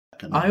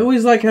back. And I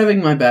always like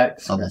having my back.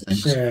 other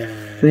things.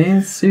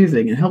 It's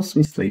soothing. It helps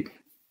me sleep.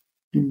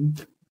 You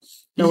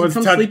one's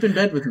come sleep in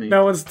bed with me.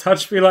 No one's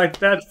touched me like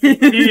that for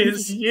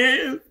years.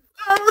 Yeah.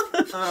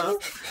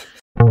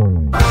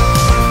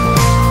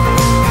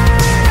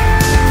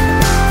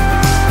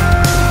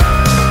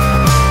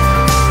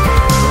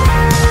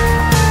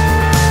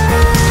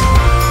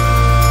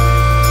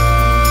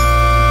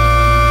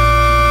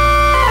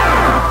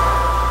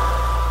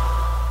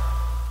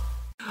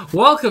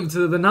 Welcome to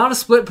the Banana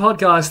Split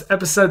Podcast,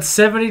 episode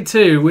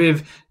 72,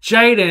 with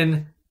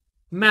Jaden,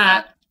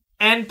 Matt,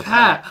 and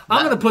Pat.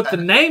 I'm going to put the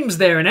names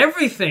there and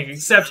everything,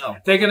 except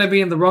they're going to be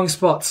in the wrong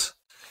spots.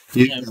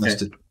 You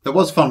missed it. It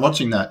was fun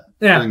watching that,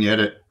 doing the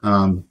edit.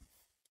 I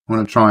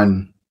want to try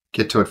and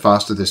get to it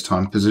faster this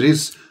time, because it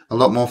is a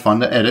lot more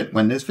fun to edit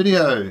when there's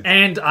video.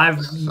 And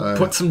I've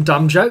put some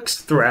dumb jokes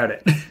throughout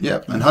it.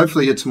 Yeah, and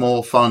hopefully it's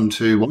more fun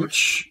to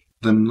watch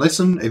than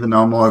listen, even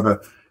though I'm more of a...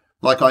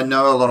 Like, I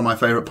know a lot of my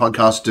favourite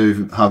podcasts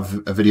do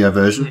have a video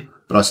version,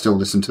 but I still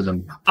listen to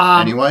them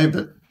anyway.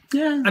 But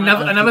yeah,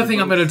 another thing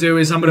I'm going to do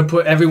is I'm going to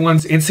put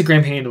everyone's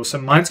Instagram handle. So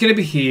mine's going to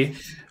be here.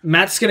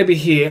 Matt's going to be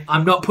here.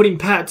 I'm not putting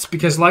Pat's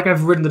because, like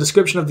I've written the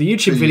description of the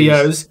YouTube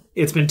videos,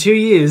 it's been 2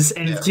 years,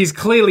 and he's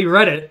clearly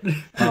read it.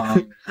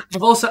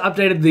 I've also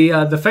updated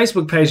the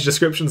Facebook page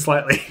description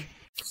slightly.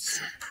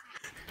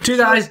 Two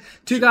guys,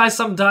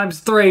 sometimes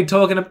three,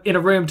 talking in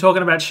a room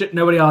talking about shit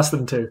nobody asked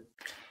them to.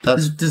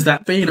 Does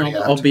that mean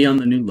I'll be on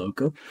the new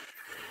logo?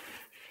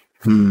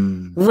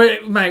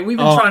 Mate, we've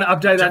been trying to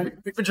update that.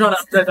 We've been trying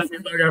to update that new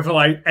logo for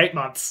like 8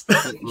 months.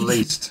 at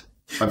least.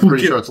 I'm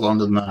pretty sure it's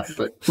longer than that,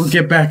 but we'll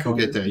get back on.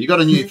 We'll get there. You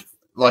got a new,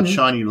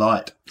 shiny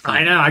light.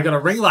 I know, I got a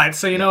ring light,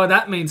 so you know what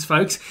that means,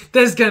 folks.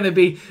 There's going to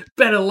be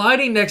better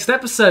lighting next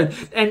episode.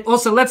 And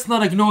also, let's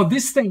not ignore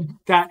this thing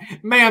that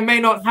may or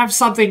may not have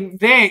something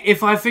there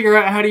if I figure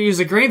out how to use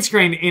a green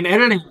screen in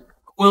editing.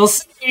 We'll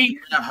see.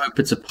 I hope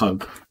it's a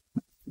pug.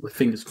 With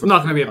fingers crossed. It's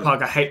not going to be a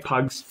pug. I hate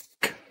pugs.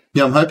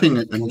 Yeah, I'm hoping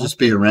it will just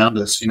be around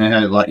us. You know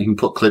how you can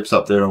put clips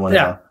up there or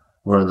whatever,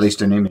 or at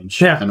least an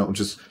image, and it will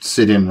just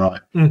sit in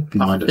right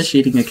behind us. Fish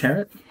eating a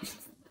carrot?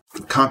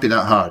 It can't be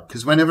that hard,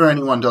 because whenever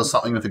anyone does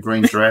something with a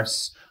green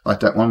dress, like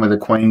that one where the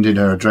Queen did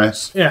her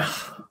dress,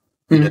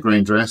 in a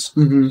green dress,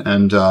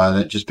 and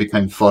it just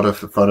became fodder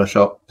for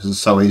Photoshop because it's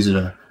so easy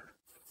to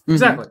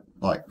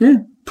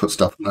put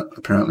stuff on it,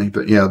 apparently.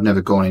 But I've never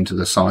gone into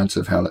the science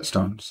of how that's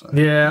done. So.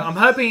 Yeah, I'm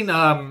hoping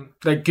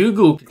that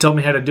Google can tell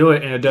me how to do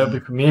it in Adobe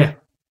Premiere.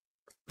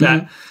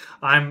 That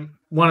I'm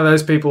one of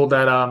those people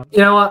that, you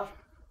know what?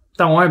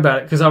 Don't worry about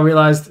it, because I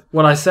realized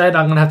what I said,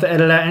 I'm going to have to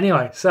edit out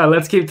anyway. So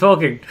let's keep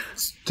talking.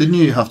 Didn't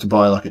you have to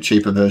buy a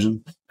cheaper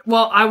version?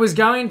 Well, I was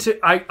going to...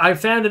 I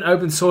found an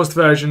open source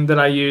version that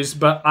I use,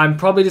 but I'm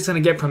probably just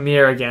going to get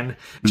Premiere again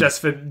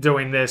just for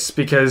doing this,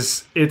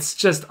 because it's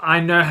just... I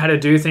know how to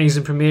do things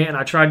in Premiere, and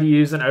I tried to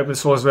use an open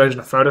source version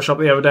of Photoshop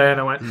the other day,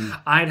 and I went,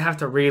 I'd have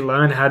to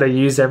relearn how to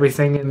use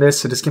everything in this,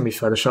 so just give me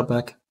Photoshop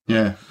back.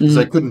 Yeah, so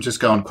they couldn't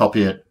just go and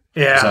copy it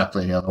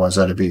exactly, otherwise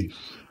that'd be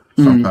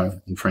some kind of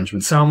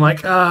infringement. So I'm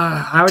like,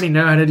 I already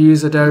know how to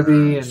use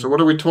Adobe. So what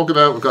do we talk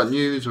about? We've got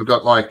news, we've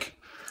got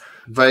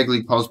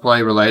vaguely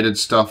cosplay related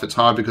stuff. It's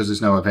hard because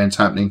there's no events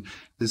happening.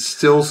 It's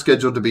still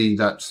scheduled to be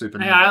that super.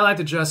 Hey, I like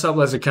to dress up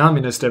as a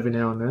communist every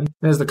now and then.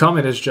 There's the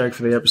communist joke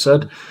for the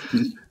episode.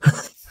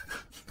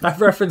 I've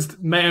referenced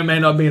may or may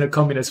not being a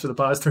communist for the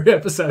past 3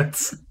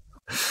 episodes.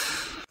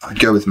 I'd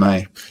go with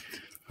May.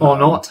 Or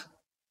not.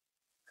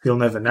 You'll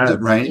never know. Is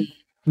it raining?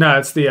 No,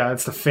 it's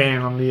the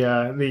fan on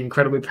the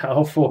incredibly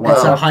powerful. Wow.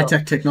 It's a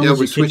high-tech technology. Yeah,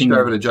 we switched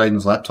over to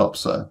Jaden's laptop,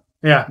 so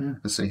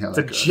let's see how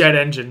that goes. It's a jet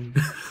engine.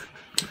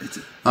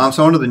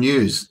 So on to the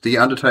news. The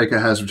Undertaker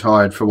has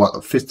retired for the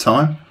 5th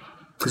time?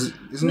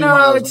 Isn't he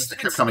one of those that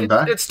kept coming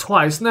back? It's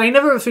twice. No, he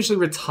never officially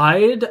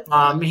retired.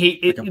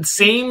 It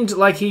seemed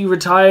like he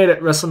retired at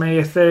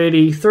WrestleMania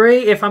 33,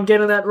 if I'm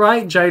getting that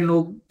right. Jaden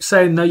will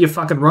say, no, you're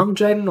fucking wrong,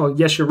 Jaden, or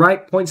yes, you're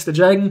right, points to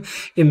Jaden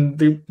in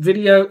the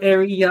video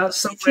area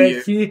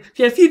somewhere.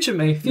 Future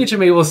me. Future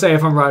me will say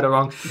if I'm right or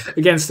wrong.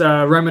 Against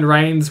Roman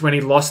Reigns when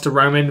he lost to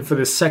Roman for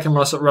the second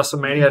loss at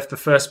WrestleMania, the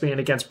first being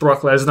against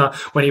Brock Lesnar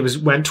when he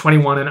went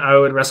 21-0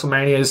 at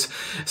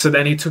WrestleManias. So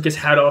then he took his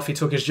hat off, he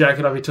took his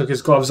jacket off, he took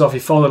his gloves off, he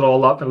folded it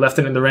all up and left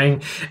it in the ring,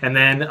 and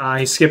then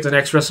he skipped the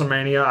next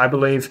WrestleMania, I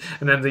believe,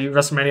 and then the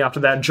WrestleMania after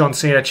that, John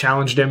Cena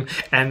challenged him,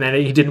 and then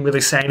he didn't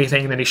really say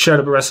anything, and then he showed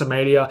up at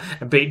WrestleMania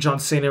and beat John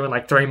Cena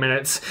in 3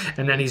 minutes,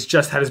 and then he's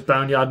just had his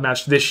Boneyard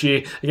match this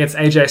year against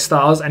AJ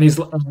Styles, and he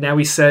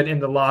said in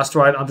the last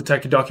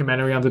Undertaker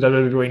documentary on the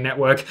WWE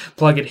Network,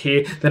 plug it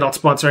here, they're not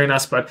sponsoring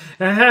us, but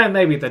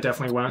maybe they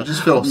definitely won't. I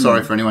just feel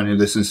sorry for anyone who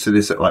listens to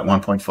this at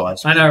 1.5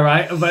 speed. I know,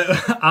 right? But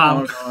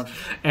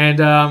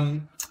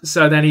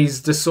so then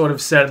he's just sort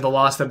of said in the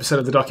last episode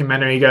of the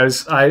documentary, he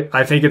goes,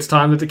 I think it's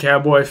time that the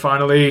Cowboy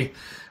finally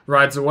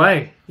rides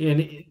away.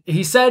 And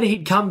he said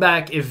he'd come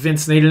back if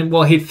Vince needed him.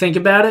 Well, he'd think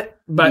about it,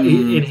 but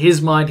in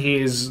his mind, he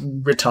is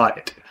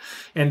retired.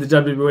 And the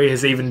WWE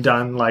has even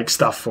done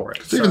stuff for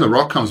it. So even The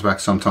Rock comes back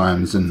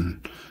sometimes,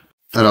 and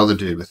that other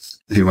dude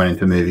who went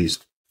into movies,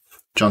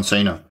 John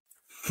Cena.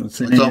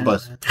 It's on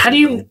both. How do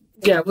you...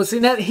 Yeah, well, see,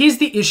 now, here's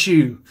the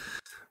issue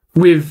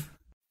with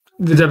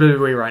the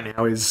WWE right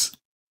now is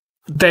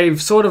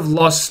they've sort of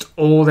lost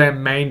all their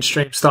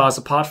mainstream stars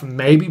apart from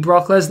maybe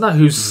Brock Lesnar,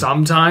 who's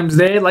sometimes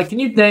there. Like, can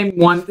you name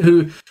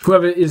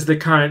whoever is the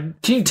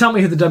current... Can you tell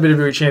me who the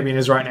WWE champion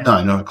is right now?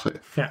 No, not a clue.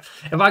 Yeah.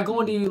 If I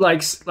go into you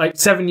like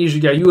 7 years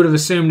ago, you would have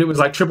assumed it was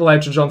like Triple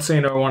H and John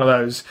Cena or one of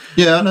those.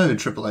 Yeah, I know who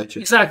Triple H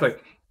is. Exactly.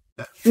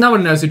 No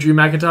one knows who Drew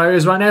McIntyre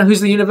is right now.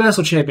 Who's the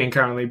Universal Champion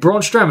currently?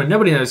 Braun Strowman.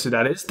 Nobody knows who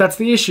that is. That's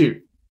the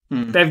issue.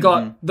 They've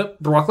got the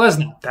Brock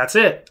Lesnar. That's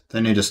it. They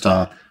need a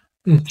star.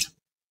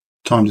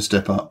 Time to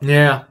step up.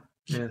 Yeah.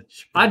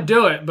 I'd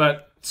do it,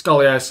 but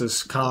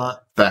scoliosis can't.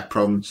 Back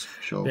problems,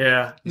 sure.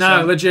 Yeah.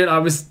 No, legit, I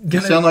was You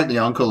gonna... sound like the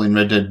uncle in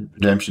Red Dead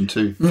Redemption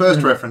 2.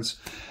 First reference.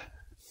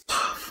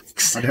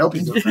 I'd help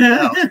you.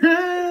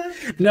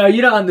 No,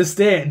 you don't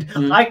understand.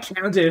 I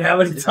counted how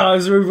many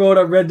times we brought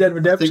up Red Dead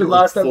Redemption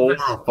last time. 4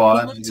 or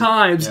 5. 4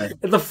 times. Yeah.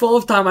 The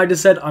 4th time I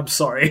just said, I'm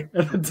sorry.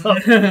 At the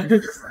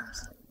time.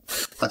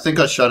 I think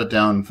I shut it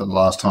down for the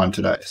last time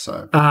today,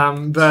 so...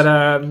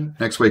 But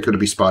next week it'll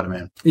be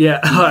Spider-Man. yeah.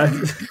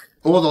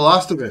 Or The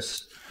Last of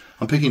Us.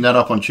 I'm picking that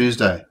up on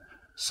Tuesday.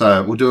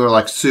 So we'll do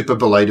a super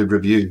belated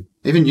review.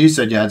 Even you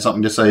said you had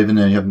something to say even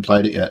though you haven't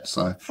played it yet,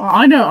 so...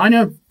 I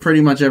know pretty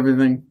much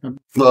everything.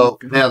 Well,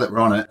 now that we're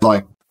on it,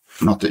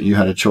 not that you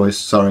had a choice,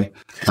 sorry.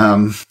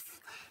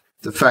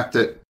 The fact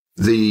that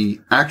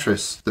the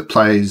actress that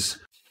plays...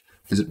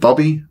 Is it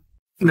Bobby?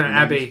 No,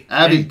 Abby.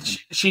 Abby. And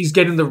she's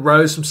getting the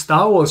Rose from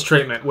Star Wars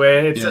treatment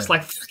where it's just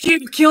like, fuck you,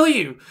 kill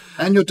you.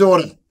 And your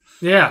daughter.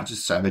 Yeah.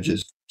 Just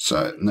savages.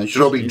 So they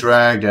should all be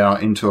dragged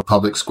out into a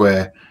public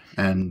square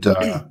and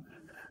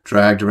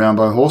dragged around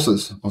by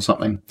horses or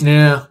something.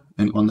 Yeah.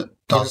 Anyone that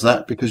does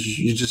that, because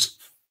you're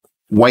just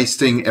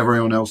wasting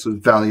everyone else's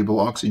valuable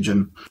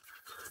oxygen.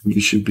 You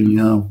should be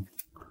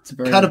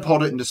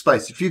catapulted into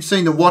space. If you've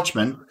seen The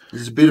Watchmen, this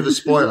is a bit of a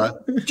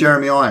spoiler,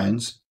 Jeremy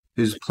Irons,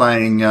 who's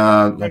playing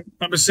I'm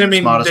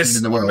assuming smartest this, man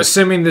in the world. I'm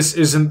assuming this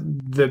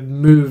isn't the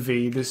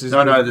movie. This is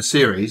the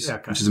series,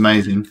 which is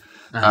amazing.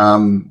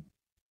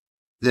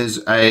 There's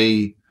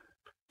a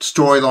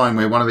storyline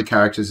where one of the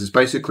characters is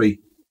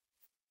basically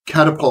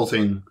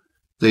catapulting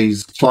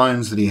these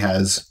clones that he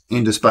has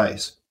into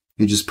space.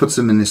 He just puts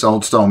them in this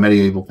old-style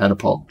medieval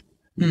catapult.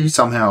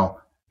 Somehow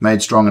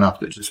made strong enough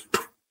that just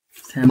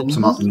pops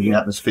them up in the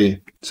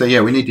atmosphere. So,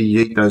 yeah, we need to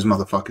yeet those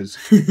motherfuckers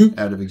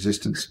out of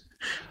existence.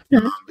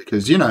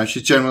 Because,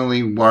 she's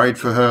genuinely worried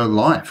for her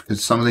life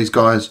because some of these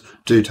guys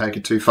do take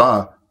it too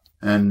far.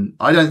 And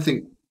I don't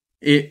think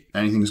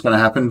anything's going to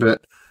happen,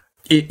 but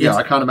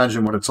I can't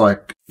imagine what it's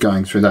like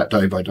going through that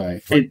day by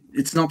day.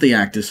 It's not the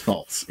actor's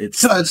fault.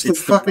 It's the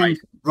fucking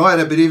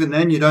writer, but even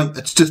then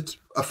it's just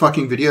a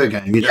fucking video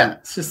game.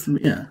 It's just,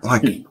 I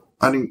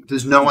think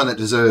there's no one that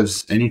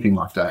deserves anything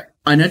like that.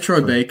 I know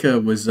Troy Baker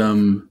was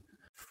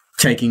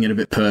taking it a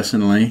bit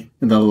personally,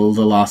 the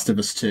Last of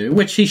Us 2,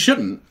 which he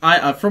shouldn't.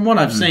 From what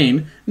I've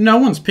seen, no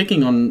one's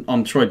picking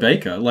on Troy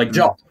Baker. Like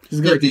Joel,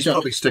 he's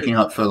probably sticking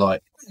up for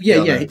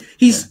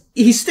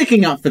he's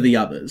sticking up for the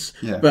others.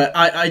 Yeah. But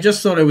I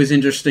just thought it was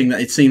interesting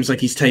that it seems like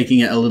he's taking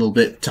it a little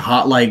bit to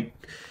heart,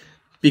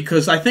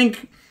 because I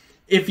think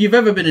if you've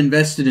ever been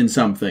invested in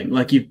something,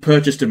 like you've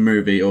purchased a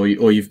movie or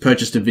you've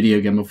purchased a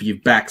video game or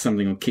you've backed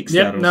something on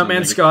Kickstarter, Yep, No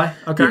Man's Sky.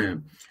 Okay. Yeah.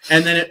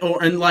 And then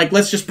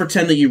let's just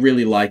pretend that you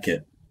really like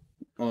it.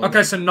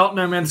 Okay, so not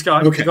No Man's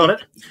Sky. Okay. Got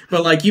it.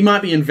 But you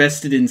might be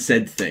invested in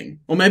said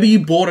thing. Or maybe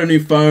you bought a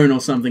new phone or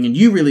something and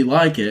you really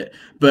like it,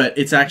 but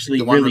it's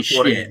actually really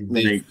shit.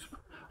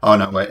 Oh,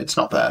 no, wait, it's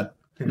not bad.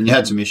 You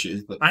had some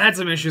issues. But... I had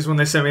some issues when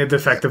they sent me a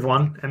defective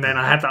one, and then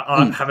I had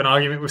to have an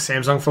argument with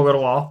Samsung for a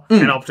little while,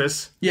 and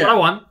Optus. Yeah. But I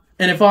won.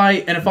 And if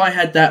I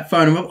had that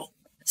phone, I'm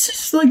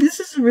like, this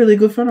is a really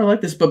good phone, I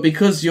like this. But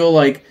because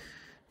you're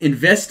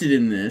invested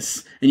in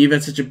this and you've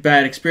had such a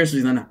bad experience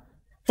with it, no,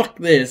 fuck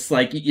this.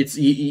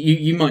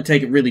 You might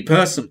take it really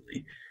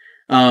personally.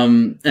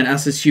 And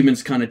us as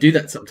humans kind of do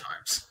that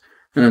sometimes.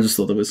 And I just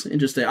thought that was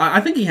interesting.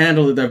 I think he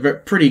handled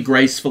it pretty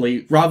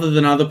gracefully, rather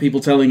than other people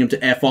telling him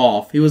to F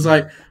off. He was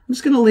like, I'm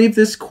just going to leave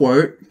this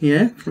quote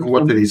here.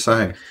 What did he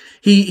say?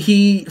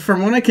 He,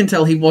 from what I can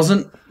tell, he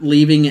wasn't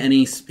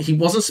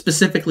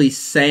specifically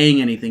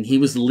saying anything. He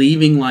was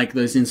leaving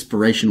those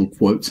inspirational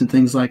quotes and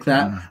things like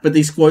that. But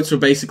these quotes were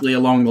basically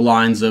along the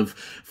lines of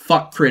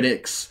fuck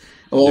critics,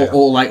 or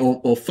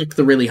fuck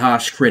the really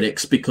harsh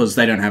critics because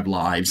they don't have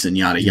lives and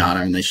yada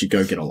yada, and they should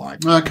go get a life.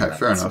 Okay,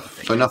 fair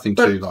enough. So nothing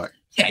too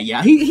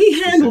Yeah.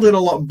 He handled it a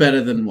lot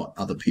better than what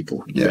other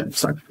people did.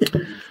 So,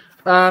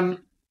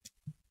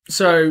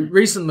 So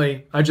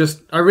recently, I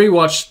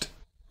rewatched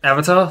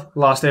Avatar: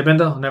 Last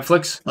Airbender on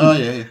Netflix. Oh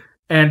yeah.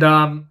 And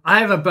I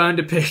have a bone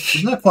to pick.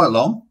 Isn't that quite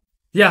long?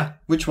 Yeah.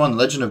 Which one?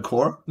 Legend of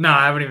Korra? No,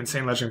 I haven't even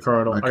seen Legend of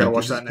Korra at all. Okay, I gotta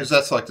watch that because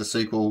that's the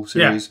sequel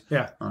series.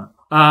 Yeah. All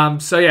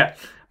right. So yeah,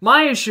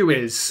 my issue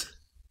is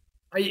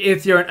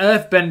if you're an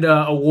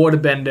earthbender, a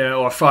waterbender,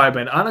 or a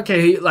firebender, I don't care.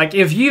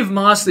 If you've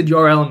mastered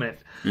your element,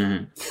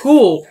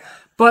 cool.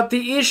 But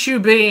the issue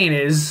being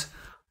is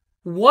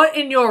what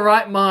in your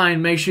right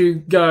mind makes you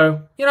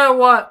go, you know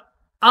what?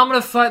 I'm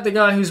going to fight the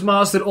guy who's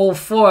mastered all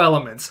 4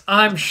 elements.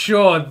 I'm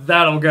sure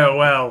that'll go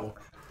well.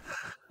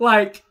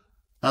 Like...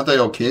 Aren't they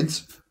all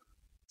kids?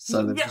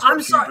 So they've just I'm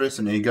got sorry. hubris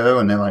and ego,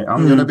 and they're like,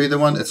 I'm going to be the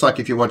one. It's like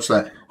if you watch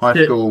that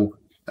high school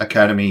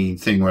academy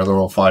thing where they're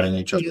all fighting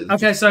each other.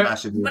 Okay, so I'm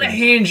going to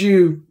hand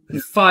you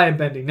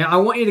firebending. Now, I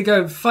want you to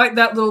go fight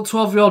that little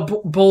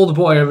 12-year-old bald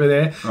boy over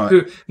there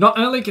who not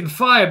only can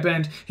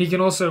firebend, he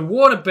can also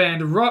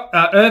waterbend,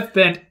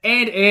 earthbend,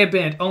 and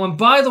airbend. Oh, and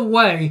by the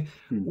way,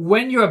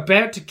 when you're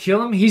about to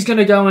kill him, he's going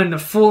to go into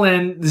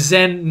full-end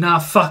Zen, nah,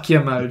 fuck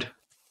ya mode.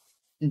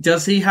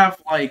 Does he have,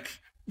 like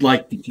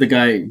the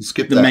guy,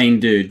 main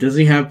dude, does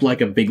he have,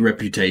 like, a big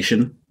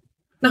reputation?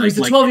 No, he's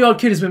the 12-year-old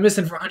kid who's been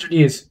missing for 100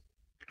 years.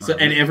 So,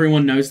 and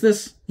everyone knows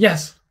this?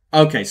 Yes.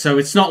 Okay, so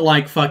it's not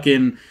like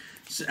fucking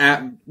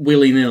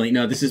willy-nilly.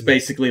 No, this is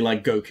basically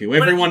like Goku.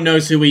 Everyone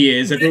knows who he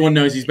is. Everyone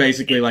knows he's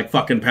basically like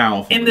fucking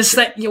powerful. In the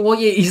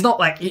he's not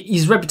like...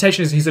 His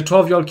reputation is he's a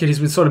 12-year-old kid who's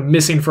been sort of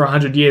missing for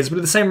 100 years. But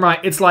at the same right,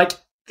 it's like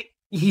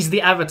he's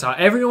the Avatar.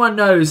 Everyone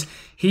knows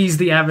he's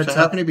the Avatar. So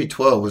how can he be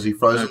 12? Was he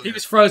frozen? He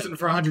was frozen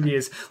for 100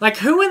 years. Like,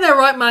 who in their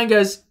right mind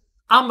goes,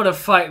 I'm going to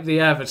fight the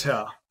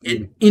Avatar?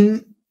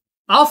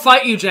 I'll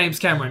fight you, James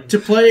Cameron. To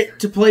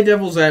play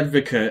devil's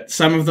advocate,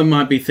 some of them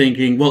might be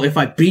thinking, well, if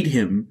I beat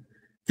him,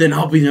 then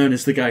I'll be known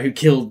as the guy who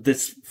killed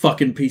this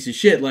fucking piece of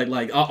shit.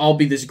 Like I'll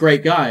be this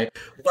great guy.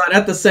 But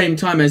at the same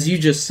time, as you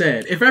just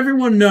said, if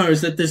everyone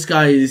knows that this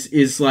guy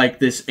is like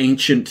this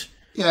ancient...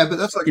 Yeah, but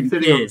that's like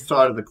sitting on the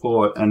side of the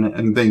court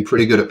and being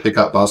pretty good at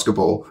pickup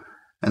basketball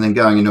and then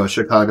going into a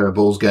Chicago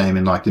Bulls game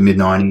in like the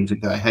mid-90s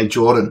and going, hey,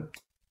 Jordan,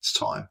 it's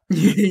time.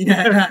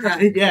 yeah.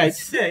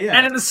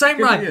 And in the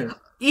same right...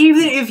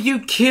 Even if you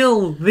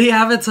kill the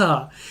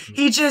Avatar,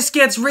 he just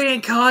gets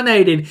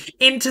reincarnated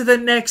into the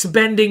next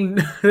bending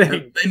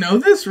thing. They know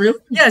this, really?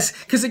 Yes,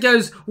 because it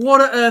goes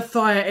water, earth,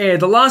 fire, air.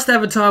 The last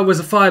Avatar was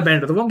a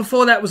firebender. The one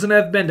before that was an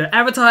earthbender.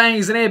 Avatar Aang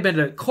is an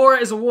airbender.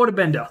 Korra is a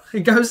waterbender.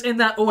 It goes in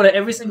that order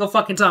every single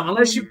fucking time.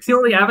 Unless you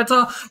kill the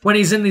Avatar when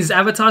he's in his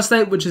Avatar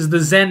state, which is the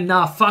Zen,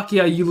 nah, fuck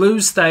yeah, you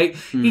lose state,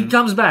 he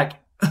comes back.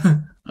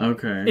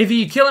 Okay. If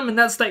you kill him in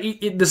that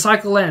state, the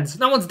cycle ends.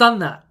 No one's done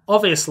that,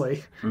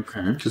 obviously.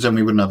 Okay. Because then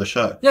we wouldn't have a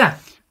show. Yeah.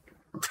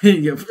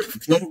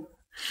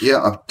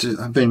 Yeah,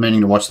 I've been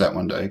meaning to watch that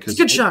one day because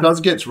it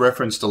does get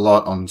referenced a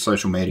lot on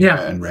social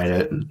media and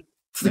Reddit. And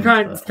it's the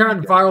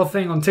current viral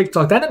thing on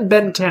TikTok. That and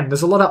Ben 10.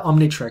 There's a lot of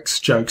Omnitrix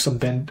jokes on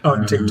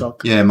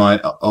TikTok. Yeah, my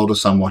older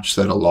son watched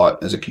that a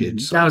lot as a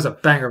kid. So. That was a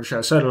banger of a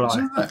show. So did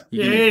I. Right?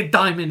 Yeah,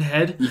 Diamond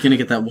Head. You're going to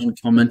get that one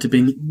comment to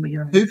be...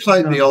 Who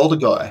played the older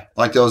guy?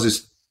 Like there was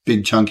this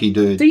big chunky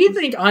dude. Do you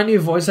think I knew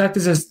voice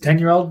actors as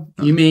 10-year-old?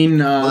 You mean...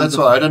 well, that's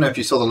why I don't know if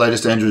you saw the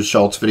latest Andrew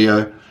Schultz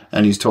video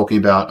and he's talking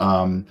about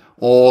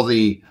all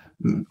the...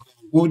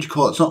 What would you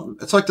call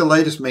it? It's like the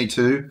latest Me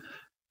Too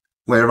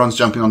where everyone's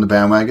jumping on the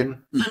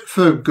bandwagon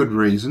for good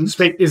reasons.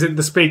 Is it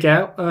the Speak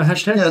Out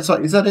hashtag? Yeah, it's like,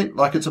 is that it?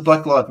 Like it's a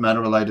Black Lives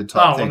Matter related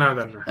type thing. Oh,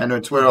 no. And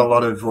it's where a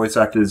lot of voice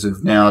actors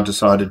have now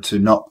decided to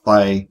not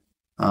play...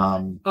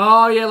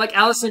 like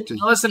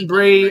Alison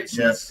Brie.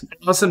 Yes.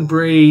 Alison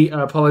Brie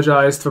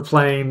apologized for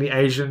playing the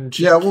Asian.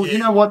 Yeah, well, you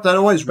know what? That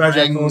always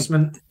rang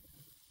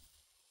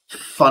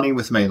funny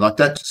with me. Like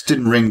that just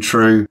didn't ring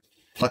true.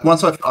 Like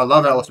once I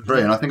love Alison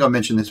Brie, and I think I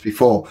mentioned this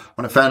before.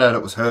 When I found out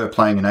it was her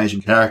playing an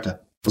Asian character,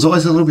 I was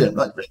always a little bit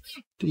like,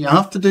 do you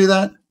have to do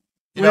that?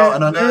 You know,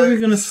 and I know where are we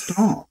going to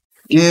stop?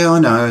 Yeah, I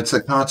know it's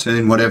a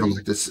cartoon, whatever.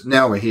 Like this.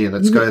 Now we're here.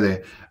 Let's go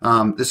there.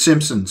 The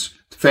Simpsons.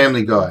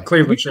 Family Guy.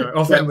 Cleveland show.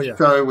 Oh, Family Guy.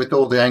 Show with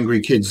all the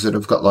angry kids that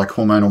have got like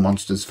hormonal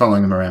monsters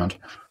following them around.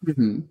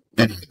 Mm-hmm.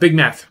 And, Big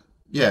Math.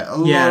 Yeah, a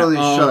lot of these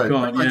shows.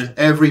 God,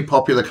 every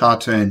popular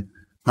cartoon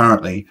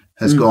apparently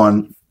has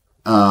gone,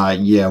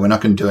 we're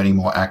not going to do any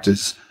more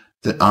actors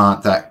that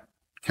aren't that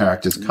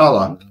character's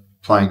colour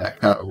playing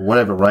that character,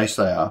 whatever race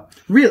they are.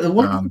 Really?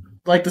 What?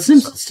 Like The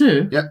Simpsons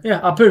too? Yeah.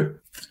 Yeah, Apu.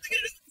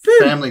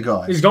 Family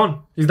Guy. He's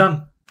gone. He's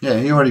done. Yeah,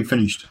 he already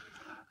finished.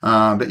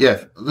 But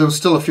yeah, there was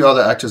still a few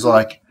other actors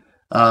like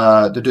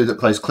the dude that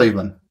plays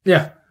Cleveland.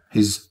 Yeah.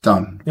 He's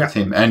done with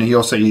him. And he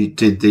also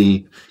did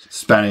the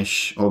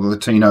Spanish or the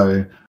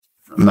Latino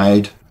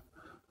maid.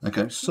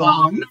 Okay. So,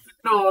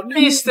 no,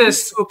 Mr.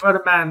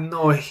 Superman,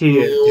 no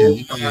here.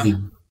 Yeah,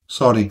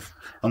 sorry.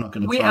 I'm not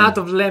going to We out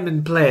of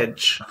Lemon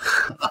Pledge.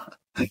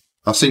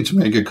 I've seen too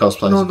many good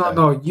cosplays.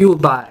 No, you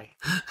buy.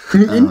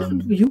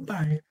 You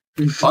buy.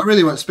 I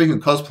really want, speaking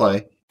of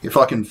cosplay, if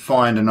I can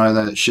find, and know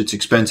that shit's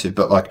expensive,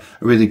 but like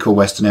a really cool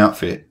Western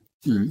outfit,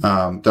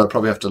 they'll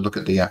probably have to look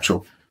at the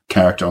actual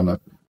character on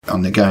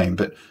the game.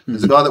 But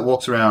there's a guy that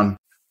walks around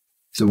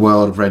the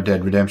world of Red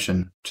Dead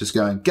Redemption just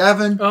going,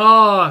 Gavin.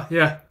 Oh,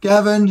 yeah.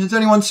 Gavin. Has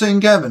anyone seen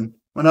Gavin?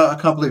 Well, no, I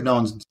can't believe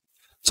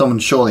someone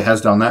surely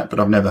has done that, but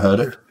I've never heard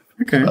it.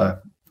 Okay. So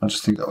I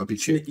just think that would be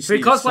shit.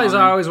 See, cosplays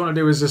I always want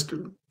to do is just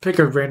pick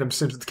a random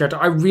Simpsons character.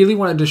 I really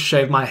want to just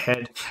shave my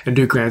head and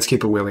do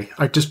Groundskeeper Willie.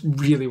 I just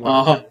really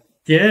want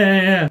to.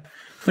 Yeah.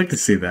 I'd like to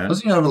see that.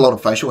 Doesn't he have a lot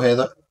of facial hair,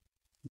 though?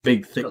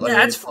 Big, thick. Yeah,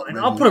 that's fine.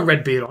 I'll put a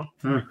red beard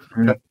on.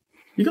 Okay.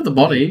 You got the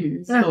body.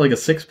 It's got like a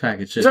six-pack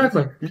and shit.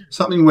 Exactly.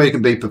 Something where you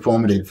can be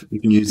performative.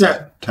 You can use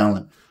that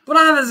talent.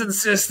 Brothers and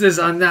sisters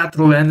are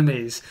natural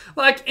enemies,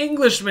 like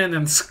Englishmen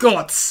and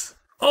Scots,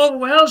 or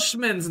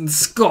Welshmen and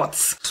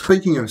Scots.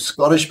 Speaking of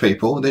Scottish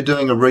people, they're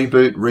doing a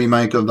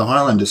remake of the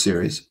Highlander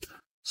series.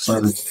 So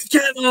There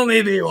can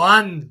only be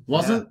one.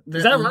 Wasn't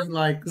Is that right?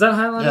 like? Is that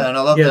Highlander? yeah, and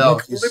I love Yeah, that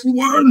look,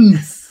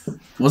 he's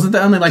Wasn't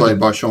there only like? played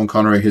by Sean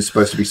Connery, who's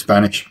supposed to be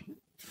Spanish.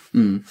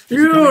 You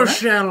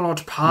shall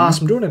not pass.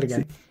 I'm doing it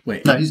again.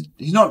 Wait, No, he's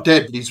not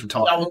dead, but he's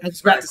retired. I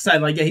was about to say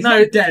like he's No,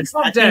 not dead. he's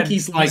not I dead. think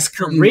he's like His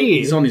career.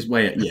 He's on his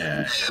way.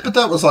 Yeah. But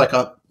that was like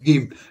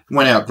he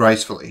went out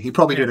gracefully. He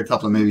probably did a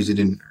couple of movies he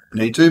didn't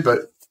need to,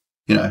 but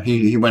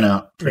he went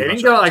out. He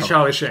didn't go like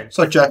Charlie Sheen. It's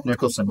like Jack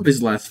Nicholson.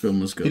 His last film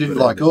was good. He didn't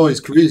but-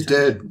 his career's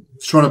dead.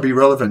 He's trying to be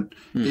relevant.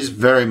 He's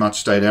very much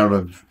stayed out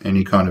of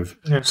any kind of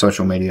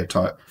social media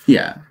type.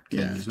 Yeah.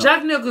 He's not,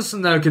 Jack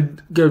Nicholson, though,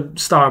 could go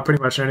star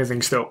pretty much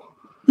anything still.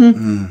 I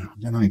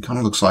don't know, he kind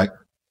of looks like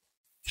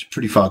he's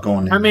pretty far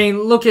gone now. I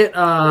mean, look at...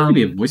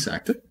 Maybe a voice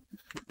actor.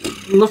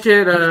 look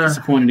at...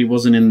 Disappointed he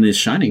wasn't in the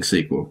Shining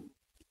sequel.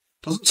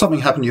 Doesn't something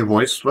happen to your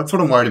voice? That's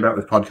what I'm worried about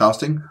with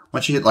podcasting.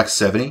 Once you hit like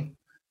 70,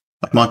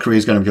 like my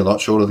career's going to be a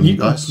lot shorter than you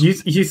guys. You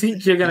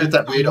think you're going Get to...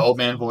 that weird old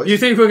man voice. You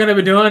think we're going to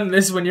be doing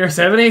this when you're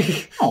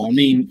 70? Oh, I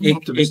mean,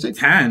 optimistic. it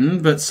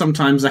can, but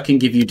sometimes that can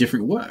give you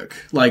different work.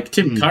 Like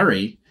Tim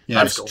Curry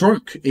had a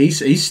stroke.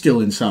 He's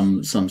still in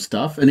some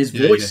stuff, and his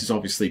voice is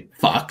obviously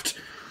fucked.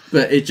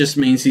 But it just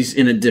means he's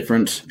in a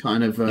different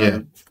kind of.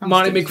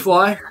 Marty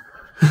McFly?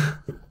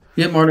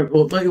 Yeah, Marty.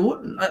 Well, like,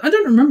 what? I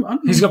don't remember.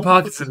 He's got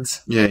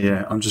Parkinson's.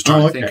 Yeah. I'm just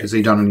trying to think. Has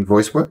he done any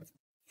voice work?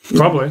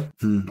 Probably.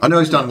 I know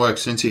he's done work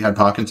since he had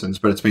Parkinson's,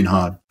 but it's been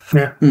hard.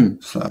 Yeah.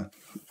 So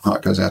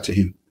heart goes out to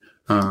him.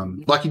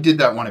 Like he did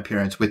that one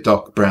appearance with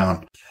Doc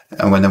Brown,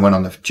 and when they went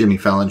on the Jimmy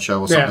Fallon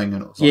show or something,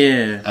 and it was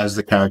like, as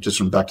the characters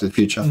from Back to the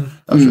Future.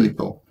 That was really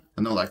cool.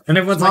 And they're like, And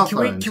everyone's like,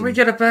 can we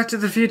get a Back to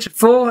the Future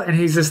 4? And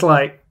he's just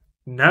like,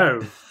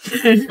 no.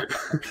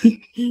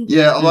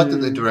 Yeah, I like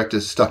that the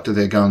directors stuck to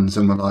their guns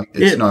and were like,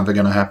 it's never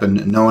going to happen,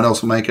 and no one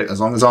else will make it as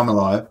long as I'm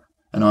alive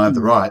and I have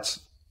the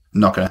rights.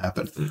 Not going to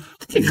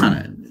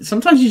happen.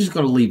 Sometimes you just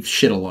got to leave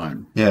shit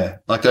alone. Yeah,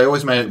 like they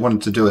always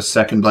wanted to do a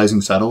second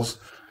Blazing Saddles.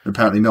 And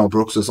apparently Mel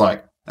Brooks was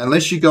like,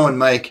 unless you go and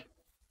make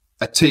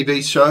a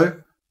TV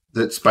show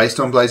that's based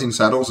on Blazing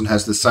Saddles and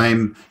has the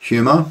same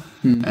humor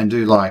and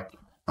do like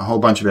a whole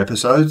bunch of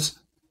episodes,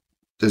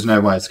 there's no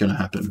way it's going to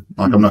happen.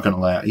 Like, I'm not going to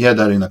allow it. He had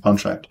that in the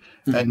contract.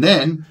 And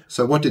then,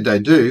 so what did they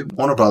do?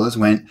 Warner Brothers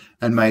went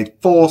and made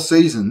 4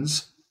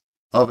 seasons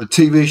of a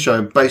TV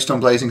show based on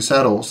Blazing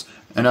Saddles,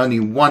 and only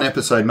one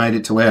episode made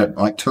it to air at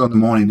like 2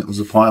 a.m. It was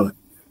a pilot.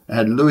 It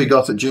had Louis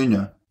Gossett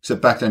Jr.,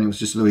 except back then it was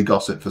just Louis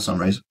Gossett for some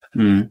reason.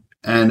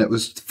 And it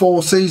was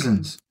 4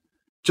 seasons,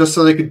 just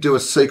so they could do a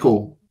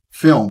sequel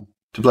film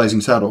to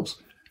Blazing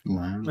Saddles.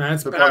 Wow.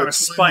 That's But by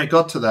the time it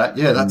got to that,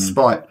 that's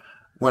spite.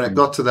 When it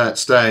got to that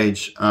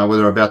stage where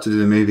they were about to do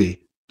the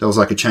movie, there was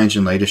like a change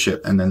in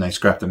leadership, and then they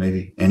scrapped the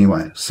movie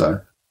anyway.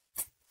 So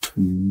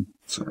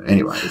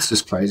anyway, it's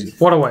just crazy.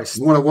 What a waste.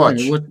 You want to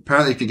watch?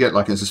 Apparently, if you get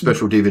like as a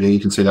special DVD,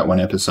 you can see that one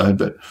episode,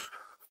 but it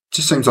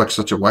just seems like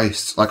such a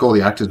waste. Like all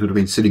the actors would have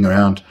been sitting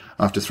around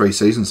after 3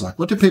 seasons. Like,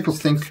 what do people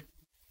think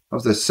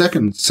of the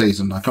second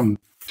season? Like, I'm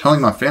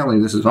telling my family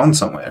this is on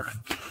somewhere.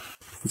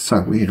 It's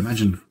so weird.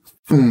 Imagine.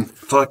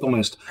 It's like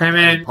almost Hey,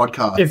 man, a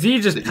podcast. if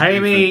you just pay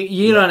me,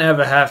 you don't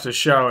ever have to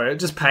show it.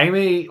 Just pay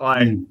me,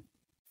 like...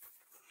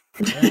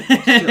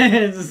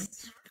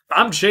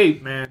 I'm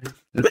cheap, man.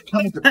 It's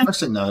kind of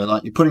depressing, though.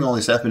 Like, you're putting all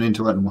this effort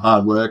into it and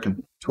hard work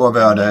and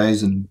 12-hour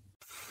days and,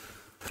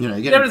 you're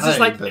getting But it's just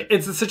like,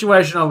 it's a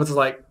situation of, it's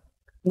like,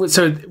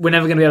 so we're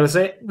never going to be able to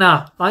see it?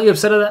 Nah. Aren't you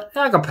upset at that?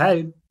 Yeah, I got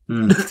paid. I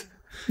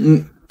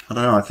don't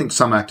know. I think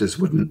some actors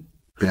wouldn't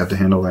be able to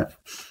handle that.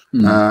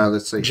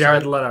 Let's see.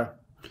 Jared Leto.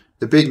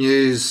 The big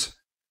news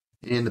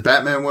in the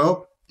Batman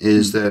world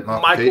is that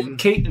Michael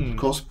Keaton. of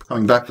course,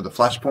 coming back for the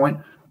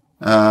Flashpoint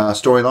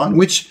storyline,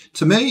 which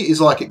to me is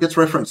like it gets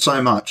referenced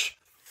so much.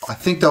 I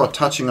think they were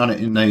touching on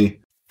it in the.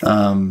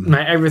 Man,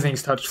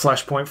 everything's touched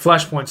Flashpoint.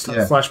 Flashpoint's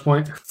touched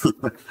Flashpoint.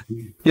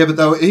 Yeah, but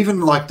they were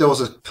even like there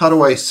was a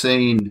cutaway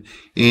scene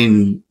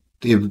in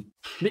the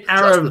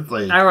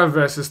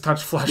Arrowverse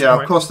touched Flashpoint.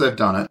 Yeah, of course they've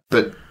done it,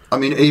 but I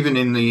mean, even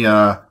in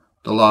the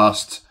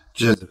last.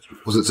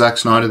 Was it Zack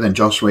Snyder? Then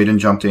Joss Whedon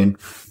jumped in.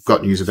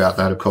 Got news about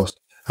that, of course,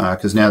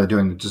 because now they're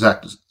doing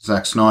the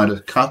Zack Snyder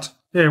cut.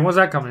 Yeah, when's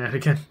that coming out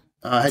again?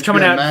 It's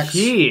coming out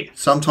here.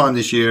 Sometime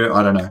this year.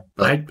 I don't know.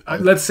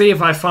 But let's see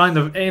if I find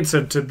the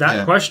answer to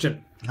that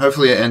question.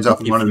 Hopefully it ends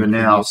up in one of the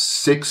now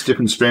 6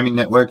 different streaming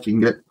networks you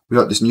can get. We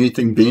got this new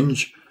thing,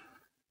 Binge.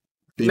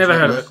 Never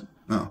heard of it.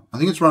 No, I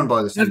think it's run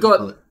by the. They've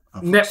got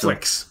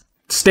Netflix,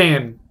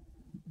 Stan,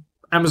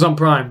 Amazon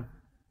Prime,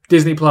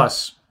 Disney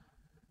Plus,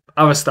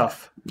 other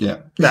stuff. Yeah,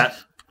 that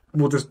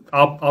we'll just.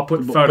 I'll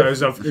put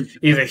photos of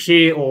either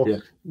here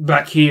or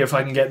back here if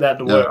I can get that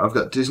to work. I've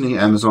got Disney,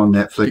 Amazon,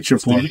 Netflix,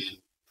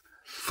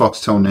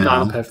 Foxtel now, no,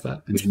 I'll pay for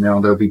that. and now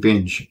there'll be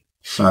Binge.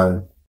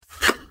 So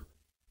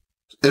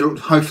it'll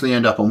hopefully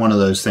end up on one of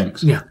those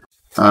things. Yeah.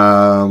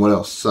 What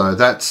else? So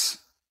that's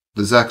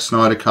the Zack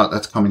Snyder cut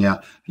that's coming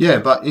out. Yeah,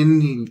 but in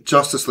the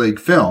Justice League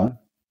film,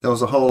 there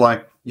was a whole,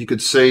 like, you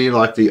could see,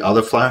 like, the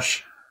other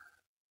Flash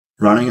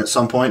running at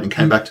some point and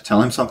came back to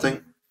tell him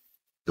something.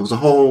 There was a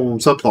whole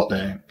subplot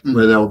there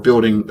where they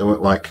were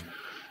like,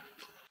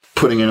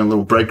 putting in a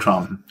little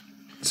breadcrumb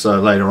so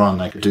later on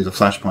they could do the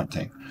Flashpoint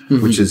thing,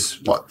 which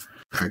is what,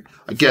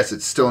 I guess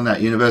it's still in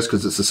that universe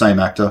because it's the same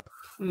actor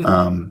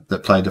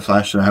that played the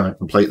Flash, and I haven't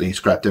completely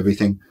scrapped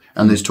everything.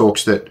 And there's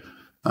talks that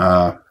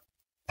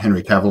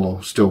Henry Cavill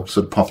will still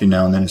sort of pop in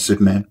now and then as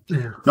Superman.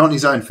 Yeah. Not in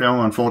his own film,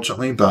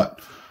 unfortunately,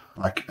 but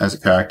like as a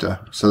character.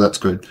 So that's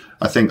good.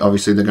 I think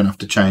obviously they're going to have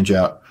to change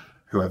out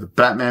whoever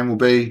Batman will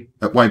be.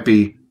 It won't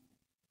be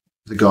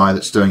the guy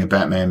that's doing a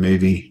Batman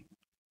movie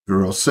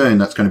real soon.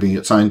 That's going to be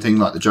its own thing,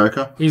 like the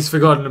Joker. He's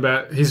forgotten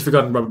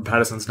Robert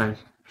Pattinson's name.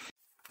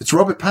 It's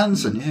Robert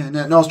Pattinson, yeah.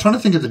 No, I was trying to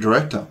think of the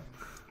director,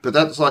 but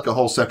that's like a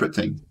whole separate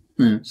thing.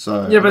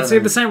 So yeah, but see,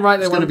 the same right.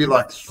 It's going to be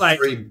like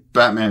three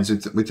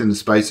Batmans within the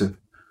space of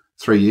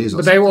 3 years.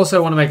 But they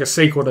also want to make a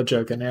sequel to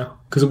Joker now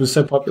because it was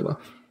so popular.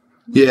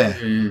 Yeah.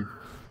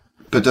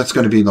 But that's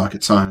going to be like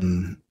its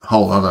own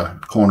whole other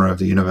corner of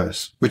the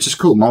universe, which is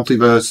cool.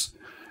 Multiverse,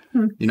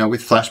 you know,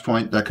 with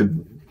Flashpoint, that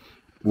could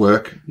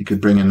work. You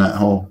could bring in that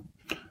whole...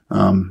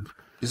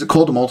 is it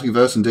called the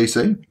multiverse in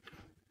DC?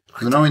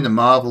 Because I know in the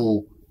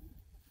Marvel,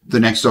 the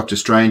next Doctor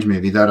Strange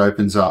movie, that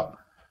opens up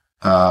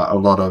a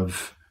lot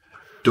of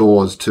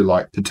doors to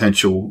like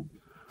potential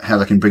how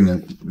they can bring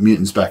the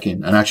mutants back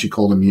in and actually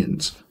call them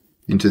mutants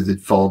into the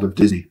fold of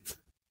Disney.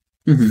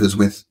 Because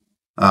with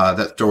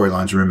that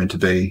storyline's rumored to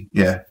be,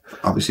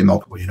 obviously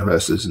multiple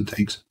universes and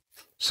things.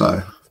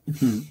 So,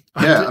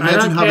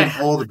 imagine having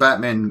all the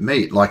Batman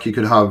meet. Like you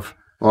could have,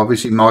 well,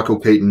 obviously Michael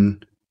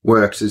Keaton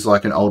works as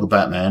like an older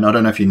Batman. I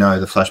don't know if you know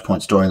the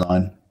Flashpoint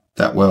storyline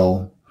that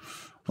well.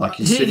 Like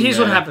here's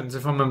what happens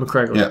if I'm a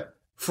McGregor. Yeah.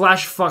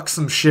 Flash fucks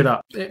some shit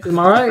up. Am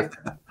I right?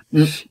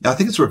 I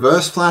think it's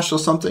Reverse Flash or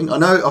something. I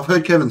know I've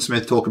heard Kevin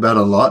Smith talk about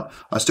it a lot.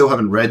 I still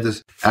haven't read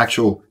the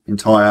actual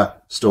entire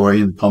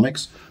story in the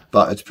comics,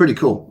 but it's pretty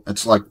cool.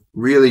 It's like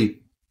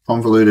really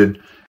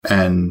convoluted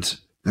and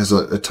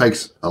it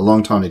takes a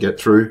long time to get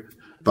through.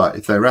 But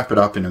if they wrap it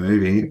up in a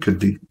movie, it could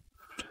be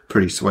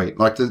pretty sweet.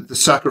 Like the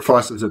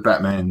sacrifices that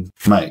Batman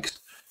makes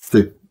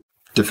to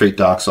defeat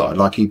Darkseid.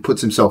 Like he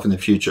puts himself in the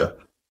future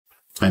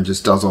and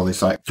just does all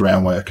this like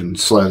groundwork and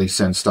slowly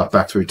sends stuff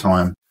back through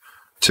time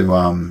to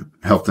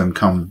help them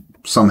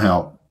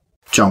somehow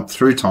jump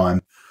through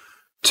time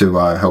to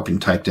help him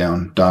take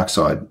down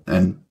Darkseid.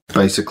 And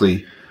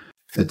basically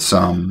it's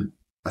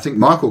I think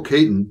Michael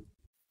Keaton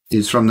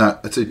is from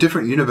that. It's a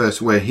different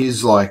universe where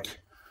he's like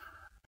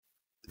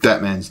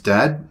Batman's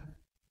dad,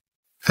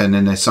 and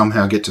then they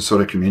somehow get to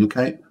sort of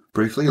communicate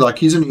briefly. Like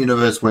he's in a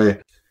universe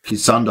where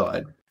his son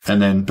died,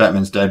 and then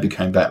Batman's dad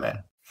became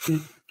Batman.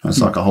 It's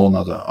like a whole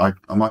nother. I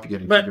might be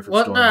getting two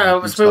different stories.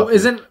 No, so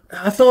isn't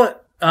I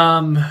thought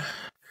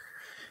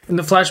in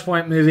the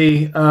Flashpoint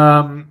movie,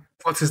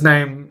 what's his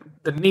name?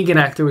 The Negan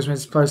actor was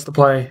supposed to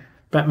play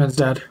Batman's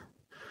dad.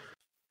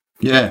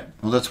 Yeah,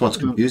 well, that's what's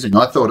confusing.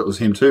 I thought it was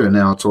him too, and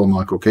now it's all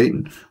Michael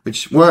Keaton,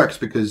 which works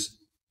because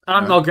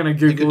I'm not going to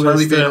Google. He could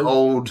totally be an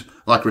old,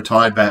 like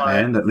retired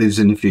Batman that lives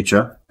in the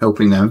future,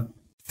 helping them,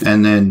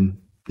 and then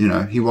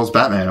he was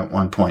Batman at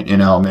one point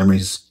in our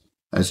memories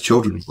as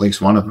children, at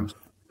least one of them.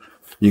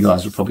 You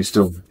guys were probably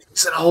still.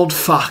 It's an old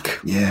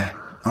fuck. Yeah,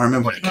 I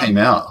remember when it came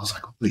out. I was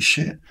like, holy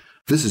shit,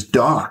 this is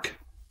dark.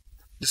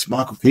 This is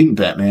Michael Keaton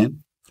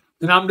Batman.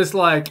 And I'm just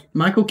like...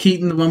 Michael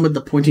Keaton, the one with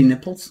the pointy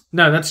nipples?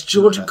 No, that's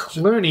George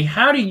Clooney.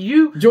 How do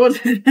you...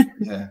 George...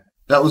 Yeah.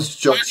 That was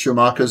Joel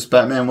Schumacher's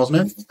Batman,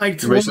 wasn't it? Like,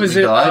 what was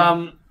it?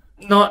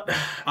 Not...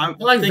 I'm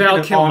like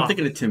Val Kilmer. I'm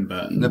thinking of Tim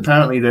Burton. And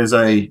apparently there's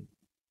a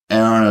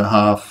hour and a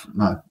half...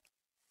 No.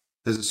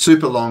 There's a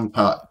super long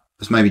part.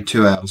 It's maybe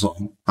 2 hours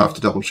long. I have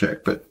to double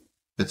check. But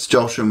it's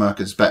Joel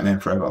Schumacher's Batman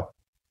Forever.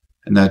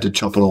 And they had to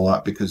chop it all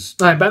up because...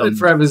 No, Batman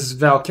Forever is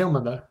Val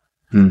Kilmer, though.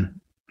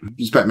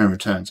 It's Batman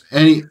Returns.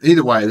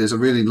 Either way, there's a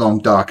really long,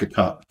 darker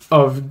cut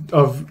of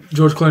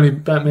George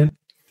Clooney Batman.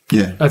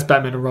 Yeah, that's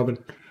Batman and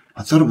Robin.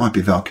 I thought it might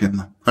be Val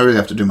Kilmer. I really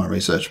have to do my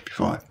research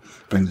before I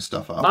bring this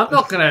stuff up. I'm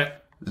not going to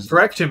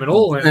correct him at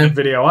all in the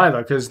video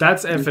either, because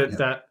that's effort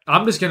that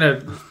I'm just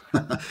going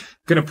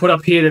to put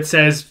up here that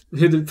says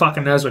who the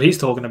fucking knows what he's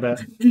talking about.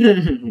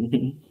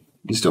 You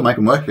still make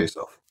him work for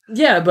yourself.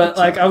 Yeah, but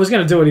I was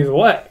going to do it either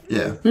way.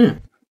 Yeah.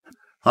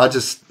 I'd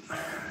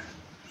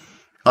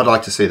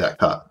like to see that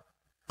cut.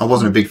 I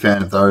wasn't a big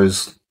fan of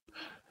those.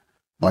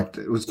 Like,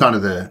 it was kind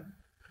of the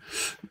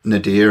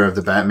nadir of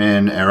the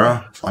Batman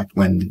era, like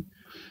when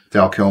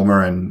Val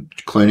Kilmer and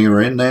Clooney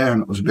were in there,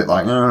 and it was a bit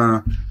like,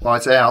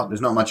 lights out. There's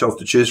not much else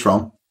to choose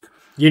from.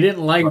 You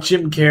didn't like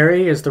Jim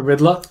Carrey as the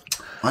Riddler?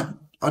 I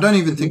don't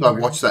even think I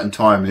watched that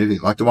entire movie.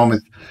 Like the one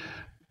with,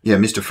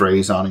 Mr.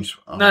 Freeze, Arnie.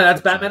 No,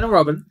 that's Batman and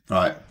Robin.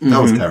 Right.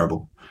 That was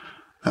terrible.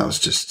 That was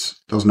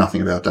just, there was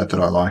nothing about that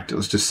I liked. It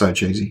was just so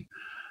cheesy.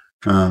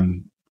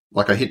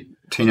 Like I hit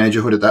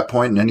teenagerhood at that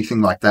point, and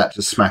anything like that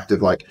just smacked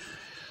of like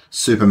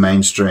super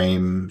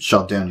mainstream,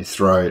 shoved down your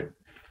throat.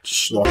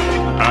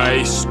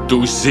 Nice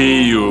to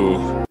see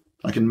you.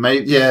 I can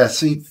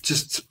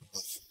just...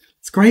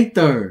 It's great,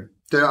 though.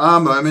 There are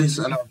moments,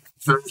 and I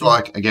felt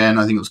like, again,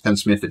 I think it was Ken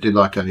Smith that did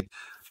like a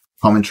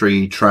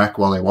commentary track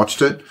while they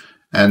watched it,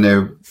 and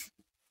it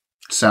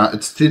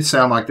did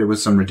sound like there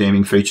was some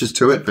redeeming features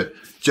to it, but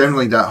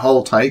generally that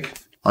whole take,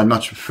 I'd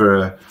much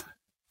prefer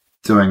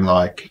doing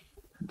like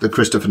the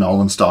Christopher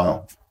Nolan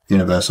style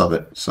universe of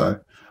it. So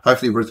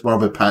hopefully with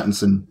Robert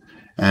Pattinson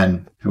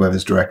and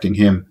whoever's directing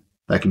him,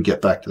 they can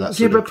get back to that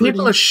sort of... Yeah, but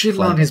people are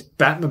shitting on his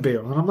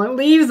Batmobile, and I'm like,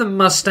 leave the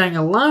Mustang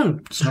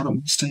alone. It's not a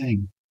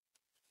Mustang.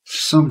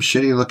 Some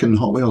shitty looking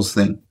Hot Wheels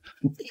thing.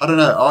 I don't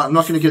know. I'm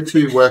not going to get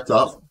too worked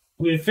up.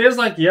 It feels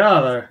like you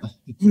are, though.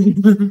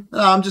 No,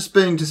 I'm just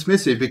being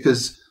dismissive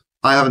because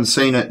I haven't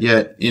seen it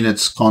yet in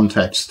its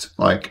context,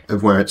 like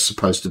of where it's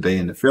supposed to be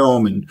in the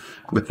film and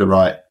with the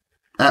right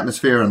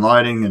atmosphere and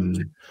lighting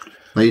and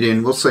lead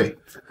in. We'll see.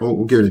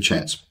 We'll give it a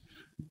chance.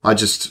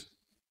 To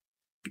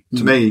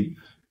me,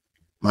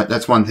 like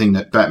that's one thing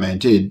that Batman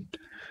did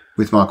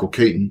with Michael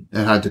Keaton.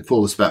 It had the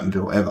coolest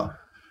Batmobile ever,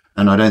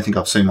 and I don't think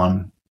I've seen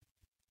one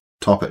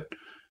top it.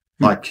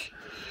 Like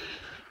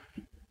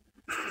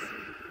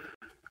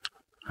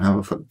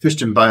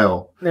Christian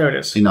Bale. There it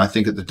is. I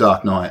think at The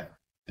Dark Knight,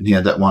 and he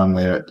had that one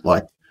where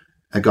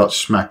it got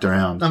smacked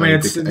around. I mean,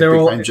 it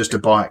became just a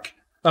bike.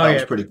 That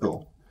was pretty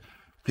cool.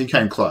 He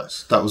came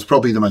close. That was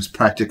probably the most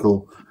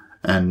practical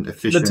and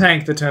efficient. The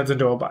tank that turns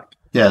into a bike.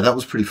 Yeah, that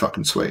was pretty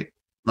fucking sweet.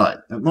 Like,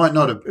 it might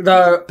not have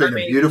been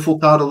a beautiful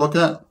car to look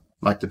at,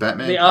 like the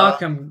Batman The car.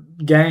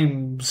 Arkham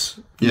games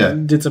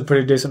did some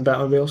pretty decent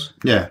Batmobiles.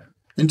 Yeah.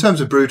 In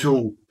terms of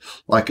brutal,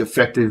 like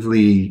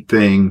effectively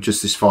being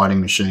just this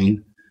fighting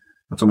machine,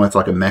 it's almost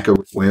like a mecha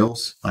with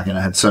wheels. Like, it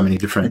had so many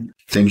different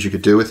things you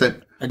could do with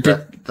it.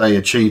 They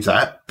achieved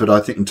that, but I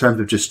think in terms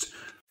of just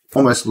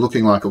almost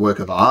looking like a work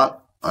of art,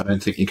 I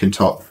don't think you can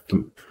top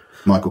the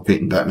Michael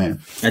Keaton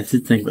Batman. I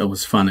did think that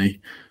was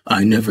funny.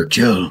 I never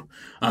kill.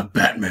 I'm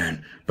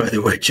Batman. By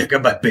the way, check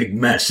out my big,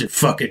 massive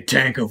fucking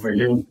tank over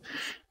here.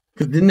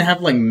 Because didn't it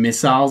have, like,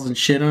 missiles and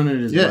shit on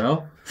it as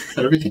well?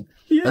 Everything.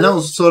 Yeah. And that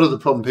was sort of the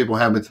problem people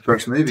had with the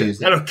first movie. Is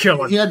That'll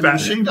kill he had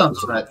machine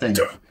guns on that thing.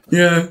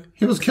 Yeah.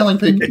 He was killing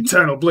people.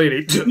 Internal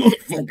bleeding.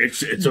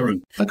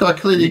 That guy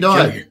clearly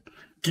died.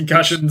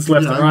 Concussions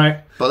left and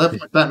right. But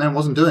that's what Batman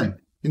wasn't doing.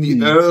 In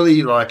the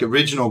early, like,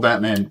 original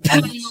Batman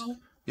films,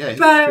 he was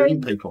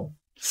shooting people.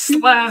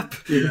 Slap.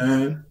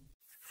 Yeah.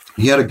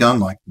 He had a gun,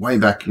 like, way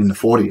back in the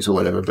 40s or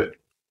whatever, but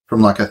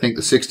from, like, I think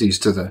the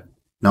 60s to the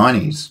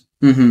 90s,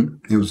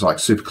 he was, like,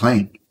 super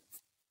clean.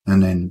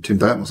 And then Tim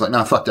Burton was like,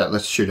 no, fuck that,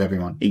 let's shoot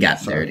everyone. He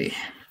got dirty.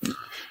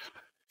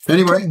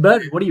 Anyway.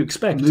 But what do you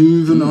expect?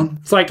 Moving on.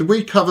 It's like, did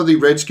we cover the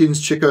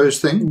Redskins Chicos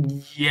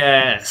thing?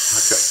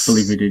 Yes. I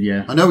believe we did,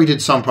 yeah. I know we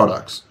did some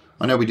products.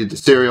 I know we did the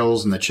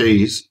cereals and the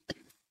cheese,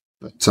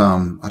 but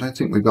I don't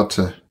think we got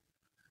to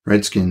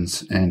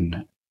Redskins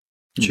and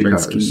Chicos.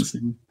 Redskins.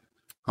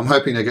 I'm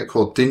hoping they get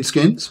called Thin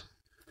Skins.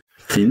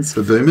 Fins?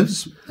 For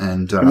boomers.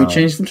 And Can we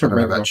change them to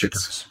Red Rockets?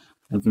 Rockets?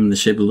 Have them in the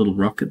shape of little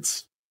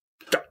rockets.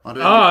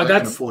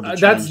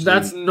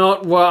 That's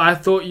not what I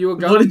thought you were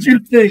going. What did you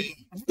think?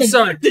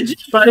 Sorry,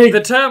 but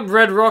the term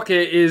Red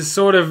Rocket is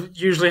sort of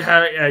usually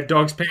how a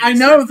dog's penis. I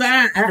know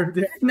that. I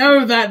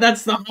know that.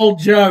 That's the whole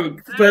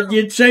joke. But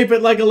you'd shape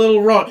it like a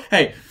little rock.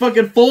 Hey,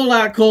 fucking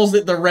Fallout calls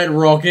it the Red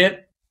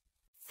Rocket.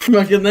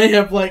 Fucking they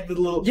have like the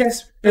little...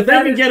 Yes. If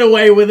they can get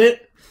away with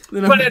it...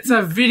 But it's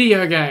a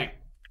video game.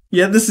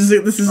 Yeah, this is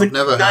I've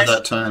never heard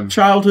that term.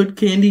 Childhood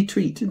candy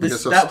treat.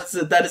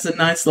 That is a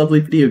nice,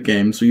 lovely video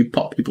game, so you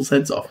pop people's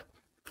heads off.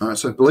 All right,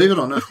 so believe it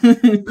or not,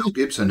 Mel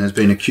Gibson has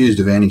been accused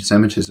of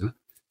anti-Semitism.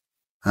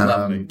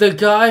 The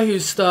guy who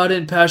starred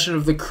in Passion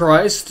of the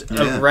Christ,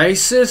 a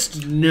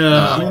racist? No.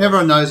 I mean,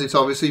 everyone knows this,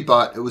 obviously,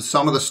 but it was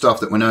some of the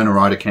stuff that Winona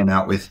Ryder came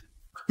out with.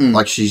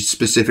 Like, she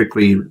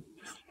specifically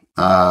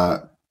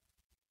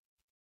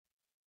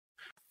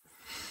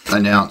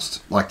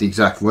announced, like, the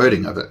exact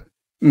wording of it.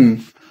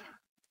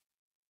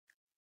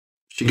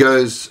 She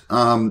goes,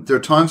 there are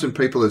times when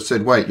people have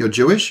said, wait, you're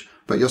Jewish,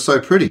 but you're so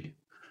pretty.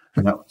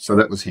 So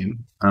that was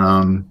him.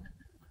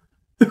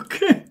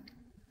 Okay.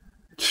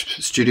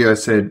 Studio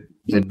said,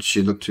 and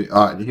she looked to,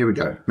 here we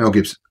go, Mel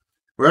Gibson.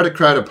 We're at a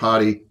crowded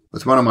party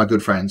with one of my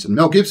good friends, and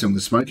Mel Gibson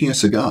was smoking a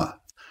cigar.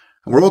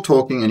 And we're all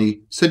talking, and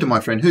he said to my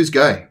friend, who's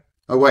gay?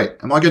 Oh, wait,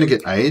 am I going to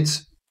get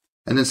AIDS?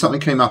 And then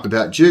something came up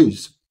about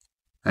Jews.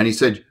 And he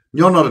said,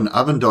 you're not an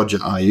oven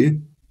dodger, are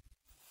you?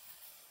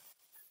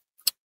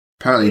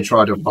 Apparently he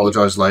tried to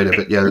apologise later,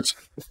 but yeah, it's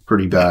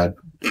pretty bad.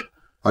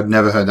 I'd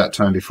never heard that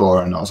term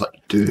before, and I was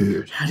like,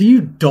 dude. How do you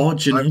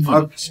dodge an oven?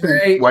 I've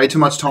spent way too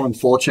much time on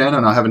 4chan,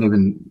 and I haven't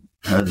even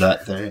heard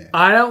that there.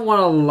 I don't want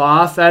to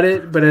laugh at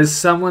it, but as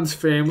someone's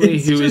family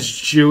who is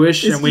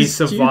Jewish and we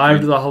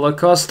survived the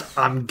Holocaust,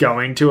 I'm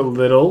going to a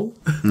little.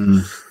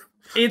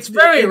 It's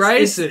very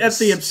racist.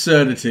 It's at the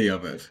absurdity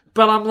of it.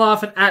 But I'm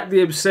laughing at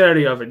the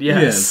absurdity of it,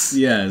 yes.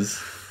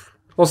 Yes.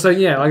 Also,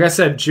 yeah, like I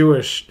said,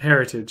 Jewish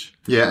heritage.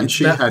 Yeah, and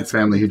she had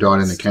family who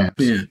died in the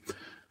camps. Yeah.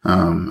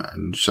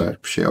 And so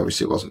she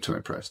obviously wasn't too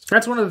impressed.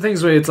 That's one of the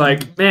things where it's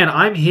like, man,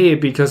 I'm here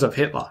because of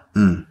Hitler.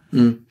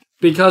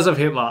 Because of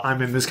Hitler,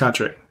 I'm in this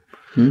country.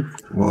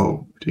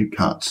 Whoa, deep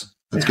cuts.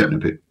 That's getting a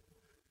bit...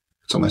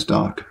 It's almost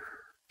dark.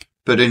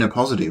 But in a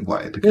positive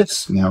way,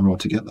 because now we're all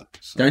together.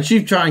 So. Don't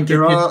you try and get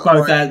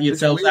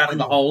yourselves out of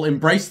the hole.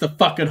 Embrace the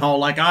fucking hole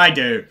like I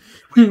do.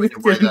 We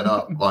can weigh that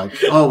up. Like,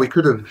 we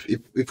could have...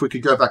 If we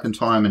could go back in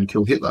time and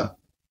kill Hitler,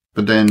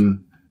 but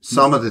then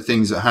some of the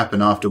things that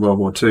happened after World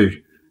War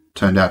II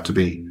turned out to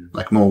be,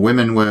 like, more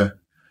women were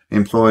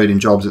employed in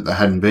jobs that they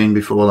hadn't been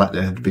before, like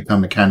they had to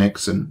become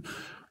mechanics, and,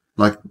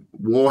 like,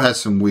 war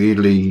has some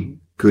weirdly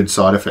good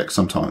side effects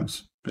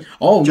sometimes.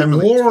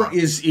 War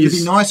is... It'd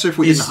be nicer if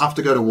we didn't have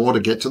to go to war to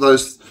get to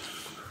those,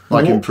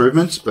 like,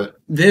 improvements, but...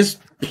 There's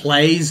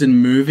plays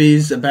and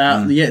movies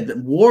about...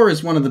 war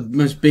is one of the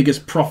most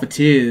biggest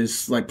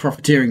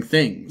profiteering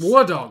things.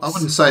 War dogs. I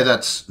wouldn't say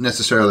that's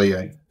necessarily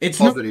a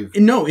positive...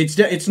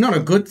 It's not a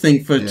good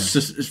thing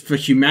for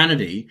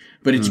humanity,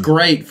 but it's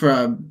great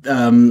for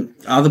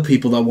other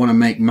people that want to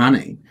make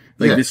money.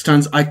 Like,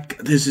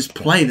 there's this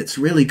play that's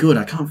really good.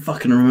 I can't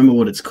fucking remember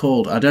what it's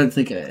called. I don't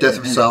think... Death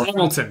of Self.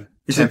 Hamilton.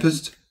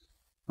 Tempest.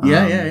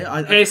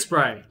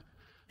 Hairspray.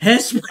 I'm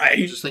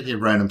just thinking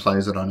of random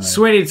plays that I know.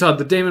 Sweeney Todd,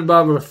 the Demon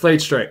Barber of Fleet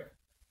Street.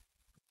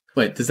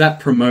 Wait, does that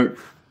promote...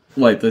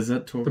 Wait, does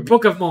that talk... The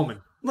Book of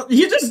Mormon.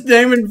 You're just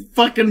naming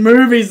fucking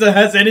movies that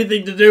has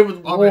anything to do with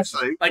war.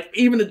 Obviously. Like,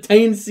 even a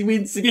teen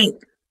scene.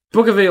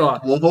 Book of Eli.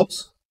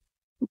 Warhorse?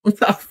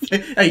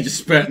 Hey, you just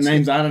spurt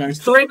names, I don't know.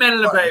 3 Men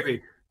and a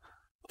Baby.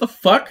 What the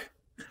fuck?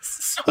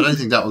 I don't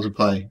think that was a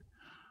play.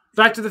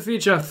 Back to the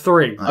Future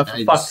 3. Oh,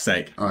 for fuck's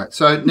sake. All right,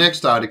 so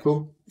next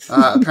article.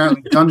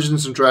 Apparently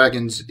Dungeons &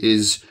 Dragons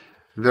is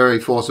very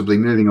forcibly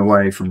moving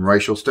away from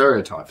racial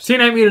stereotypes.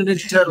 Teenage Mutant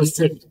Ninja Turtles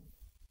 2.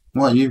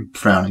 Why are you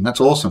frowning? That's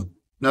awesome.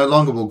 No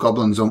longer will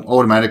goblins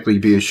automatically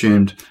be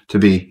assumed to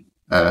be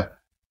a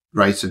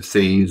race of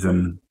thieves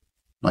and,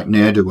 like,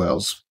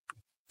 ne'er-do-wells.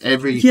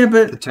 Every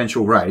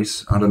potential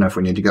race, I don't know if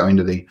we need to go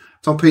into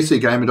it's on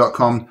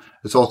PCGamer.com.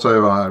 It's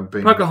also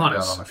been out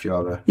on a few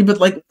other... Yeah, but,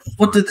 like,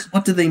 what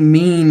do they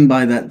mean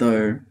by that,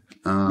 though?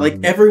 Like,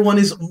 everyone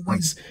is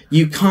always...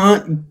 You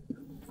can't...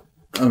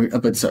 Oh,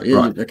 but sorry.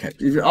 Right. Okay.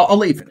 I'll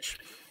let you finish.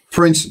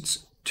 For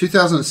instance,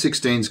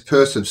 2016's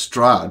Curse of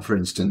Strahd, for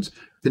instance,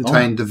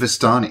 contained the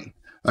Vistani,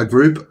 a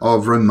group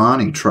of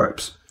Romani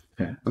tropes.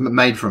 Okay.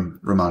 Made from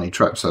Romani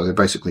tropes, so they're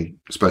basically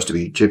supposed to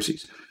be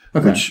gypsies.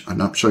 Okay. Which I'm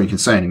not sure you can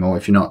say anymore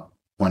if you're not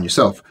one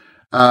yourself.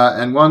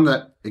 And one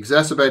that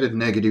exacerbated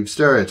negative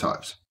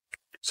stereotypes.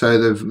 So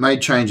they've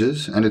made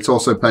changes, and it's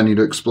also planning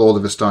to explore the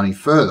Vistani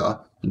further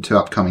into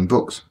upcoming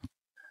books.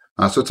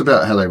 So it's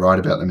about how they write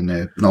about them in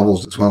their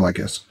novels as well, I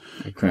guess.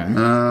 Okay.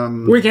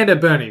 Weekend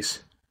at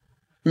Bernie's.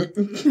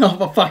 Oh,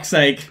 for fuck's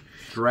sake.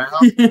 Drow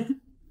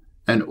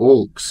and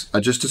orcs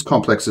are just as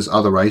complex as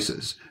other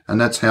races, and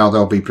that's how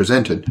they'll be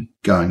presented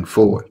going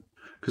forward.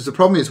 Because the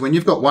problem is when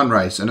you've got one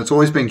race and it's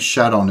always being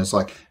shat on, it's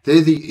like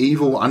they're the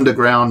evil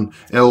underground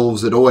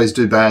elves that always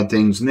do bad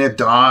things, and they're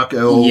dark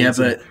elves. Yeah,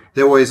 but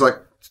they're always like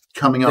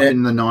coming up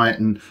in the night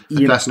and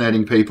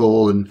assassinating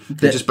people, and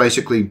they're just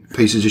basically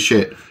pieces of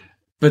shit.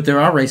 But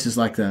there are races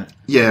like that.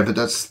 Yeah, but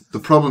that's the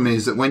problem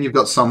is that when you've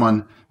got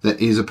someone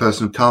that is a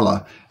person of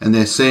colour and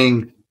they're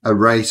seeing a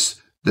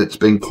race that's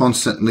been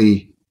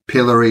constantly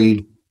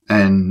pilloried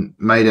and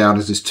made out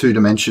as this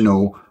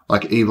two-dimensional,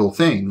 like, evil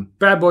thing.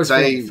 Bad boys.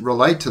 They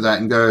relate to that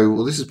and go,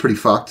 well, this is pretty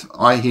fucked.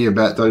 I hear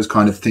about those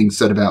kind of things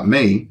said about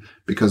me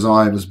because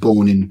I was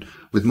born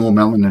with more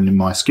melanin in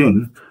my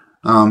skin.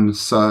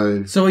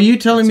 So are you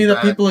telling me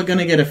that people are going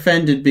to get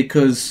offended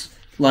because,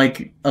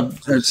 like, black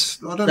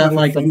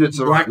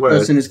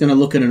person is going to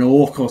look at an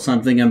orc or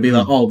something and be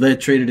like, oh, they're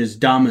treated as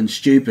dumb and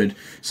stupid,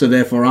 so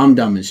therefore I'm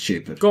dumb and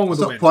stupid? It's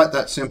not quite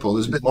that simple.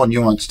 There's a bit more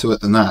nuance to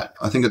it than that.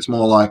 I think it's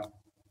more like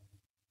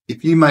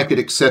if you make it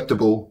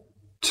acceptable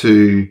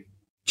to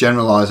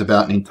generalize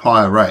about an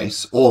entire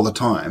race all the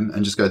time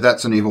and just go,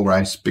 that's an evil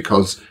race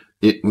because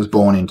it was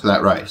born into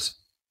that race,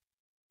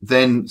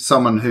 then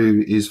someone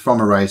who is from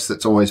a race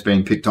that's always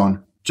being picked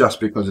on just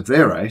because of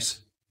their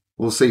race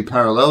will see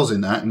parallels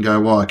in that and go,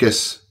 well, I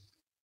guess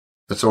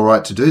that's all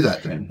right to do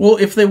that then. Well,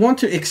 if they want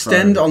to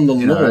extend on the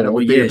law, it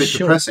would be a bit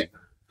depressing.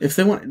 If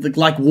they want,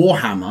 like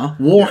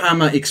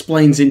Warhammer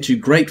explains into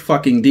great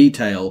fucking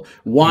detail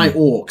why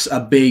orcs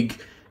are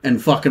big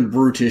and fucking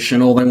brutish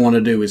and all they want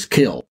to do is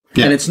kill.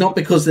 Yeah. And it's not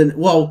because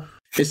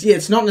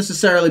it's not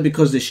necessarily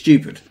because they're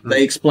stupid.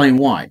 They explain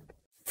why.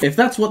 If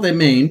that's what they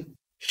mean,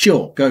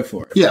 sure, go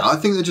for it. Yeah, I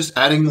think they're just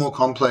adding more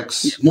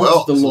complex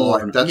worlds. The law.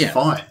 Like, that's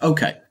fine.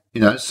 Okay.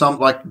 Some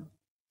like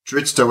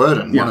Drizzt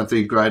Do'Urden, one of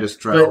the greatest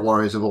Drow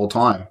warriors of all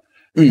time,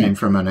 came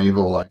from an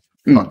evil,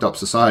 fucked up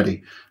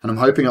society. And I'm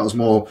hoping it was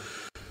more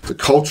the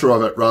culture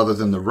of it rather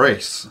than the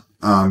race.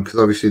 Because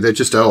obviously they're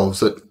just elves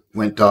that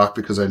went dark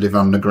because they live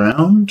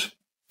underground.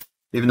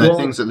 Even though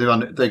things that live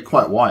under, they're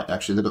quite white,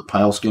 actually. They've got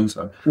pale skin,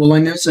 so... Well, I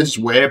know... So they just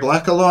wear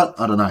black a lot?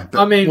 I don't know.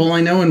 But,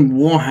 I know in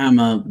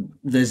Warhammer,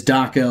 there's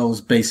dark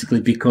elves basically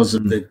because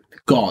of the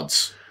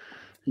gods.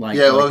 Like,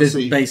 Yeah, well, this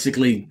see,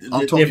 basically,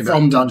 I'm talking they're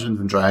about Dungeons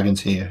and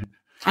Dragons here.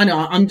 I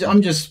know.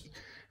 I'm just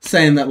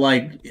saying that,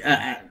 like,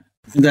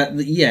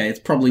 it's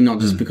probably not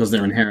just because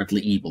they're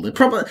inherently evil. They're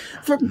probably,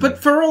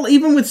 but for all,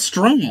 even with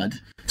Strahd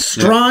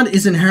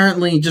is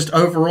inherently just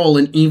overall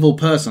an evil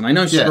person. I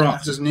know Strahd. Yeah,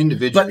 as an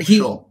individual,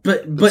 sure.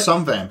 But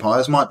some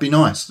vampires might be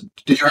nice.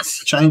 Did you have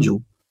to change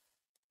them?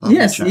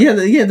 Yes,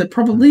 there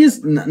probably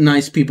is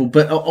nice people,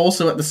 but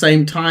also at the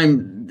same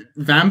time,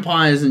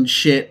 vampires and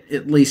shit,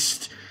 at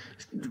least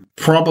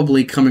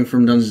probably coming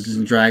from Dungeons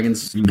and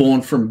Dragons,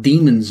 born from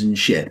demons and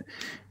shit.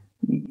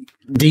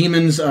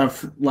 Demons are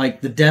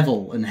like the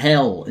devil and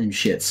hell and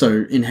shit,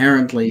 so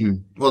inherently...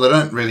 Well, they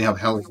don't really have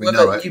hell if we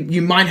know it.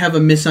 You might have a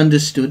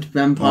misunderstood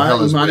vampire.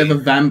 You might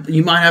have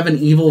you might have an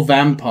evil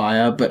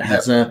vampire, but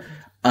has a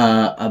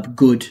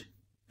good...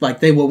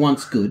 Like, they were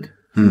once good,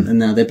 and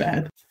now they're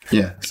bad.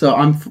 Yeah. So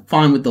I'm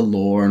fine with the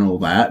lore and all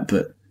that,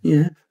 but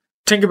yeah.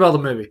 Tinkerbell the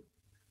movie.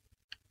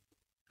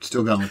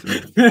 Still going with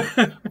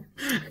it.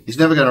 He's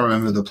never going to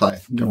remember the play.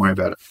 Don't worry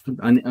about it.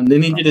 I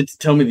need you to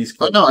tell me these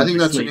questions. No, I think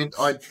that's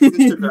I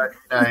listed that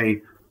in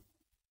a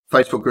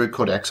Facebook group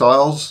called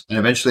Exiles, and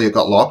eventually it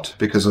got locked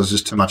because there was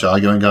just too much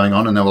arguing going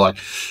on, and they were like,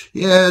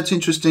 yeah, it's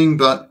interesting,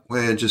 but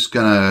we're just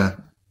going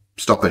to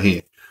stop it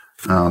here.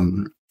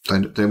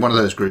 They're one of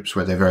those groups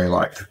where they're very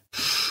like,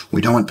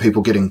 we don't want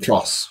people getting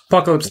cross.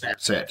 Apocalypse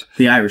upset.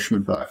 The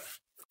Irishman. But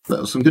there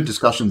was some good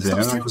discussions there.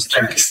 And I just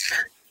think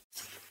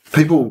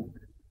people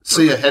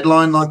see a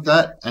headline like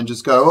that and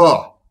just go,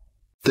 oh,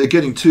 they're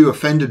getting too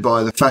offended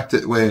by the fact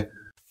that we're...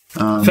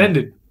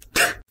 offended.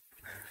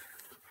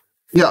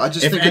 Yeah, I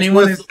just think it's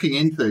worth looking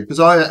into,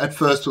 because I at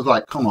first was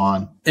like, come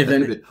on.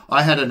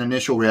 I had an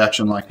initial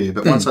reaction like you,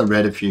 but once I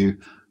read a few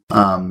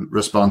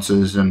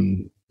responses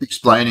and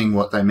explaining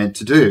what they meant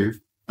to do,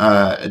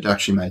 it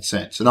actually made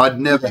sense. And I'd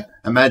never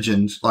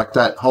imagined, like,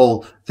 that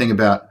whole thing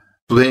about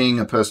being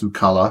a person of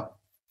colour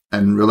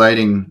and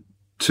relating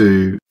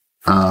to,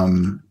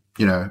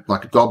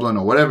 like a goblin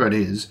or whatever it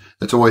is,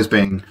 that's always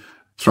being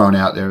thrown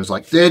out there as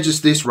like, they're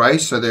just this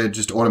race, so they're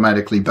just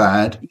automatically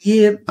bad.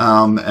 Yeah.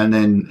 And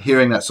then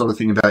hearing that sort of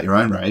thing about your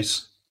own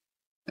race,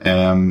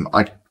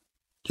 I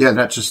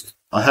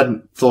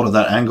hadn't thought of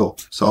that angle.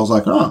 So I was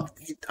like, oh.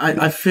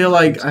 I feel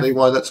like... I see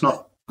why that's not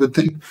a good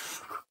thing.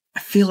 I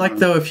feel like,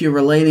 though, if you're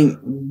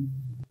relating...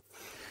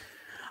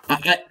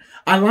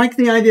 I like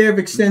the idea of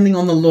extending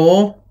on the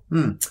law.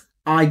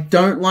 I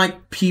don't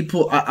like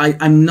people...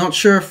 I'm not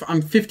sure if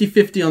I'm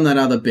 50-50 on that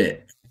other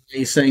bit.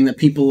 You're saying that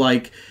people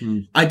like...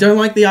 I don't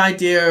like the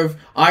idea of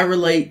I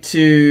relate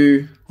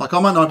to... Like, I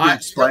might not be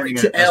explaining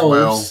it as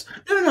elves.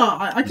 Well. No,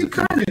 I can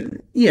kind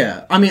of...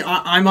 Yeah. I mean,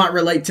 I might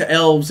relate to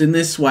elves in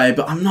this way,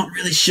 but I'm not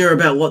really sure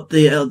about what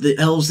the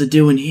elves are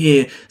doing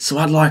here, so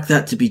I'd like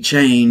that to be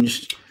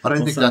changed. I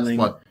don't think that's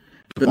what...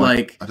 But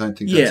like, I don't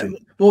think that's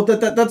it. Well,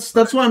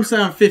 that's why I'm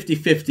saying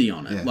 50-50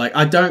 on it. Yeah. Like,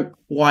 I don't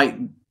quite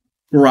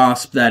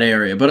grasp that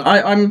area, but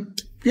I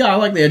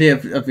like the idea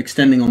of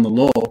extending on the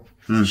law.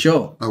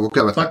 Sure. Oh, we'll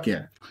go with Fuck that.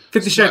 Yeah.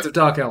 50 Shades of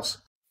Dark Elves.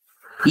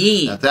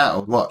 Yeah. Now that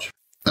I'll watch.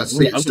 That's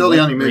still the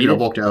only movie I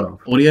walked out of.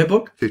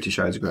 Audiobook? 50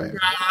 Shades of Grey.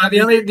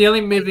 The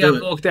only movie I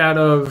walked out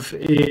of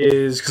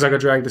is because I got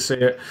dragged to see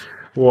it.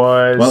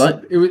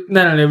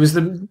 It was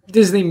the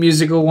Disney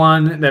musical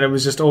one that it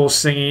was just all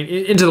singing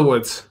Into the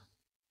Woods.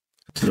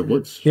 To the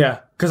Woods. Yeah,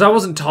 because I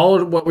wasn't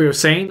told what we were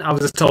seeing. I was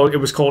just told it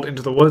was called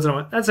Into the Woods, and I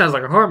went, "That sounds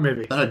like a horror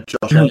movie." That had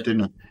Josh out,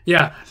 didn't it?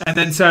 Yeah, and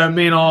then so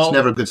me and all, it's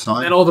never a good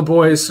sign. And all the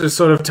boys just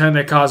sort of turned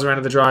their cars around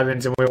to the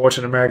drive-ins, and we were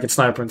watching American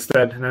Sniper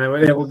instead. And then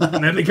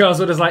and then the girls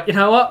were just like, "You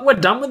know what? We're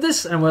done with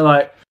this," and we're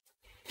like,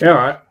 "Yeah, all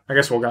right. I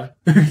guess we'll go."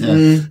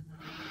 Yeah.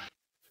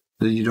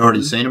 You'd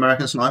already seen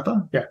American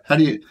Sniper? Yeah. How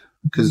do you?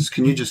 Because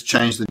can you just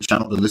change the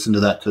channel to listen to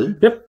that too?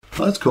 Yep.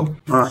 Oh, that's cool.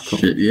 All right, cool.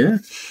 Shit, yeah.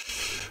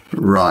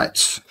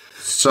 Right.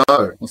 So,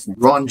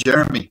 Ron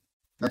Jeremy.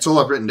 That's all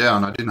I've written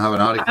down. I didn't have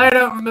an article. I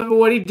don't remember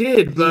what he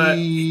did, but...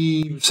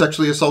 He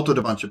sexually assaulted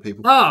a bunch of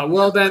people. Oh,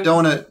 well then... I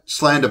don't want to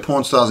slander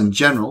porn stars in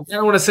general. I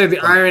don't want to say the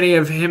irony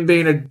of him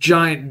being a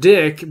giant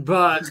dick,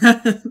 but...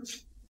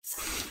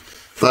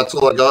 That's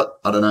all I got.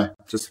 I don't know.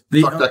 Just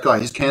fuck that guy.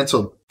 He's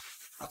cancelled.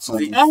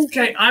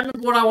 Okay, I remember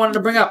what I wanted to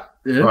bring up.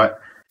 Yeah. Right.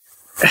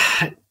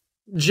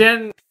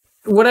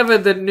 Whatever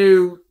the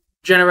new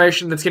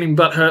generation that's getting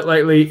butthurt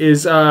lately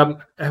is,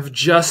 have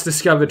just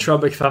discovered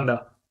Tropic Thunder.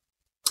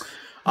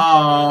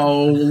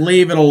 Oh,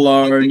 leave it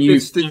alone, you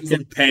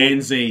fucking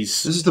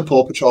pansies. This is the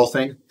Paw Patrol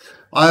thing.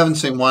 I haven't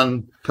seen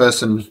one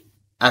person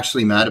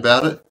actually mad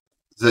about it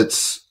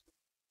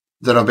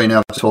that I've been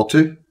able to talk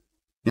to.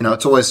 You know,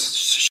 it's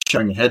always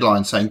showing a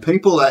headline saying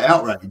people are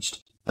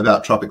outraged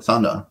about Tropic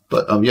Thunder,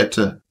 but I'm yet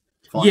to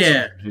find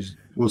someone who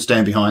will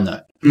stand behind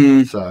that.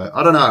 So,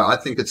 I don't know. I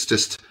think it's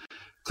just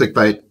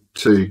clickbait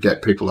to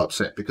get people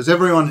upset, because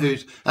everyone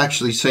who's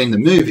actually seen the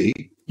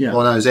movie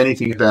or knows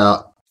anything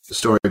about the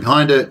story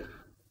behind it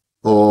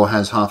or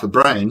has half a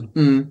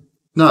brain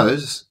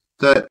knows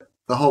that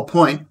the whole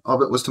point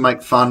of it was to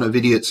make fun of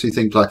idiots who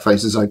think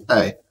blackface is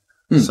okay.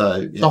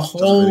 So, it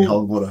doesn't really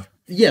hold water.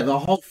 Yeah, the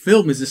whole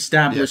film is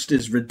established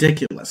as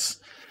ridiculous.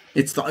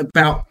 It's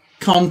about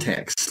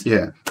context.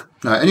 Yeah.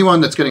 No,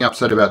 anyone that's getting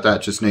upset about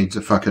that just needs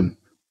to fucking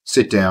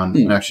sit down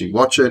and actually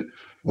watch it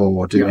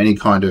or do any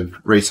kind of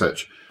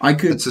research.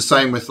 It's the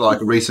same with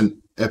like a recent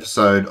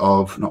episode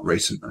of,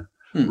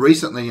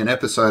 recently an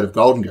episode of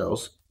Golden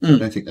Girls. I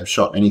don't think they've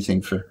shot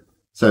anything for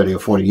 30 or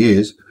 40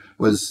 years,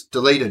 was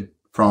deleted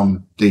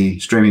from the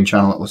streaming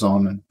channel it was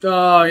on. And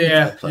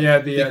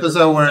because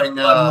they were wearing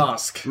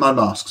mud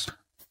masks.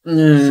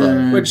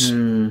 Which,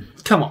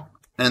 come on.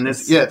 And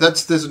there's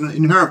an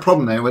inherent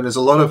problem there where there's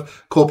a lot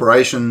of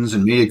corporations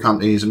and media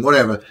companies and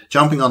whatever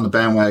jumping on the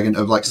bandwagon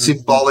of like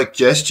symbolic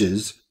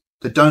gestures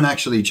that don't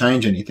actually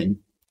change anything.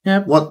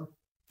 Yep. What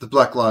the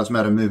Black Lives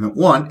Matter movement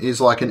want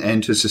is like an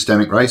end to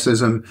systemic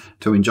racism,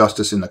 to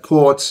injustice in the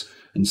courts,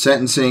 in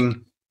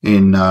sentencing,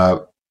 in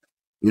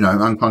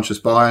unconscious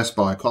bias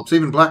by cops,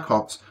 even black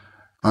cops.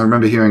 I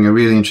remember hearing a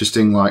really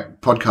interesting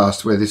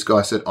podcast where this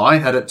guy said, I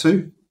had it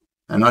too.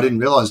 And I didn't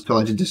realize until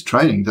I did this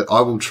training that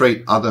I will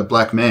treat other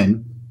black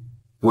men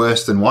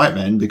worse than white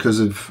men because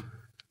of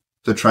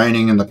the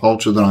training and the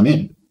culture that I'm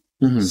in.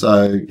 Mm-hmm.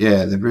 So,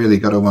 yeah, they've really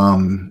got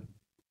to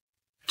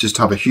just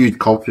have a huge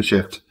culture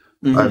shift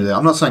over there.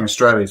 I'm not saying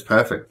Australia is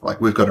perfect. Like,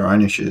 we've got our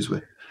own issues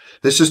with.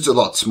 There's just a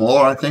lot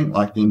smaller, I think.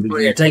 Like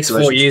it takes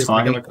 4 years to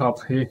become a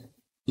cop here.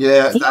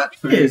 Yeah, that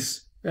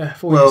is. Yeah,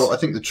 4 years. I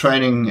think the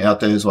training out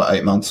there is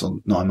 8 months or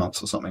 9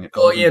 months or something.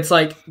 It's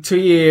like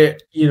 2-year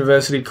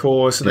university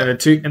course, and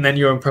and then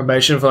you're on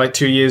probation for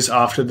 2 years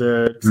after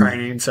the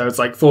training. So it's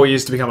 4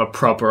 years to become a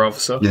proper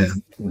officer. Yeah.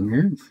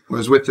 Mm-hmm.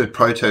 Whereas with the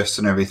protests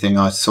and everything,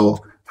 I saw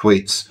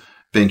tweets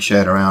being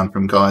shared around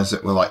from guys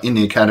that were in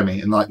the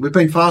academy and we've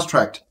been fast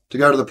tracked to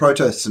go to the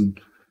protests and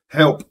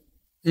help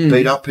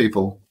beat up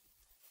people.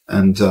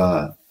 And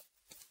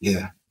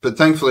but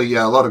thankfully,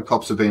 a lot of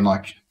cops have been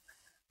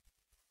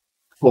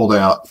called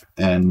out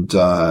and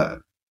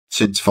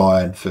since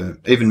fired for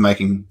even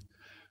making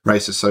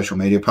racist social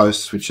media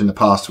posts, which in the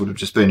past would have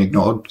just been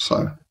ignored.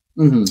 So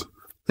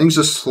things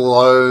are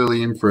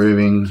slowly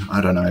improving.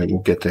 I don't know. We'll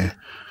get there.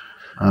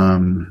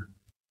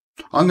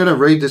 I'm going to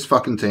read this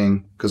fucking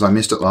thing because I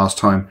missed it last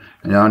time.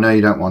 And I know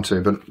you don't want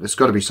to, but there's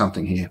got to be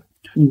something here.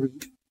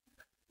 Mm-hmm.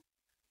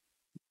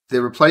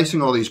 They're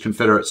replacing all these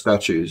Confederate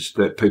statues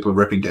that people are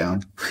ripping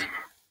down.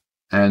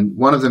 And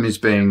one of them is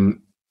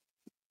being...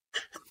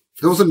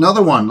 There was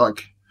another one, there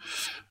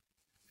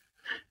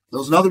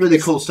was another really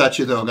cool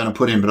statue they were going to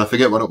put in, but I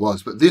forget what it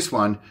was. But this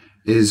one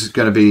is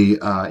going to be,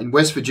 in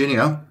West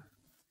Virginia,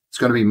 it's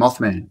going to be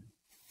Mothman.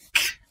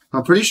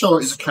 I'm pretty sure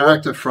it's a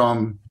character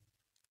from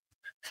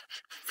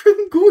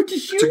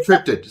Gorgeous. It's a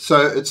cryptid.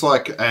 So it's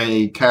like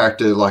a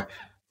character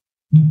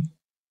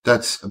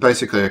that's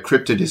basically a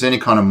cryptid is any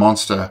kind of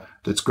monster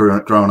that's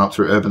grown up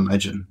through urban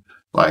legend.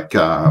 What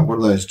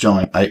are those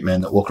giant ape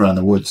men that walk around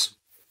the woods?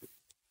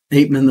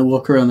 Ape men that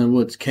walk around the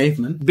woods.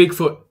 Cavemen.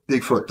 Bigfoot,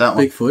 that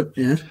one. Bigfoot,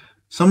 yeah.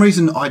 Some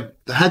reason I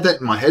had that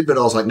in my head, but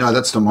I was like, no,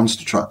 that's the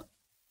monster truck.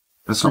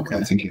 That's not what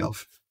I'm thinking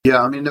of.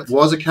 Yeah, I mean, it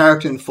was a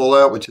character in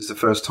Fallout, which is the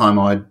first time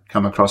I'd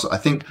come across it. I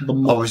think,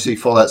 obviously,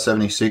 Fallout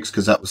 76,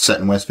 because that was set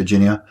in West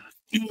Virginia.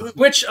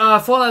 Which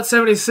Fallout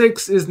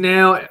 76 is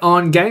now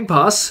on Game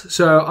Pass,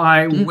 so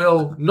I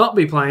will not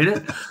be playing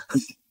it.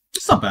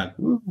 It's not bad.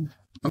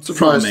 I'm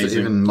surprised that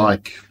even,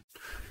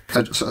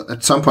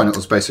 at some point it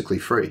was basically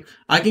free.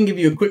 I can give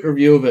you a quick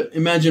review of it.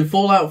 Imagine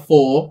Fallout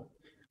 4,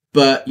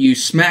 but you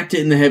smacked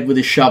it in the head with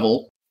a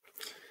shovel,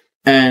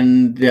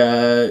 and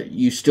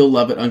you still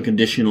love it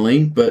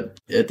unconditionally, but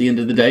at the end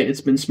of the day,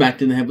 it's been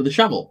smacked in the head with a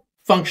shovel.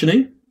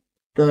 Functioning.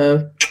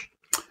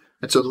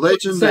 It's a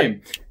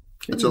legend.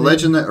 It's a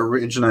legend that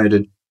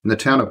originated in the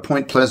town of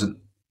Point Pleasant,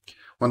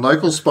 when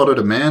locals spotted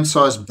a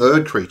man-sized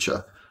bird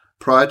creature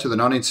prior to the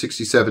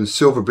 1967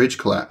 Silver Bridge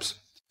collapse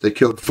that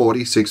killed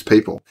 46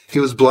 people. He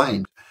was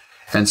blamed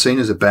and seen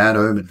as a bad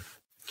omen.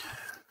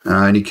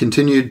 And he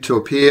continued to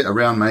appear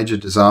around major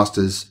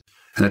disasters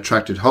and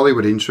attracted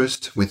Hollywood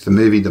interest with the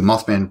movie The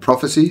Mothman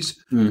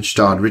Prophecies, which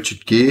starred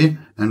Richard Gere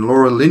and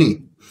Laura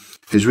Linney,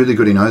 who's really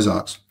good in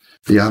Ozarks,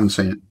 if you haven't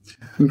seen it.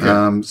 Okay.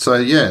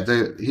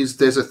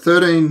 There's a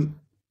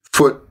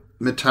 13-foot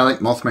metallic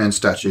Mothman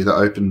statue that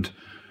opened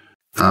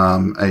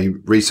a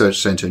research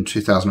centre in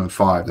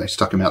 2005. They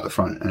stuck him out the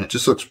front, and it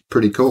just looks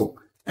pretty cool.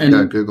 And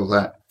go Google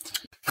that.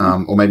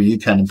 Or maybe you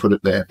can and put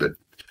it there, but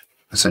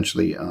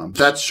essentially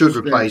that should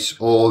replace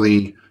all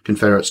the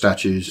Confederate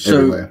statues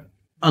everywhere.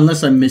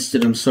 Unless I missed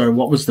it, I'm sorry,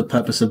 what was the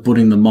purpose of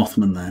putting the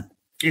Mothman there?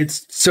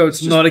 It's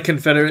not a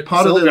Confederate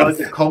part of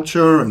their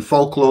culture and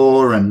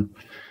folklore, and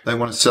they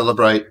want to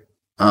celebrate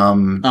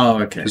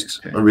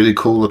just a really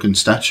cool looking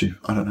statue.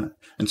 I don't know.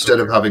 Instead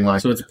of having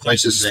it's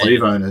places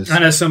slave owners. I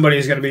know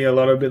somebody's going to be a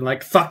lot of bit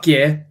like, fuck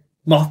yeah,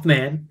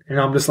 Mothman. And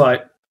I'm just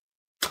like,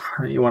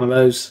 you're one of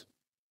those.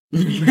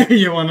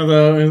 You're one of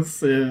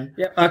those, yeah.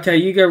 Yeah, okay,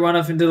 you go run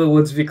off into the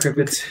woods with your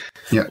cryptids.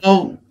 Yeah.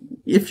 Well,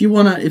 if you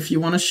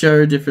wanna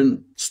show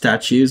different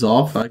statues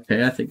off,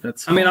 okay, I think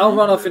that's fine. I mean, I'll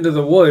run off into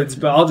the woods,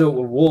 but I'll do it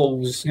with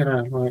wolves,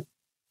 running with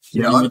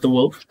the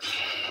wolf.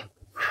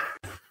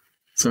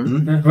 So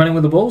running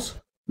with the bulls?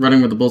 Running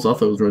with the bulls, I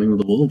thought it was running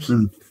with the wolves.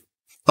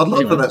 I'd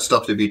love for that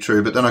stuff to be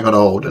true, but then I got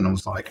old and I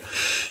was like,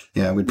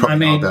 yeah, we'd probably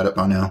know about it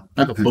by now.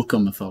 I have a book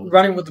on mythology.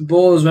 Running with the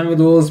Bulls,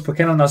 ¿por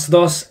qué no las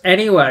dos?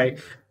 Anyway,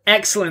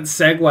 excellent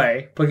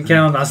segue, ¿por qué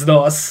no las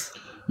dos?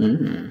 Are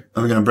we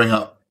going to bring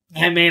up?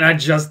 I mean, I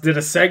just did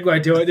a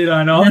segue to it, did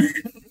I not?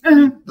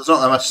 There's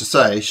not that much to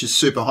say. She's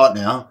super hot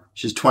now.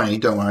 She's 20,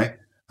 don't worry.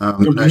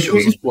 No, she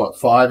was,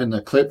 5 in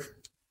the clip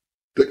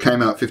that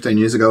came out 15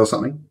 years ago or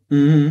something?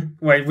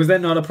 Mm-hmm. Wait, was that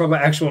not a proper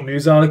actual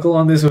news article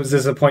on this, or was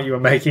this a point you were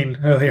making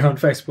earlier on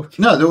Facebook?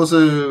 No, there was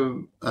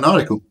an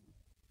article.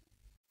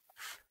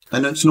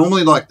 And it's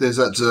normally like there's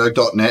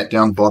that .net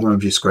down the bottom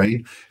of your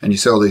screen, and you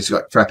see all these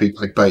like crappy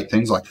clickbait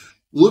things like,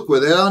 look where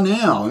they are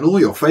now, and all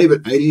your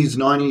favourite 80s,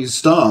 90s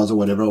stars or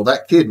whatever, or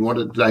that kid, what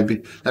did they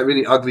be, that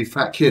really ugly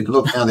fat kid,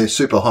 look, now they're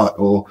super hot,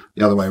 or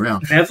the other way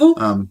around.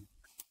 Neville?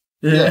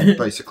 Yeah,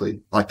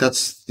 basically. Like,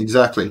 that's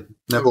exactly.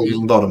 Neville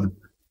Longbottom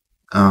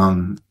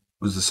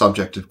was the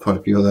subject of quite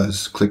a few of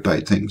those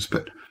clickbait things.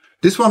 But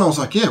this one, I was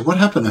like, yeah, what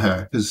happened to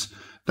her? Because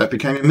that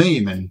became a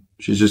meme, and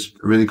she's just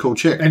a really cool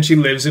chick. And she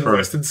lives in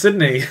Western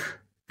Sydney.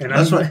 And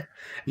that's right.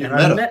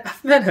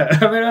 I've met her.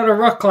 I met her at a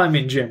rock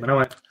climbing gym, and I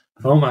went,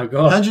 oh my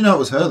God. How'd you know it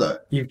was her, though?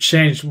 You've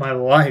changed my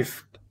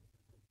life.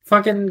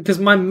 Fucking, because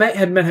my mate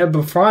had met her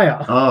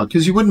before. Oh,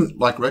 because you wouldn't,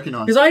 like,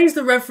 recognize. Because I used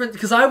to reference,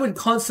 because I would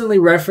constantly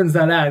reference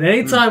that ad.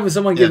 Anytime when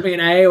someone gives me an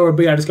A or a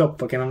B, I just go,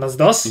 fucking on those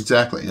dos.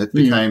 Exactly. It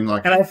became,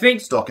 like, and I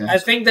think, stock answer. I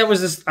think that was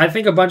just, I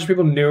think a bunch of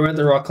people knew her at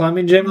the rock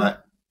climbing gym. Right.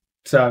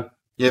 So.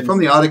 Yeah, from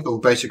the article,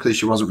 basically,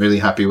 she wasn't really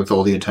happy with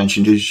all the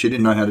attention. She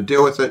didn't know how to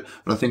deal with it,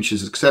 but I think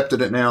she's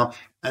accepted it now.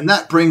 And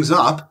that brings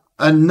up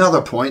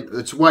another point.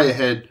 It's way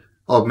ahead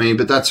of me,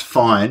 but that's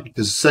fine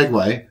because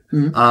segue.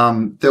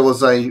 There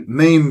was a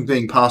meme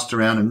being passed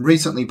around and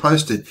recently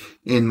posted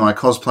in my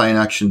Cosplay in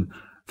Action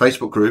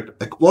Facebook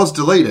group. It was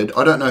deleted.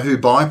 I don't know who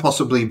by,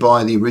 possibly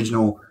by the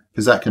original,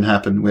 because that can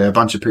happen where a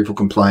bunch of people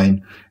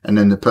complain and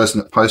then the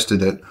person that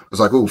posted it was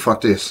like, oh,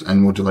 fuck this,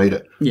 and we'll delete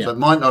it. Yeah. So it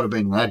might not have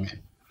been an admin.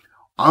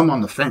 I'm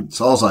on the fence.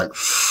 I was like,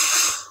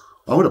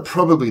 I would have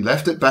probably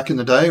left it back in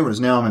the day, whereas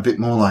now I'm a bit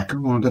more like,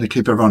 oh, I've got to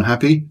keep everyone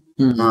happy.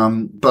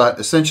 But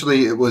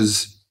essentially it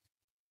was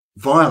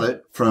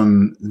Violet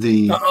from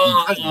the...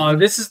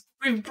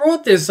 we've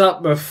brought this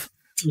up before.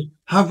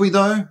 Have we,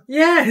 though?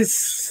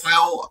 Yes.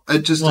 Well,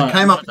 it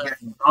came up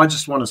again. I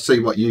just want to see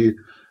what you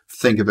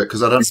think of it,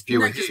 because I don't know if you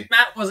were here.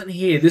 Matt wasn't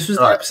here. This was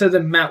the episode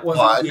that Matt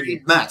wasn't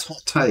here. Matt's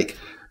hot take,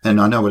 and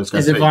I know what it's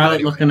going to be. Is it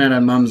Violet looking at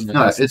her mum's?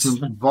 No, it's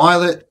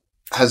Violet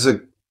has a...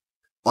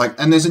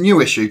 and there's a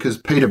new issue, because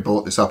Peter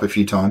brought this up a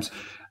few times,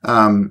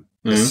 and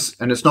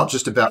it's not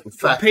just about the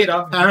fact that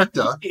the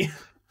character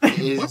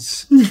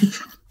is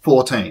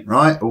 14,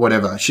 right? Or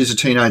whatever. She's a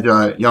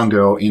teenager, young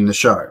girl in the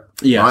show.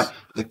 Yes. Right?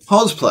 The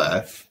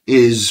cosplayer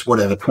is,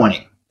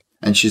 20,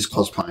 and she's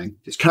cosplaying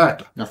this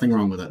character. Nothing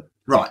wrong with it.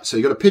 Right. So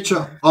you've got a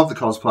picture of the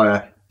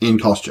cosplayer in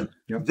costume.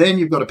 Yep. Then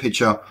you've got a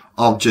picture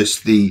of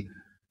just the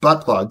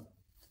butt plug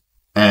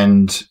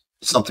and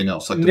something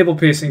else. Like nipple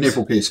piercings.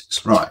 Nipple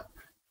piercings, right.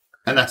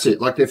 And that's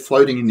it. Like, they're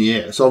floating in the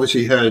air. So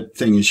obviously her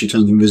thing is she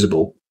turns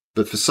invisible,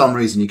 but for some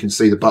reason you can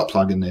see the butt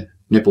plug and the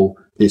nipple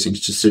piercings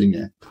just sitting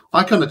there.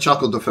 I kind of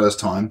chuckled the first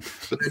time,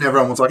 but then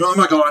everyone was like, oh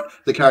my God,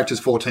 the character's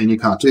 14, you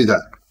can't do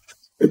that.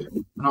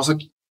 And I was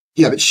like,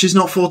 yeah, but she's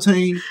not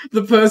 14.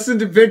 The person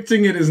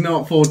depicting it is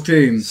not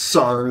 14.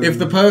 So if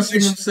the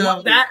person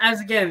himself... That, as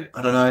again,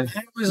 I don't know.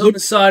 That was on the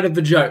side of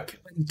the joke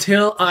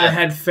until I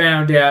had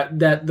found out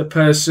that the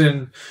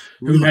person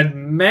who had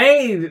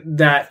made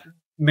that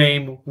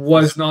meme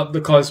was not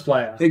the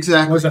cosplayer.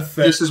 Exactly. Was a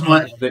this is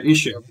my other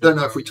issue. I don't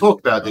know if we talk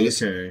about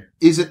this. Okay.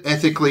 Is it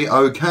ethically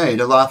okay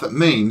to laugh at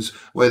memes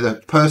where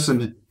the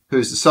person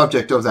who's the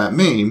subject of that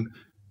meme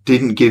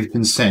didn't give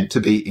consent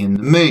to be in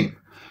the meme?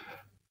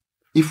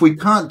 If we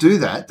can't do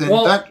that, then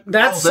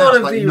that's sort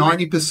of like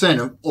 90%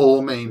 of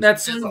all memes.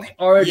 That's sort of the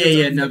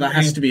origin. That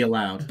has to be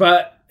allowed.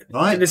 But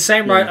in the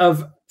same right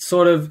of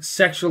sort of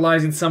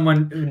sexualizing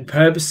someone in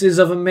purposes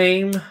of a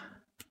meme.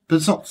 But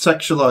it's not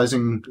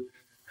sexualizing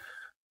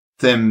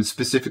them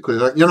specifically.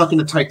 Like, you're not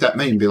going to take that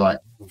meme and be like,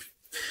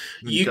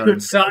 you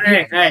could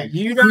say, hey,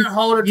 you don't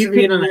hold it to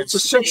the internet. It's a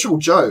sexual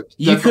joke.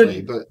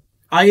 But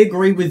I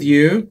agree with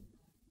you,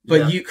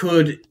 but you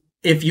could,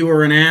 if you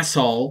were an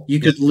asshole, you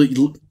could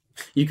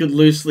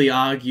loosely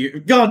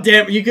argue. God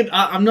damn it! You could.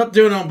 I'm not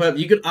doing it on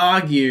purpose. You could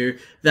argue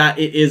that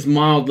it is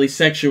mildly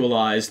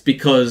sexualized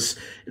because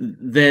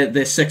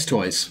they're sex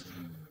toys.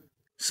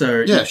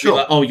 So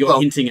sure. Like, you're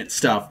hinting at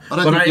stuff.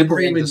 I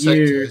agree with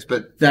you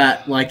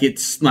that like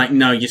it's like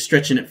no, you're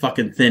stretching it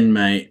fucking thin,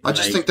 mate. I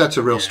just think that's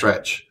a real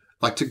stretch.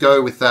 Like, to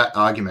go with that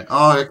argument.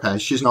 Oh, okay,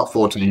 she's not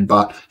 14,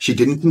 but she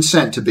didn't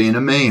consent to be in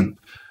a meme.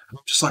 I'm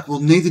just like, well,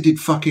 neither did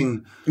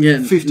fucking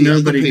 50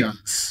 other people.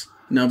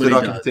 Nobody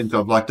that I can think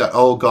of, like that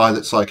old guy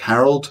that's like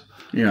Harold,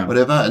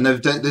 whatever. And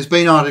there's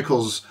been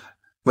articles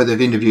where they've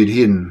interviewed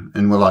him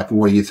and were like,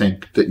 what do you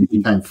think that you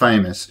became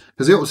famous?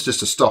 Because it was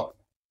just a stock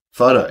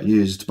photo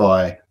used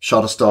by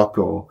Shutterstock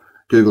or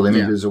Google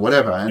Images or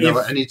whatever.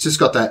 And he's just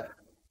got that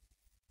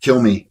kill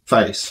me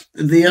face.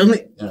 The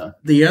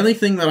only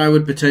thing that I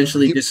would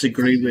potentially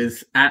disagree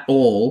with at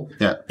all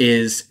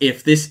is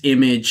if this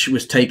image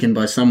was taken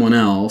by someone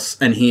else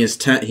and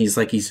he's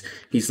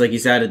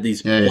added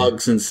these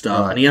plugs and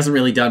stuff and he hasn't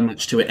really done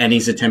much to it and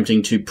he's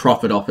attempting to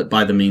profit off it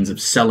by the means of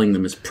selling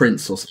them as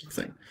prints or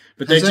something.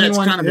 But that's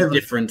kind of a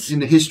difference in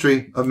the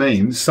history of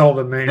memes.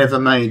 Ever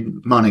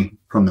made money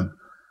from them?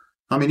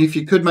 I mean, if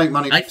you could make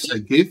money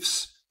from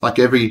GIFs, like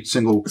every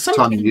single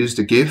time you used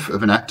a GIF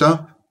of an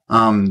actor.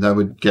 They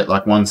would get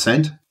like 1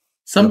 cent.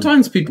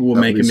 Sometimes people will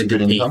make them into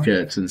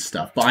t-shirts and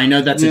stuff, but I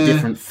know that's a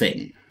different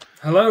thing.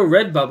 Hello,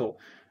 Redbubble.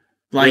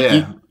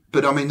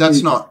 But I mean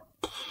that's not.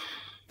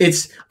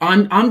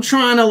 I'm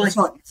trying to like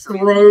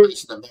throw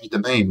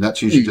the meme.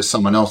 That's usually just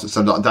someone else that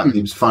said that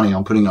meme's funny.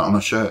 I'm putting it on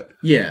a shirt.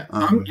 Yeah,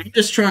 I'm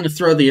just trying to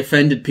throw the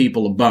offended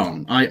people a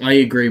bone. I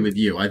agree with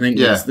you. I think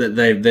it's that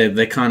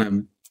they're kind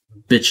of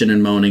bitching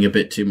and moaning a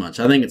bit too much.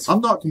 I think I'm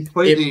not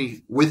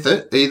completely with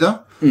it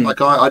either.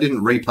 Like I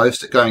didn't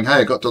repost it going,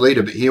 hey, it got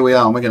deleted, but here we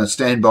are and we're going to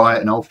stand by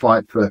it and I'll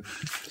fight for...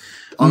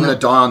 I'm going to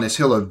die on this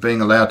hill of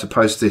being allowed to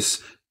post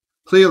this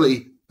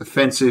clearly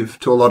offensive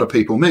to a lot of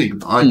people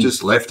meme. I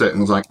just left it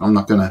and was like, I'm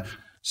not going to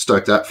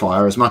stoke that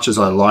fire as much as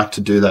I like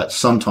to do that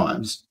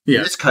sometimes. Yeah.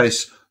 In this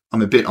case,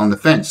 I'm a bit on the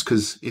fence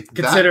because if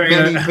that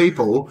many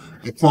people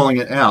are calling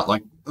it out,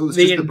 like it was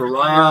just a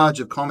barrage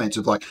of comments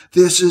of like,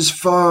 this is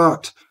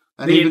fucked.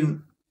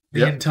 And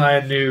the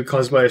entire new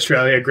Cosplay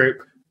Australia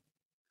group.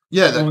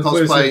 Yeah, the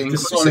cosplay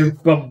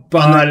just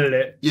bombarded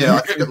it. Yeah,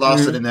 I think it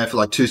lasted in there for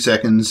like 2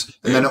 seconds,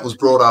 and then it was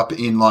brought up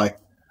in like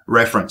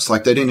reference.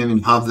 Like they didn't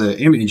even have the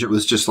image; it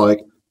was just like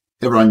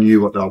everyone knew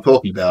what they were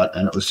talking about,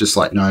 and it was just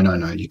like, no,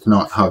 you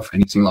cannot have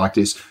anything like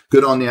this.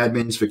 Good on the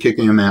admins for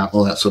kicking them out,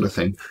 all that sort of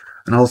thing.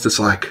 And I was just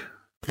like,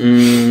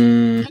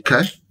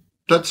 okay,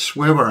 that's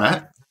where we're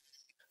at.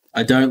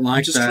 I don't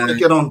like just trying to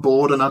get on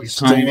board and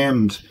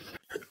understand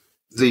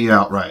the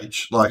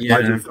outrage. Like,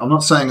 I'm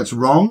not saying it's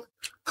wrong.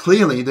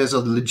 Clearly, there's a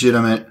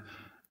legitimate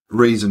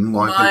reason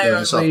why people are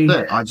upset.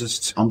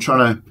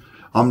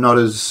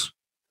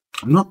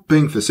 I'm not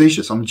being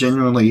facetious. I'm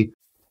genuinely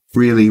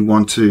really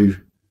want to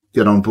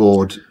get on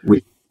board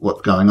with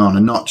what's going on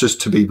and not just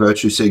to be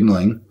virtue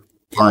signaling.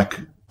 Like,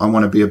 I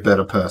want to be a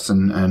better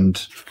person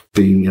and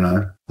be,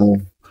 more,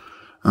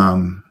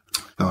 God,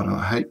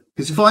 I hate,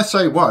 because if I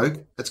say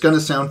woke, it's going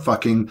to sound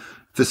fucking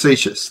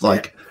facetious.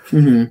 Like,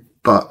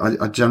 but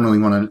I generally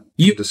want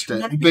to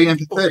understand, be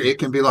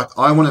empathetic and be like,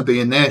 I want to be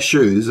in their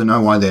shoes and know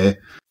why they're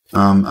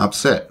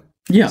upset.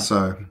 Yeah.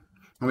 So,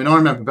 I mean, I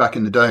remember back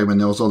in the day when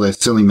there was all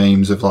those silly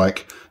memes of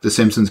like the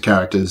Simpsons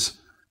characters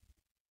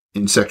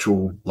in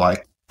sexual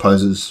like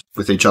poses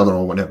with each other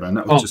or whatever. And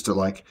that was just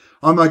like,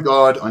 oh my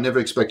God, I never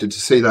expected to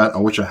see that. I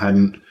wish I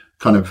hadn't.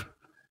 Kind of,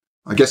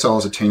 I guess I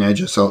was a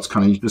teenager, so it's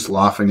kind of just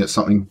laughing at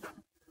something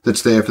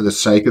that's there for the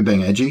sake of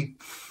being edgy,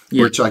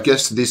 which I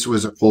guess this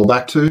was a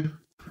callback to.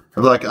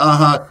 Of like,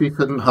 she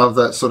couldn't have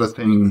that sort of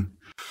thing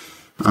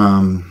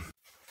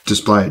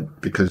displayed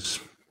because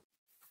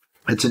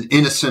it's an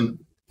innocent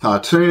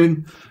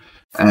cartoon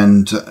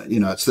and,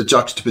 it's the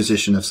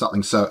juxtaposition of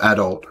something so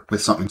adult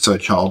with something so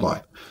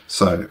childlike.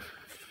 So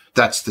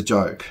that's the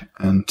joke.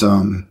 And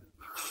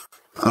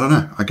I don't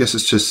know. I guess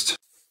it's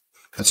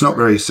not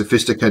very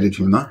sophisticated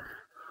humor,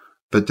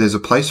 but there's a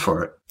place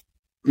for it.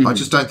 I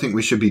just don't think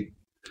we should be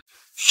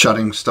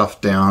shutting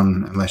stuff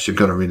down unless you've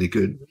got a really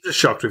good... I'm just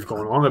shocked we've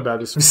gone on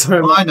about this for so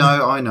long.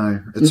 I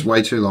know. It's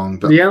way too long.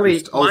 But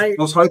I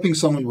was hoping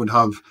someone would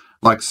have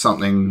like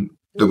something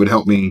that would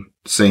help me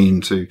see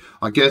into...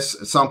 I guess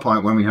at some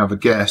point when we have a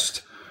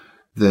guest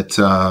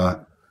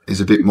that is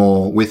a bit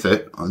more with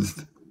it,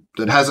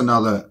 that has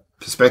another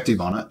perspective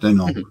on it, then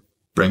I'll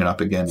bring it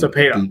up again. So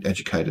Peter. Be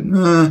educated.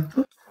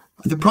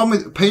 The problem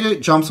with Peter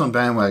jumps on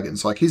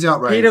bandwagons. Like he's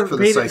outraged for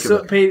the sake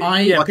of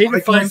it. Peter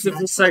fights for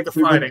the sake of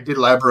fighting. Did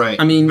elaborate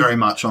very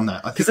much on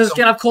that. Because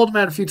I've called him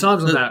out a few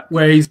times on that,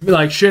 where he's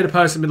like shared a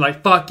post and been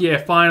like, "Fuck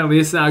yeah, finally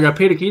this." And I go,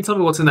 Peter, can you tell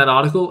me what's in that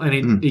article?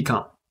 And he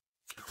can't.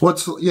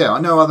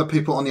 I know other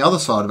people on the other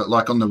side of it,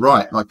 like on the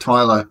right, like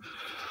Tyler,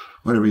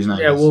 whatever his name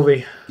is. Yeah,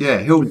 Wolvie. Yeah,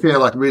 he'll share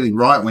like really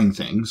right wing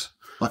things,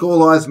 like all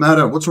lives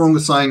matter. What's wrong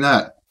with saying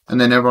that?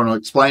 And then everyone will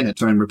explain it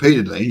to him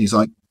repeatedly, and he's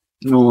like,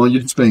 "Oh,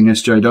 you're just being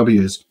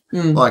SJWs."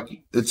 Like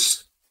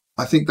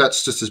I think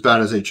that's just as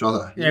bad as each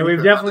other. Yeah,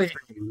 we've definitely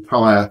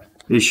entire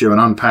issue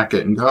and unpack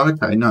it and go,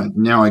 okay, no,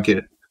 now I get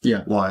it.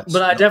 Yeah, why? It's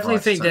but I definitely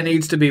think there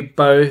needs to be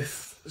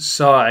both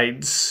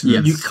sides.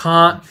 Yes. You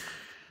can't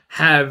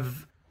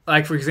have,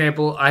 like, for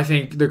example, I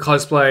think the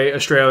Cosplay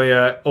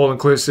Australia All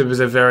Inclusive is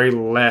a very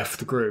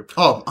left group.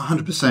 Oh,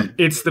 100%.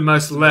 It's the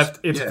most left.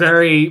 It's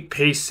very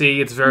PC.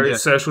 It's very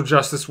social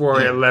justice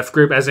warrior left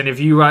group. As in, if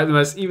you write the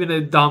most, even a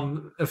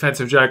dumb,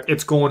 offensive joke,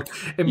 it's gone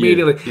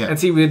immediately. Yeah. And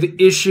see, with the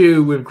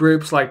issue with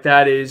groups like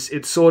that is,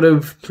 it's sort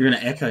of... You're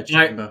going to echo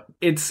chamber.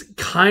 It's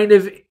kind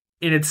of,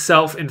 in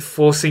itself,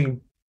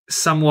 enforcing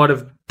somewhat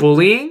of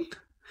bullying,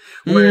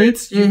 where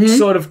it's you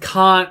sort of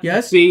can't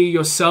Yes. be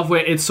yourself,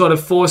 where it's sort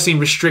of forcing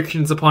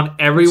restrictions upon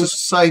everyone. It's a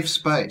safe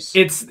space.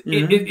 It's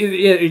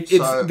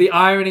the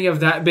irony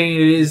of that being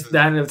it is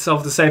that in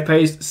itself the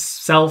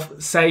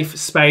safe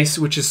space,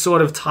 which is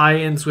sort of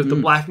tie-ins with the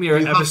Black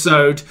Mirror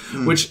episode,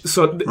 which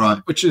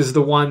is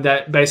the one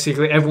that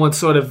basically everyone's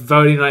sort of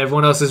voting on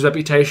everyone else's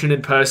reputation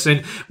in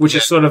person, which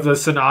is sort of the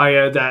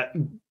scenario that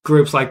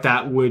groups like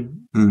that would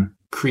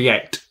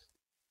create.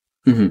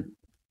 Mm-hmm.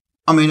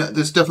 I mean,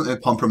 there's definitely a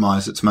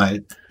compromise that's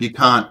made. You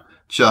can't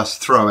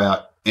just throw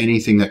out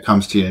anything that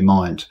comes to your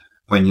mind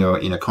when you're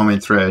in a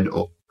comment thread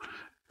or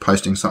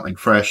posting something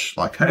fresh,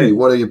 like, hey,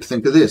 what do you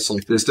think of this?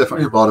 Like, there's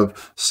definitely a lot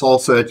of soul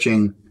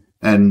searching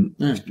and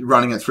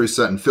running it through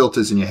certain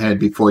filters in your head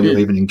before you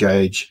even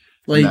engage.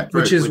 Like, in that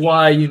group, which is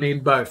why you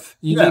need both.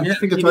 I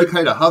think it's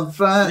okay to have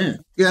that. Yeah.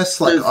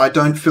 Yes, like I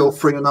don't feel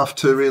free enough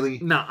to really.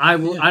 No, I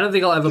don't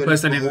think I'll ever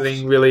post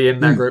anything really in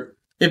that group.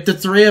 If the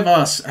three of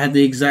us had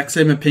the exact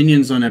same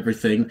opinions on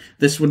everything,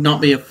 this would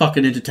not be a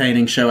fucking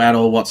entertaining show at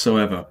all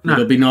whatsoever. No.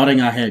 We'd be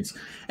nodding our heads.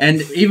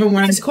 And even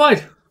when... It's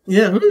quite.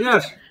 Yeah.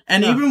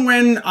 And even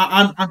when...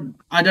 I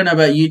don't know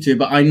about you two,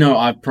 but I know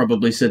I've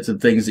probably said some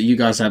things that you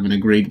guys haven't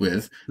agreed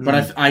with.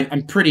 But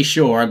I'm pretty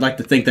sure, I'd like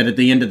to think that at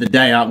the end of the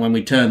day, when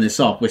we turn this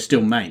off, we're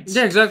still mates.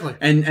 Yeah, exactly.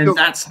 And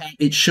that's how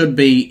it should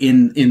be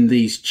in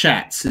these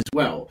chats as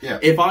well. Yeah.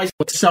 If I say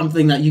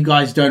something that you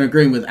guys don't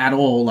agree with at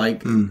all,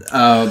 like...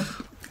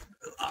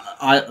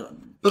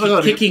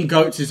 kicking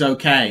goats is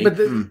okay,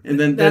 and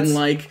then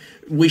like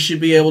we should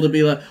be able to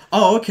be like,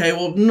 oh, okay,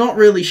 well, not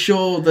really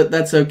sure that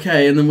that's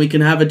okay, and then we can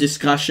have a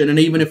discussion, and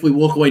even if we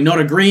walk away not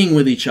agreeing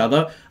with each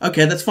other,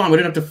 okay, that's fine. We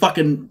don't have to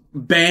fucking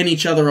ban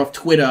each other off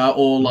Twitter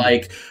or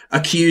like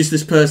accuse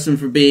this person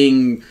for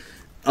being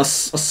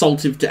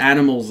assaultive to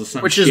animals or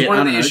something. Which is one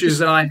of the issues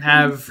that I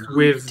have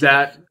with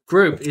that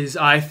group is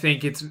I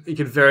think it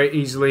could very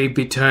easily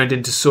be turned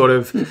into sort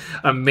of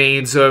a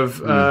means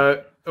of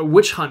a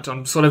witch hunt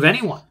on sort of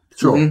anyone.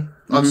 Sure.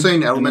 I've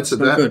seen elements of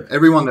that. Good.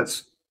 Everyone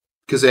that's...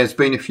 Because there's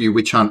been a few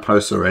witch hunt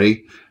posts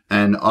already,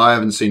 and I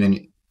haven't seen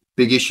any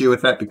big issue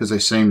with that because they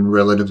seem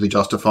relatively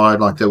justified.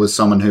 Like there was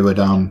someone who had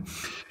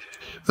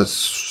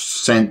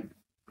sent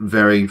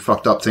very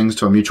fucked up things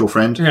to a mutual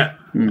friend. Yeah.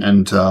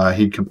 And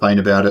he'd complain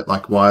about it,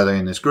 like, why are they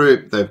in this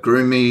group? They've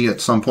groomed me at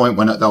some point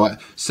when they were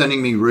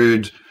sending me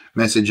rude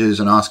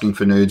messages and asking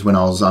for nudes when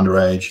I was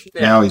underage.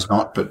 Yeah. Now he's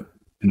not, but...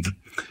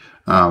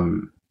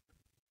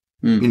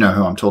 You know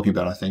who I'm talking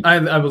about, I think.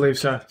 I believe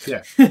so.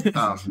 Yeah.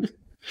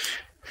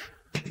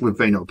 We've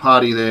been to a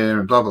party there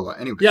and blah, blah, blah.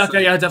 Anyway. Yeah,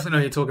 okay, I definitely know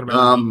who you're talking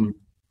about.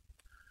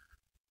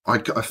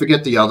 I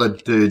forget the other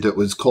dude that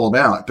was called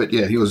out, but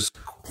yeah, he was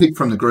kicked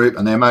from the group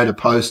and they made a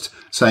post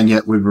saying,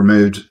 yeah, we've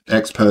removed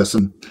X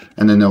person.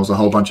 And then there was a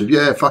whole bunch of,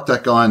 yeah, fuck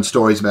that guy and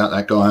stories about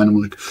that guy. And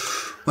I'm like,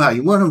 wow,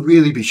 you want to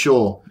really be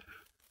sure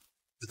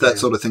that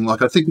sort of thing.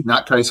 Like, I think in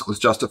that case it was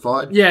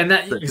justified. Yeah, and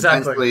that,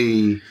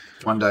 exactly.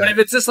 One day. But if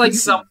it's just like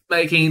some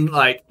making,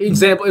 like,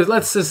 example,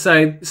 let's just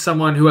say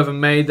whoever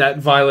made that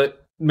Violet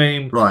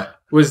meme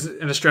was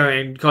an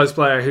Australian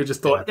cosplayer who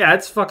just thought, yeah,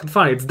 it's fucking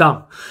funny, it's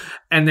dumb.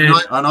 And then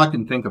and I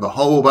can think of a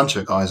whole bunch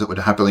of guys that would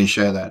happily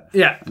share that.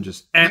 Yeah.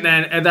 And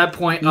then at that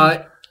point,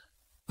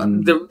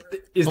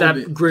 is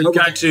that group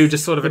going to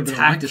just sort of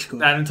attack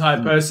that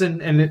entire person?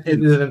 And it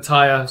is an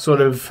entire sort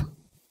of,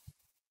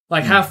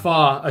 like, how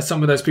far are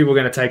some of those people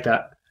going to take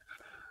that?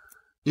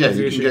 Yeah,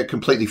 you can get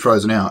completely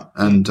frozen out.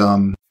 And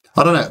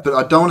I don't know, but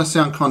I don't want to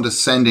sound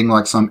condescending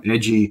like some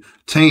edgy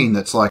teen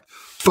that's like,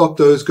 fuck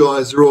those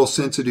guys, they're all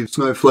sensitive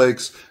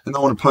snowflakes, and I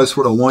want to post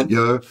what I want,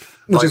 yo.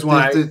 Which is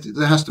why...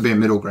 There has to be a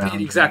middle ground.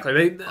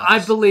 Exactly. I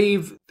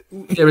believe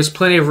there is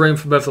plenty of room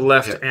for both the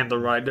left and the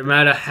right, no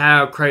matter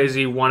how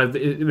crazy one of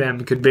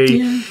them could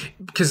be,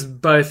 because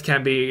both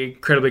can be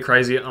incredibly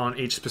crazy on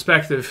each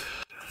perspective.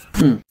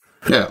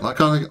 Yeah,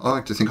 like I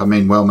like to think I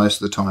mean well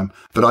most of the time,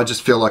 but I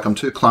just feel like I'm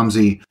too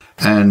clumsy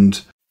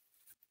and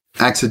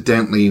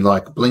accidentally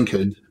like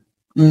blinkered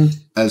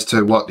as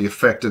to what the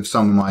effect of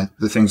some of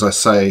the things I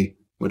say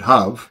would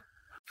have.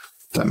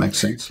 If that makes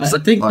sense. I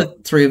think the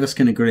three of us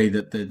can agree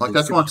that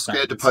that's why I'm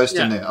scared to post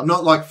in there. I'm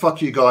not like,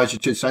 fuck you guys, you're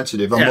too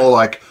sensitive. I'm more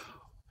like,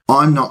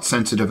 I'm not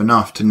sensitive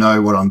enough to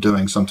know what I'm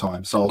doing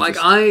sometimes. So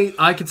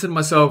I consider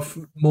myself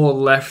more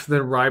left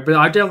than right, but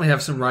I definitely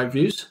have some right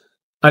views.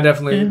 I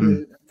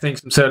definitely think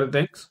some certain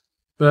things.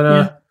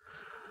 But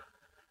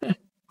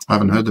I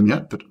haven't heard them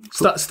yet, but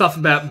stuff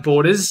about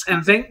borders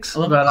and things.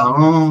 Okay.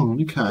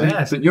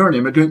 Yeah. But you're an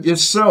immigrant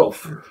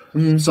yourself,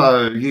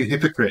 so you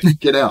hypocrite,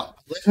 get out.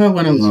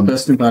 When I was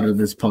first invited to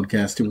this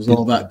podcast, it was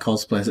all about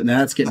cosplays, and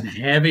now it's getting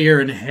heavier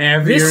and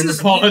heavier in the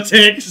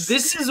politics.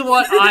 This is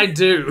what I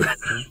do.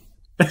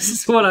 This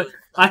is what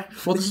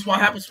Well, this is what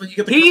happens when you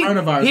get the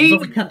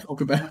coronavirus. We can't talk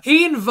about.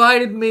 He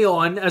invited me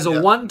on as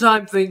a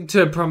one-time thing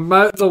to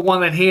promote the one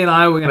that he and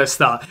I were going to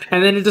start.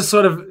 And then it just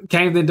sort of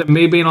came into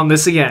me being on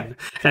this again.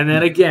 And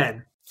then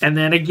again. And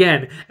then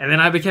again. And then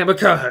I became a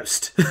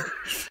co-host.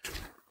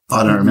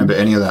 I don't remember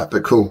any of that,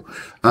 but cool.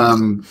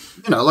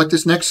 Like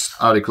this next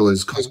article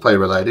is cosplay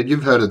related.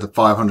 You've heard of the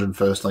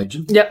 501st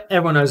Legion? Yep,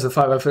 everyone knows the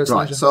 501st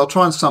Right, Legion. so I'll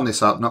try and sum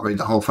this up, not read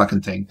the whole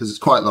fucking thing, because it's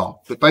quite long.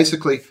 But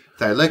basically,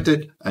 they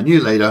elected a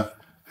new leader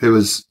who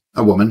was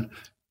a woman.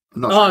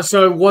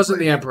 So it wasn't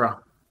the Emperor.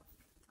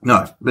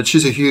 No, but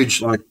she's a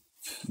huge,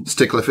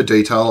 stickler for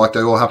detail, like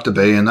they all have to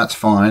be, and that's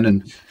fine.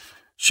 And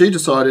she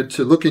decided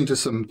to look into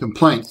some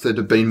complaints that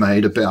had been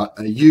made about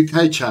a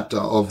UK chapter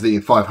of the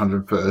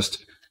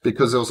 501st,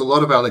 because there was a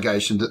lot of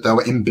allegation that they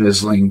were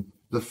embezzling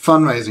the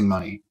fundraising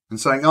money and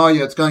saying, oh,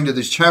 yeah, it's going to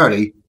this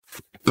charity,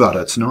 but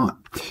it's not.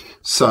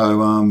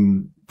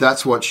 So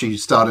that's what she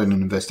started an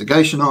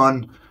investigation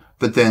on.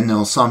 But then there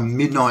was some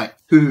midnight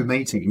coup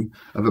meeting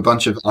of a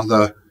bunch of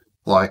other,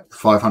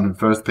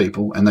 501st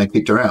people, and they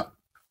kicked her out.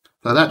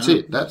 So that's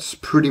it. That's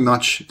pretty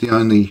much the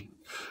only...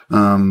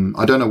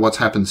 I don't know what's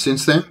happened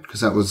since then, because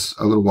that was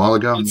a little while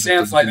ago. It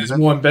sounds like there's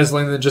more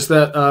embezzling than just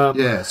that.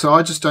 Yeah, so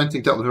I just don't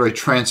think that was a very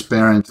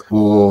transparent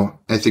or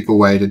ethical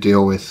way to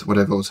deal with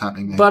whatever was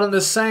happening there. But on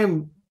the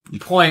same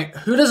point,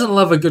 who doesn't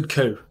love a good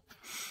coup?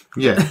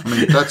 Yeah, I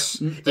mean,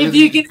 that's... If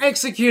you can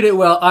execute it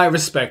well, I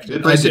respect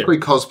it. Basically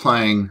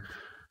cosplaying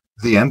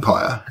the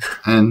Empire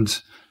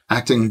and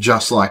acting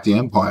just like the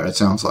Empire, it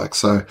sounds like.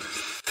 So...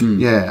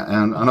 Yeah,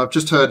 and I've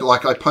just heard,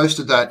 I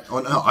posted that,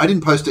 no, I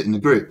didn't post it in the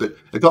group, but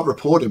it got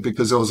reported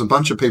because there was a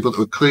bunch of people that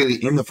were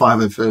clearly in the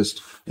 501st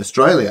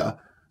Australia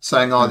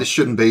saying, oh, this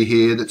shouldn't be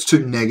here, that's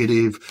too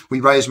negative, we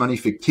raise money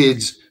for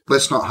kids,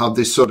 let's not have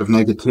this sort of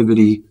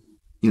negativity,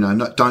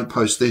 don't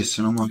post this.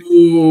 And I'm like,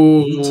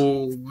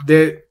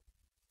 that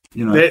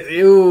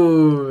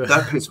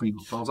pissed me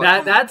off. I was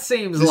like, that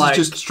seems this like...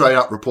 is just straight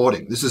up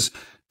reporting. This is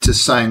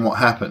just saying what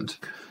happened.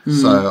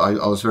 So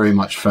I was very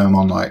much firm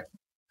on,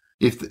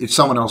 If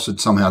someone else had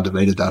somehow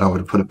deleted that, I would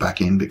have put it back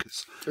in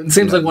because... It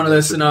seems like one of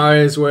those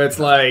scenarios where it's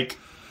like...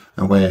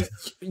 Where?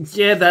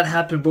 Yeah, that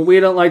happened, but we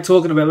don't like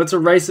talking about it. Let's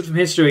erase it from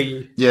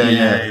history. Yeah.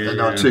 They're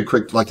not too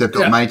quick. They've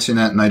got mates in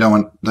it and they don't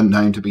want the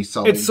name to be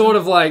sold. It's sort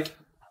of like,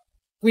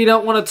 we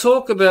don't want to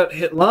talk about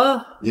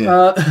Hitler.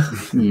 Yeah.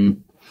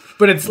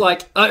 But it's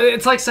like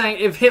saying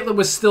if Hitler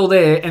was still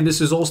there and this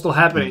is all still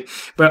happening,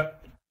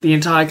 but the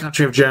entire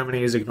country of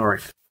Germany is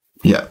ignoring it.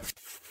 Yeah.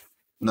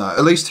 No,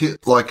 at least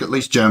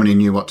Germany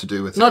knew what to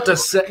do with it. Not to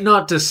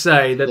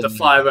say that the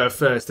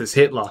 501st is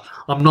Hitler.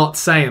 I'm not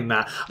saying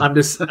that.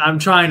 I'm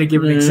trying to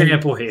give an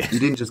example here. You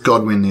didn't just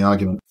Godwin the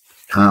argument.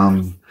 But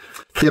I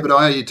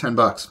owe you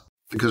 $10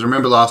 because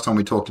remember last time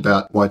we talked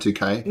about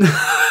Y2K.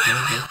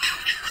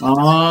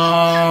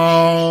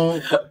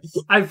 Oh,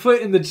 I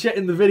put in the chat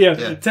in the video.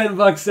 Yeah.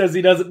 $10 says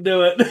he doesn't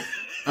do it.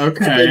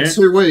 Okay. It's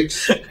been 2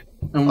 weeks.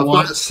 And I've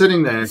got it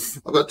sitting there.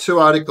 I've got 2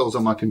 articles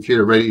on my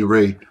computer ready to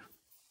read.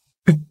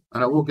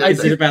 And I will get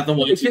it about the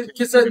Y2K.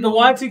 Because the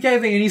Y2K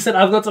thing, and he said,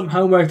 I've got some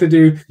homework to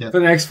do for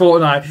the next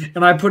fortnight.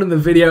 And I put in the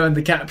video and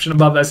the caption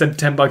above that said,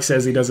 $10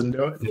 says he doesn't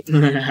do it.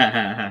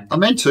 I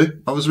meant to.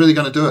 I was really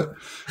going to do it.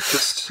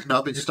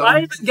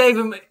 I even gave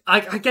him,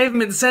 I gave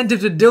him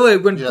incentive to do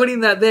it when putting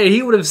that there.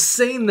 He would have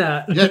seen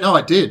that. Yeah, no,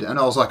 I did. And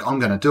I was like, I'm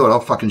going to do it. I'll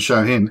fucking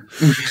show him.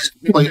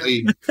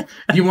 Completely.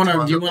 You want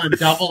to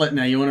double it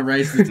now? You want to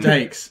raise the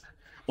stakes?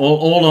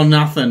 All or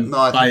nothing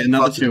by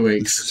another 2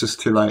 weeks. It's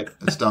just too late.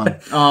 It's done.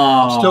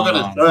 I'm still going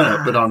to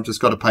learn it, but I'm just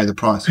got to pay the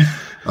price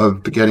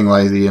of getting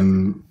lazy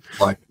and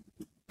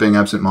being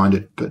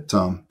absent-minded. But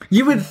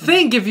you would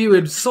think if you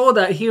had saw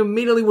that, he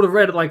immediately would have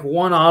read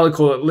one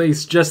article at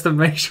least just to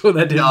make sure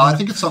that. No, I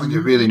think it's something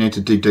you really need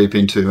to dig deep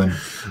into, and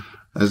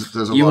there's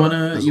a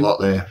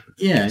lot there.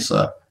 Yeah.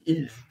 So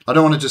I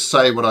don't want to just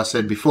say what I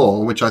said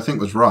before, which I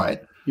think was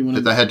right.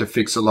 That they had to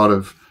fix a lot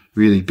of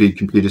really big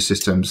computer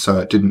systems so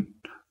it didn't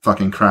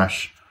fucking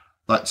crash,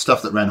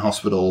 stuff that ran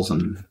hospitals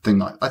and thing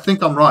like. I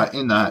think I'm right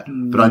in that,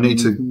 but I need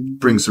to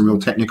bring some real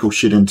technical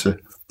shit in to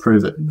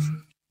prove it.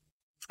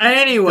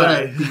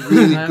 Anyway,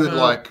 really good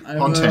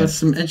content.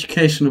 Some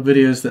educational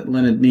videos that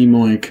Leonard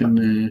Nimoy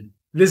can.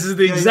 This is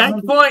the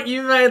exact point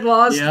you made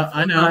last. Yeah,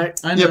 I know.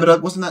 Yeah,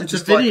 but wasn't that it's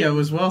just a video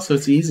as well, so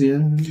it's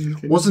easier.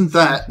 Wasn't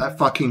that a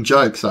fucking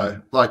joke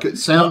though? It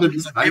sounded.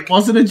 It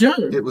wasn't a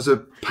joke. It was a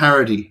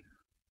parody.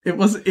 It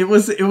was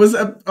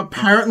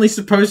apparently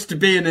supposed to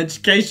be an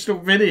educational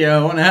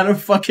video on how to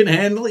fucking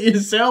handle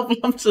yourself.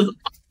 I'm just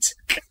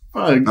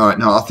all right,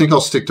 no, I think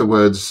I'll stick to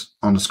words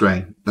on the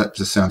screen. That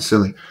just sounds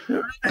silly.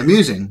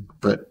 Amusing,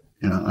 but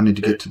I need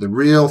to get to the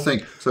real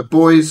thing. So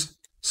Boys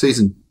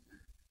season,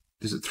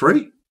 is it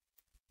 3?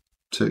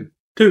 2.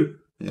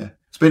 Yeah.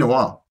 It's been a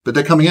while. But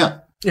they're coming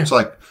out. Yeah. It's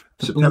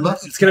September.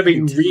 It's gonna be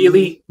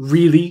really,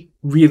 really,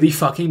 really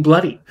fucking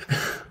bloody.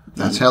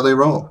 That's how they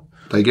roll.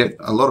 They get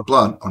a lot of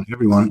blood on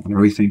everyone and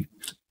everything.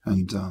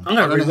 And I'm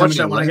going to rewatch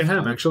that when I get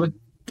home, actually.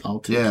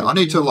 I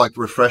need to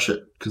refresh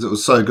it because it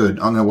was so good.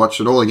 I'm going to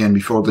watch it all again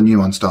before the new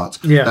one starts.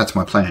 Yeah. That's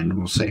my plan.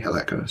 We'll see how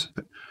that goes.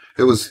 But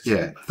it was,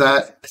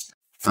 that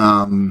was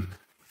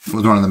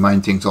one of the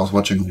main things I was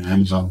watching on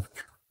Amazon.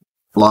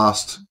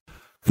 Last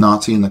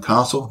Nazi in the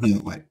Castle.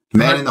 No, wait.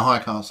 Man in the High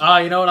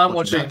Castle. You know what I'm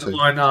watching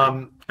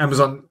on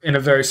Amazon in a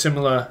very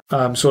similar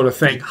sort of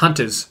thing.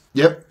 Hunters.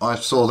 Yep, I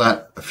saw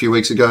that a few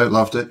weeks ago.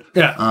 Loved it.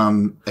 Yeah.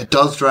 It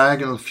does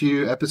drag in a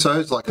few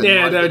episodes. Like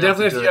Yeah, there are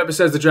definitely a few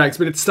episodes that drags,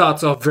 but it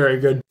starts off very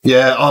good.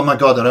 Yeah. Oh my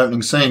god, that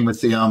opening scene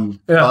with the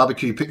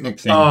barbecue picnic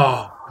thing.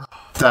 Oh.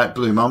 That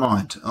blew my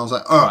mind. I was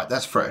like, all right,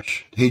 that's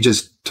fresh. He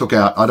just took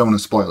out. I don't want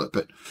to spoil it,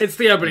 but it's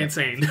the opening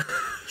scene.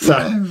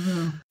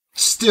 So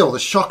still, the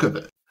shock of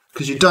it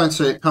because you don't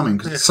see it coming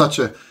because it's such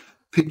a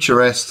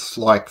picturesque,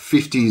 like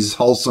 50s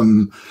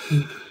wholesome.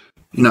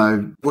 You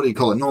know, what do you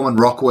call it? Norman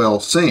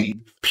Rockwell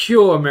scene.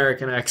 Pure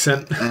American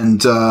accent.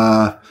 And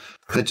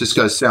it just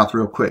goes south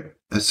real quick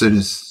as soon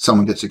as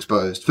someone gets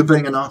exposed for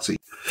being a Nazi.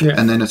 Yeah.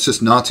 And then it's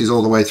just Nazis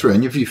all the way through.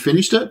 And have you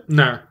finished it?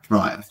 No.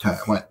 Right, okay,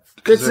 I went.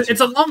 It's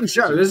a long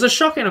show. There's a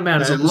shocking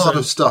amount of There's a lot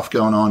of stuff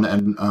going on,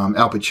 and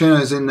Al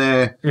Pacino's in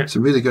there. Yeah.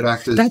 Some really good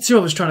actors. That's who I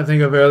was trying to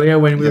think of earlier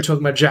when we were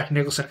talking about Jack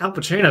Nicholson. Al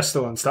Pacino's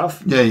still on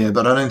stuff. Yeah,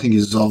 but I don't think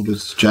he's as old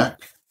as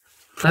Jack.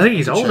 I think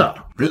he's older.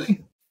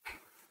 Really?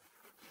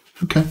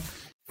 Okay.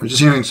 We're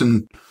just hearing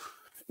some...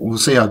 We'll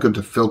see how good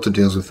the filter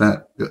deals with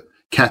that.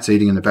 Cats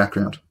eating in the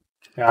background.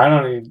 Yeah, I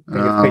don't even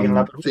think it's picking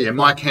up. So yeah,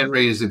 Mike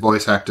Henry is the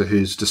voice actor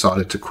who's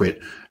decided to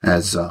quit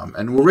as...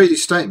 and we'll read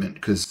his statement,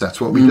 because that's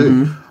what we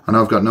do. I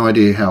know I've got no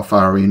idea how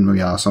far in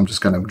we are, so I'm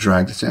just going to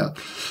drag this out.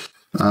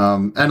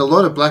 And a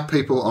lot of black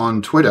people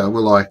on Twitter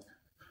were like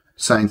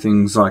saying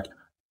things like,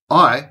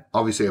 I,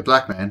 obviously a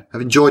black man,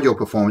 have enjoyed your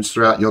performance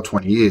throughout your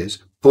 20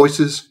 years.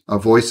 Voices are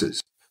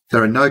voices.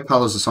 There are no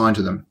colours assigned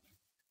to them.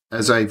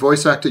 As a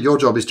voice actor, your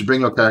job is to bring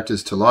your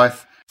characters to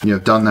life, and you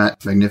have done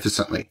that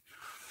magnificently.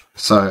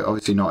 So,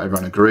 obviously not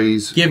everyone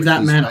agrees. Give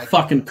that man a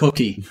fucking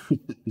cookie.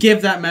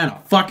 Give that man a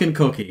fucking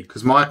cookie.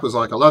 Because Mike was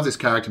like, I love this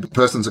character, but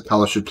persons of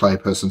colour should play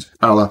persons of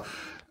colour,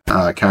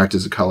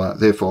 characters of colour.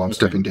 Therefore, I'm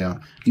stepping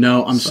down.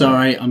 No, I'm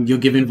sorry. You're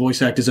giving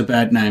voice actors a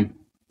bad name.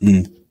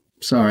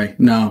 Sorry.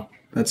 No.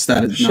 That's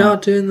that. Is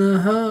Shot in the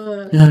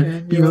heart.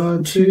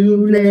 You're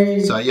too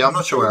late. So, yeah, I'm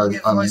not sure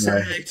where I'm Voice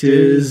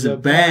actors a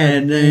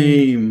bad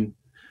name.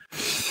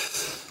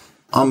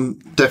 I'm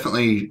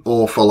definitely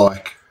all for,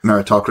 like,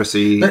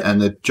 meritocracy and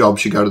the job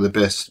should go to the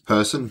best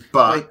person.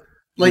 But,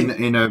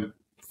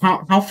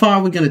 how far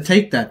are we going to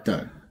take that,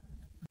 though?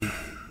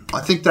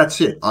 I think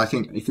that's it. I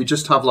think if you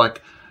just have,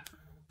 like,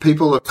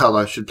 people of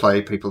colour should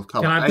play people of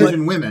colour.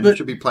 Asian women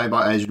should be played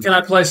by Asian women. Can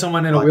I play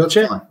someone in a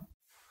wheelchair? Fine.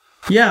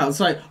 Yeah, it's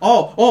like,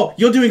 oh,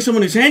 you're doing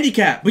someone who's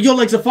handicapped, but your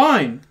legs are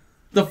fine.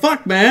 The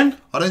fuck, man?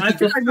 I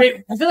feel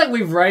like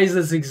we've raised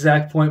this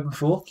exact point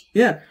before.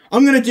 Yeah,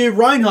 I'm gonna do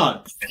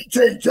Reinhardt.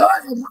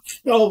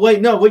 Oh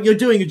wait, no, what you're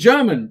doing a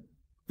German?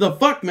 The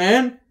fuck,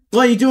 man?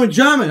 Why are you doing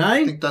German, eh?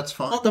 I think that's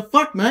fine. What the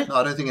fuck, mate? No,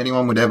 I don't think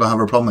anyone would ever have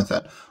a problem with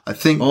that. I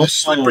think the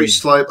slippery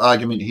slope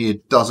argument here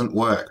doesn't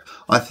work.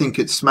 I think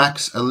it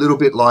smacks a little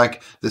bit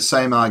like the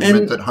same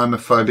argument that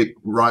homophobic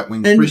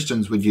right-wing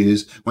Christians would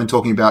use when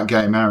talking about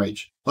gay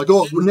marriage. Like,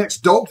 oh, the next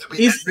dog will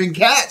be marrying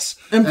cats,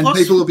 and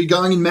people will be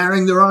going and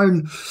marrying their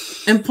own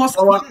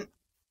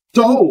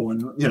doll.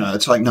 And,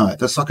 it's like, no,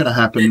 that's not going to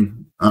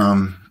happen.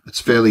 It's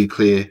fairly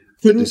clear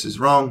this is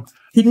wrong.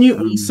 Couldn't you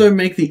also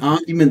make the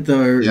argument,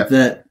 though,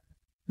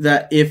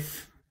 that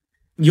if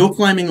you're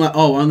claiming, like,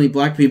 oh, only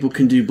black people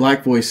can do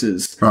black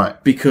voices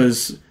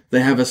because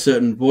they have a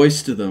certain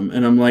voice to them,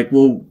 and I'm like,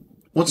 well...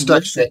 What's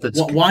Dave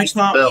Shepard's why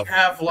can't we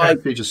have,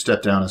 like... He just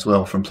stepped down as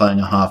well from playing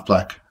a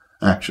half-black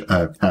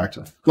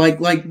character. Like,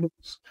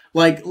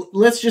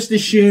 let's just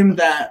assume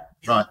that...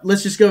 Right.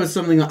 Let's just go with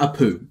something like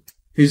Apu,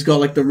 who's got,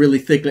 like, the really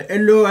thick, like,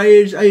 hello, I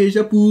is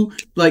Apu.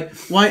 Like,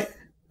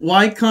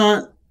 why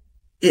can't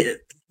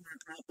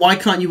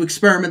you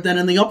experiment then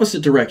in the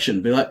opposite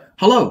direction? Be like,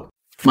 hello,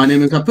 my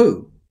name is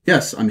Apu.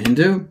 Yes, I'm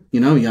Hindu,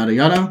 yada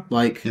yada.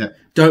 Like,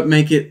 don't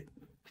make it...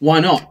 Why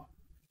not?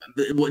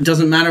 It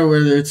doesn't matter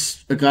whether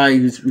it's a guy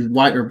who's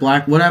white or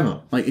black,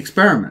 whatever. Like,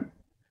 experiment.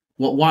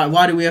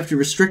 Why do we have to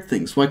restrict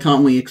things? Why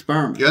can't we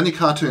experiment? The only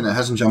cartoon that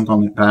hasn't jumped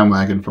on the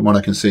bandwagon, from what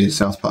I can see, is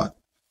South Park.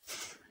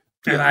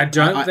 And I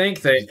don't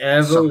think they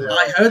ever...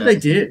 I heard they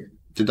did.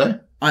 Did they?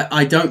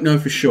 I don't know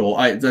for sure.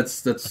 I heard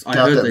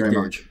they did.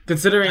 Much.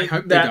 Considering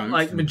that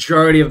like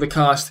majority of the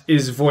cast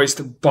is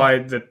voiced by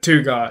the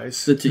two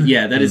guys.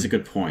 That is a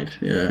good point.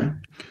 Yeah.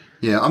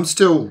 Yeah, I'm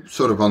still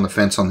sort of on the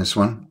fence on this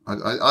one.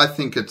 I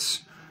think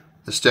it's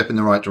a step in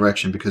the right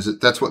direction because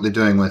that's what they're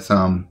doing with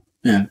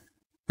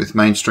with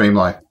mainstream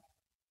like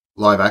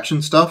live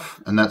action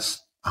stuff, and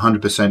that's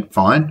 100%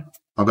 fine.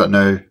 I've got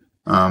no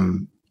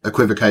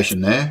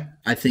equivocation there.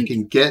 I think you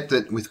can get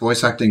that with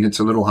voice acting it's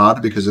a little harder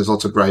because there's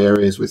lots of grey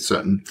areas with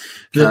certain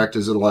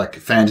characters that are like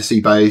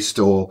fantasy based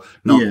or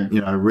not,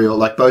 real.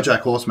 Like BoJack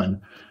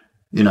Horseman,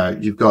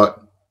 you've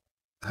got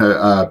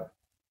her.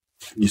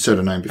 You said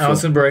her name before.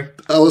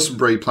 Alison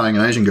Brie playing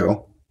an Asian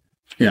girl.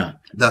 Yeah,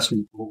 that's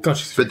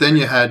gotcha. But then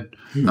you had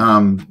the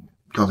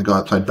guy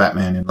that played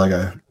Batman in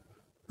Lego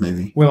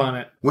movie. Will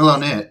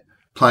Arnett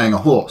playing a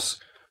horse.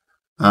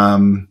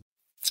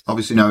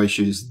 Obviously, no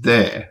issues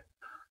there.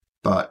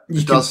 But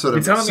it does sort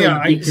of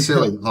seem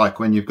silly, like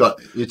when you've got...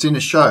 It's in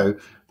a show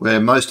where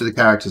most of the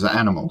characters are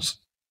animals.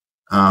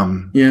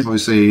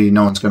 Obviously,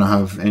 no one's going to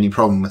have any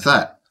problem with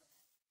that.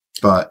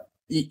 But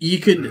you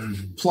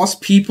could, plus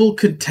people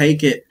could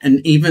take it and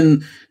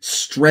even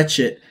stretch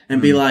it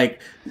and be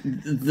like,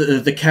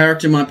 the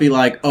character might be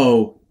like,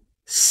 oh,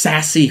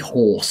 sassy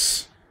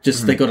horse.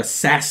 Just they got a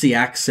sassy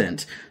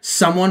accent.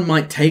 Someone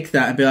might take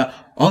that and be like,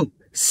 oh,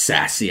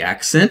 sassy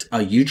accent?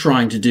 Are you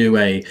trying to do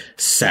a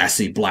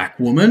sassy black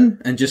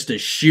woman? And just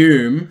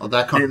assume. Oh,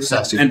 that kind of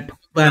sassy. And put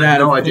that out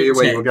no of idea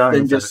where you were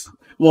going.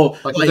 Well,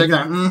 they're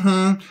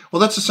going, Well,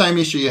 that's the same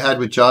issue you had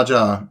with Jar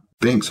Jar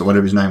Binks or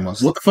whatever his name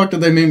was. What the fuck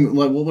did they mean?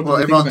 Like, what well,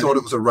 everyone thought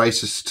it was a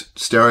racist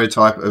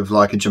stereotype of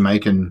like a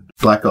Jamaican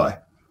black guy.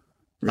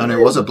 Really? And it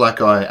was a black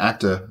guy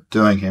actor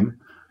doing him.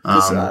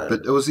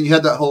 But it was, he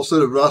had that whole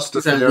sort of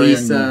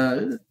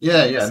Rastafarian.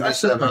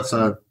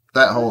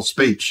 That whole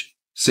speech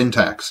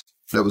syntax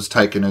that was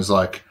taken as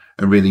like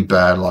a really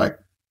bad, like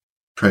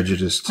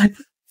prejudiced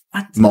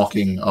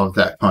mocking of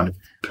that kind of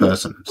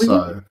person.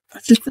 So I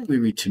just think we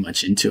read too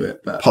much into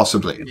it, but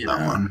possibly in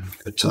that one.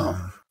 But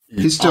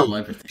he's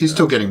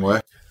still getting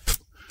work.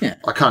 Yeah,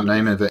 I can't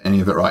name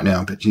any of it right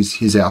now, but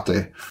he's out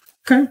there.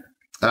 Okay.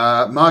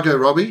 Margot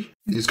Robbie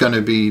is going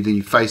to be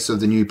the face of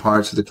the new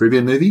Pirates of the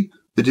Caribbean movie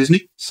for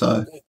Disney.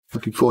 So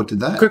looking forward to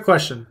that. Quick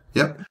question.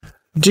 Yep.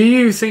 Do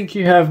you think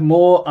you have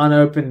more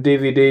unopened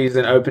DVDs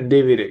than open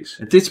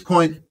DVDs? At this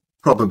point,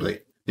 probably.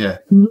 Yeah.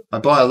 I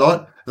buy a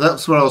lot.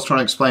 That's what I was trying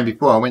to explain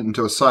before. I went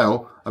into a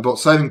sale. I bought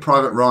Saving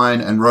Private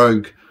Ryan and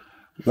Rogue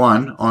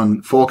One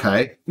on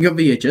 4K. You got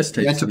VHS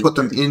tapes. I had to put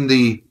them in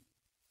the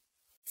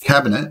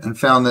cabinet and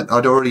found that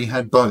I'd already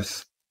had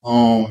both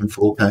on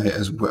 4K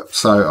as well.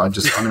 So I'm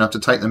going to have to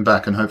take them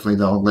back and hopefully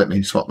they'll let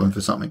me swap them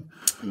for something.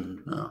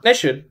 They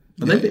should.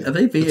 Are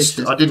they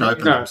VHS? I didn't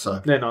open them,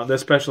 so. They're not. They're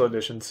special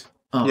editions.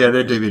 Oh, yeah,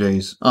 they're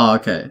DVDs. Oh,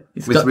 okay.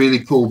 With really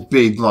cool,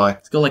 big, like...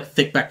 It's got, like,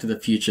 thick Back to the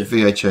Future.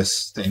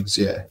 VHS things,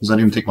 yeah. Because I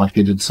didn't think my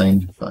kid had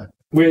seen it. So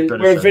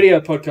we're a video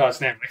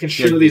podcast now. I can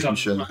show these on...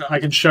 I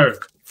can show.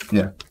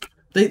 Yeah.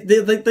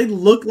 They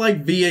look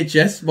like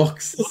VHS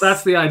boxes. Well,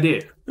 that's the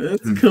idea.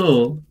 That's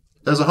cool.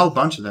 There's a whole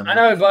bunch of them. I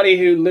know a buddy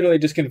who literally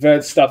just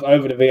converts stuff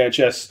over to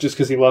VHS just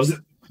because he loves it.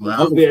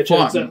 Wow.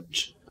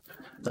 VHS.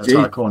 That's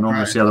hardcore.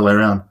 Normally it's the other way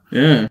around.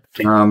 Yeah.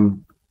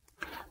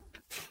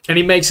 And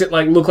he makes it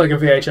like look like a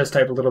VHS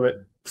tape a little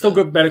bit. Still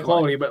good, better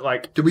quality, but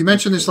like... Did we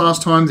mention this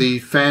last time, the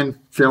fan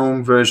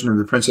film version of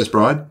The Princess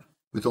Bride?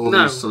 With all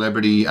these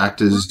celebrity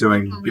actors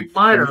doing...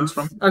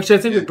 Actually,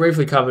 I think we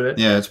briefly covered it.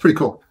 Yeah, it's pretty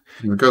cool.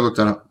 Go look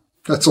that up.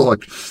 That's all.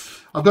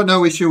 I've got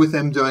no issue with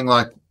them doing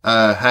like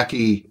a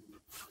hacky,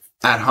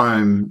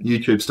 at-home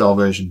YouTube-style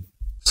version.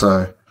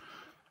 So,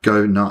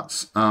 go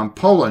nuts.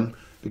 Poland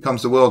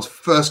becomes the world's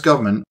first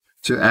government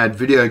to add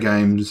video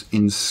games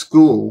in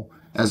school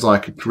as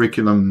like a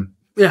curriculum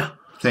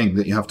thing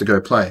that you have to go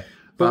play.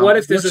 But what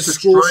if there's a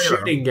school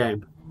shooting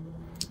game?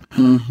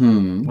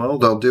 Mm-hmm. Well,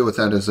 they'll deal with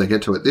that as they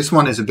get to it. This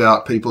one is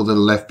about people that are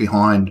left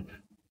behind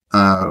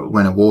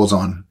when a war's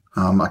on.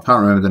 I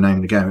can't remember the name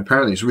of the game.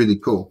 Apparently, it's really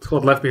cool. It's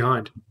called Left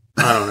Behind.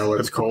 I don't know what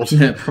it's called.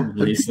 Yeah,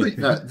 probably.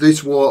 No,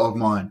 This War of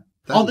Mine.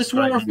 This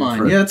War of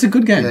Mine. Yeah, it's a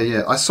good game.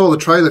 Yeah. I saw the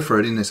trailer for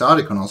it in this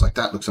article, and I was like,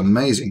 that looks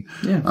amazing.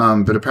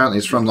 Yeah. But apparently,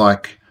 it's from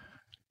like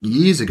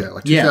years ago,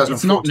 like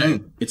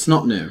 2014. It's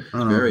not new. It's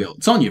very old.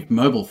 It's on your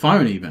mobile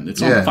phone even.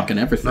 It's on fucking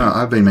everything. No,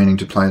 I've been meaning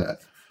to play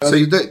that. So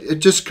it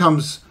just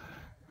comes,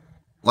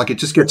 like it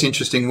just gets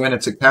interesting when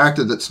it's a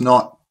character that's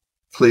not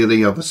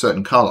clearly of a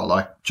certain colour,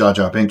 like Jar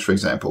Jar Binks, for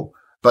example,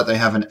 but they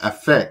have an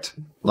effect,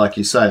 like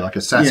you say, like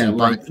a sassy. Yeah,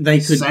 like they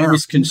could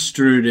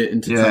misconstrued it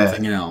into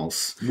something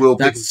else. We'll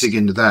dig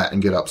into that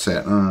and get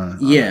upset.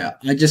 Yeah,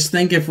 I just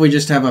think if we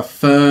just have a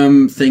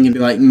firm thing and be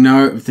like,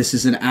 no, if this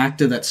is an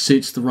actor that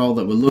suits the role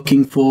that we're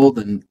looking for,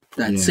 then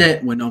that's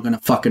it. We're not going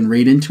to fucking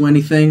read into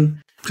anything.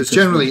 Because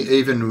generally,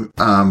 even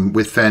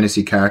with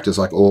fantasy characters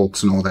like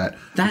orcs and all that,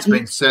 it's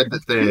been said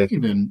that they're...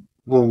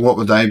 Well, what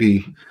would they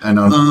be?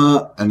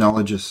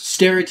 Analogous.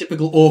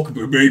 Stereotypical orc.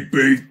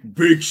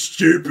 Big,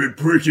 stupid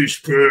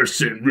British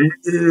person.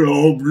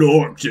 I'm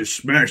like to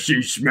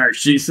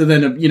smashy. So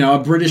then, a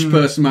British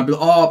person might be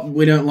like, oh,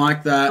 we don't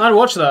like that. I'd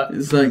watch that.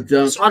 It's like...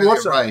 I'd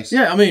watch that.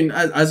 Yeah, I mean,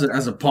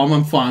 as a POM,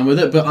 I'm fine with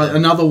it. But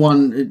another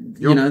one,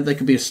 they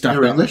could be a stuck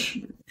You're English?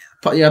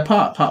 Part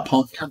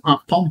POM,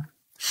 half POM.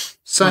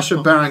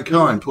 Sacha Baron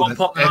Cohen put an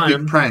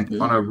epic prank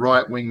on a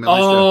right-wing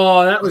militia.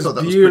 Oh, that was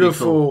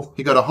beautiful. Cool.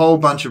 He got a whole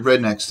bunch of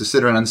rednecks to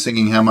sit around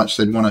singing how much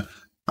they'd want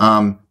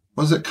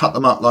to, cut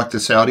them up like the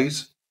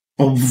Saudis?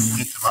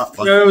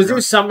 There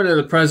was something to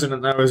the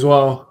president, though, as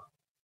well.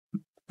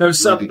 There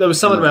was something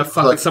about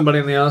fucking somebody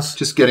in the ass.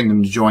 Just getting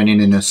them to join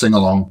in a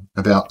sing-along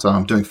about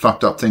doing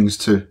fucked up things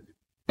to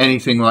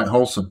anything like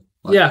wholesome.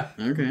 Okay.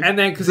 And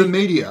then because the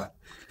media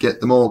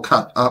get them all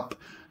cut up.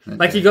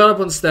 Like, he got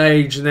up on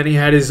stage, and then he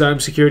had his own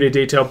security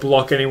detail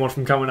block anyone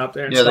from coming up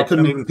there. And they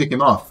couldn't even pick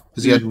him off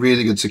because he had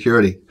really good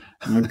security.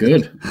 Oh,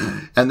 good.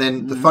 And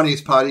then the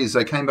funniest part is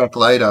they came back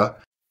later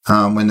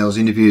when there was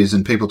interviews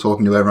and people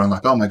talking to everyone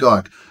like, oh, my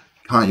God,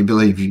 can't you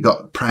believe you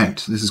got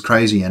pranked? This is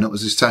crazy. And it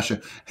was this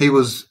Sacha. He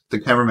was the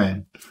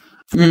cameraman.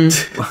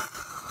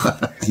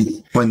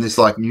 when this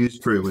like news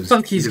crew was.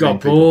 Fuck, he's interviewing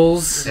got people.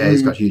 balls. Yeah,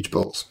 he's got huge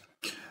balls.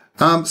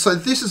 So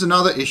this is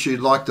another issue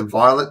like the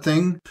Violet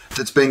thing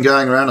that's been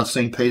going around. I've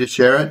seen Peter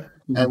share it,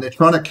 and they're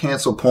trying to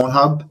cancel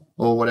Pornhub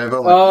or whatever.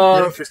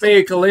 Oh,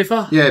 Mia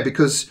Khalifa. Yeah,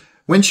 because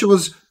when she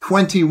was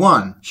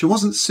 21, she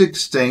wasn't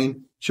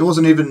 16, she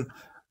wasn't even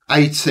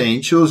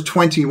 18, she was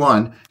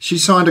 21. She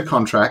signed a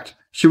contract,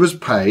 she was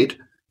paid,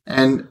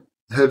 and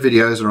her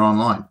videos are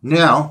online.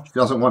 Now, she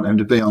doesn't want them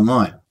to be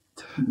online.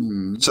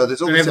 So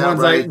there's all And this everyone's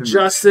outrage. like,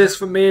 justice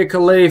for Mia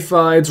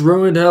Khalifa. It's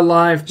ruined her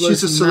life. She's a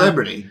this and that.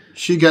 celebrity.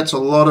 She gets a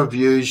lot of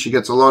views. She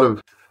gets a lot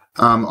of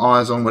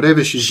eyes on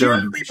whatever she's She doing.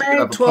 only She could have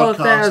made a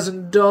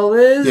podcast.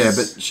 $12,000. Yeah,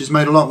 but she's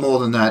made a lot more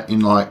than that in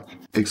like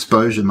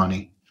exposure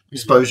money,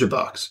 exposure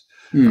bucks.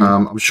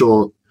 I'm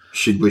sure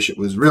she'd wish it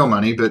was real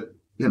money, but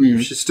you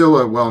know, she's still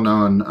a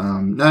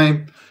well-known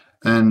name.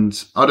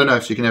 And I don't know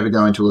if she can ever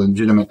go into a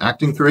legitimate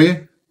acting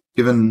career,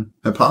 given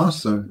her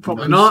past. So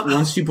Probably not.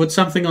 Once you put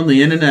something on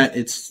the internet,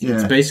 it's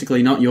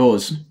basically not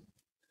yours.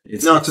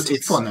 it's a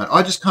tough one. That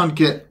I just can't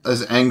get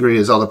as angry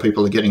as other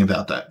people are getting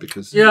about that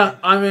because Yeah,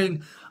 I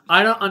mean,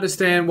 I don't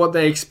understand what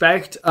they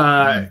expect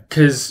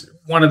because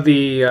one of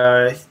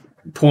the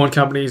porn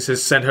companies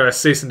has sent her a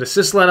cease and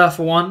desist letter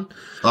for one.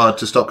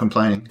 to stop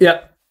complaining.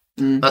 Yeah.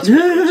 That's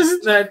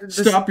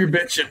Stop your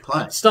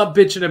bitching. Stop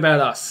bitching about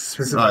us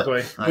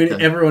specifically. Right.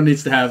 Okay. Everyone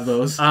needs to have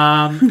those.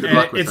 And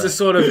luck with it's that. a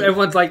sort of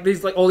everyone's like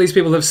these all these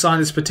people have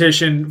signed this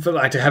petition for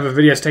like to have a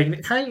videos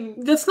taken. Hey,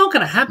 that's not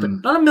going to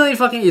happen. Not a million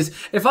fucking years.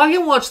 If I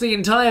can watch the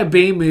entire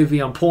B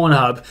movie on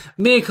Pornhub,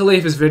 Mia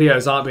Khalifa's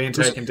videos aren't being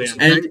taken down.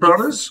 Bang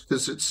Brothers,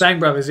 because it's Bang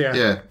Brothers, yeah.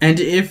 yeah. And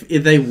if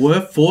they were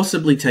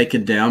forcibly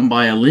taken down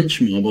by a lynch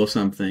mob or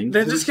something,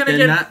 They're just gonna then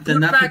get that put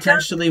back up.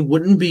 potentially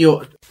wouldn't be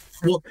your.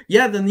 Well,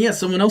 yeah, then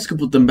someone else could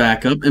put them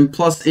back up, and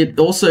plus, it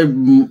also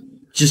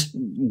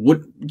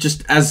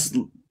just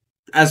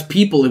as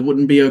people, it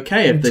wouldn't be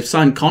okay if they've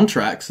signed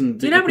contracts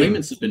and the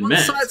agreements have been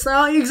met. Sites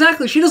now?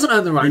 Exactly. She doesn't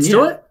own the rights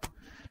to it.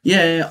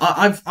 Yeah,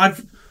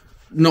 I've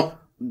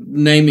not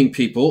naming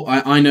people.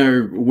 I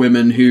know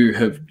women who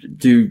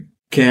do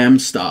cam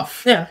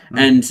stuff. Yeah.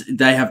 And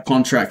they have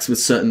contracts with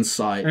certain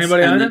sites.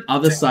 Anybody and own then it?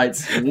 other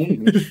sites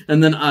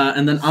and then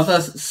other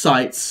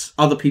sites,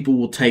 other people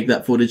will take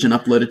that footage and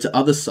upload it to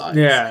other sites.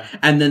 Yeah.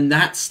 And then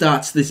that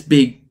starts this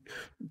big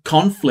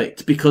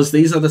conflict because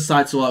these other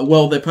sites are like,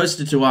 well, they're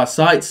posted to our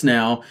sites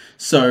now,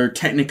 so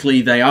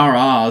technically they are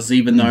ours,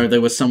 even though they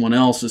were someone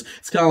else's.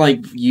 It's kind of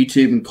like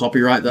YouTube and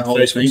copyright, the whole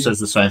Facebook thing. says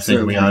the same thing.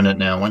 So- we own it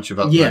now. Once you've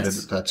uploaded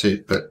Yes. it, that's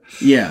it. But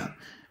Yeah.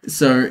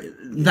 So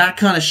that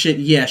kind of shit,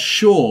 yeah,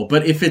 sure.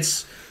 But if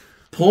it's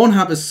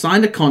Pornhub has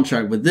signed a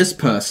contract with this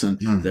person,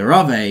 they're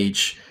of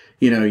age,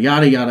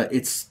 yada yada.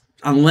 It's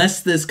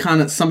unless there's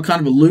some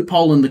kind of a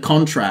loophole in the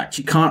contract,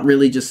 you can't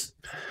really just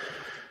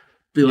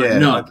be like, yeah,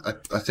 no. I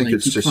think Like,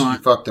 it's you just you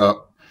can't- fucked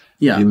up.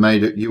 Yeah. You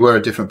made it. You were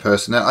a different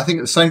person. Now, I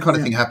think the same kind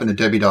of thing happened to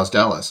Debbie Does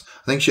Dallas.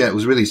 I think it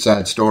was a really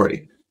sad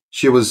story.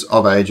 She was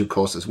of age, of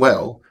course, as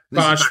well.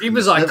 This But is back she in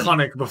was the 70s.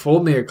 iconic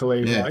before Mia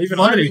Khalifa. Yeah, Even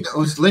I I think it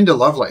was Linda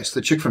Lovelace, the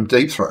chick from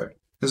Deep Throat.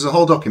 There's a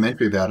whole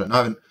documentary about it. And I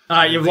haven't.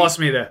 You've lost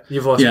me there.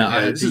 You've lost Yeah, me.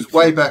 Yeah, this is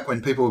way back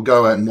when people would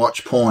go out and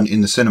watch porn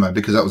in the cinema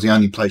because that was the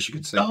only place you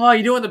could see. Oh,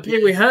 you're doing the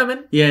Pee Wee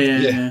Herman?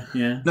 Yeah.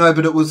 No,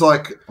 but it was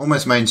like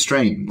almost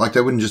mainstream. Like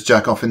they wouldn't just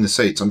jack off in the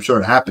seats. I'm sure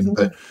it happened,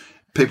 but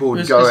people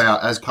would go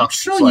out as I'm couples.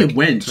 sure like, you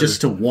went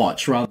just to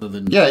watch rather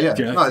than Yeah.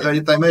 jerk. No,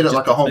 they made it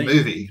like a whole thing.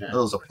 movie. Yeah.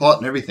 There was a plot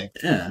and everything.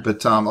 Yeah.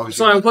 But obviously,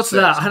 Sorry, what's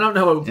that? I don't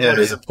know what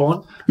is a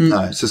porn.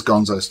 No, it's just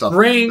Gonzo stuff.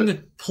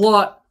 Bring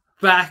plot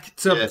back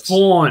to Yes.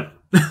 porn.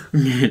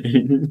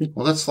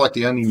 Well, that's like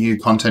the only new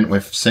content we're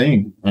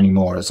seeing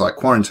anymore. It's like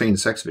quarantine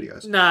sex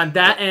videos. Nah,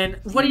 that and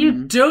what are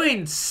you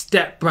doing,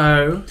 step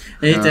bro?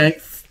 Hey,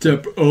 Dave.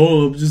 Step.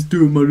 Oh, I'm just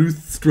doing my new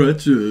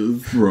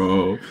stretches,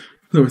 bro.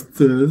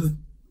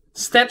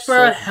 Step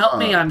bro, help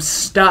me, I'm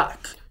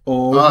stuck.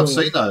 Oh, I've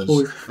seen those.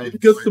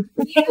 Get the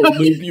I'll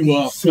move you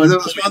up. So there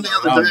was one the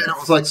other day, and it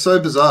was like so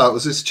bizarre. It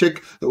was this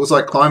chick that was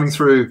like climbing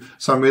through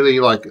some really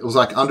like it was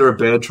like under a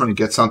bed trying to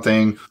get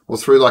something, or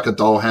through like a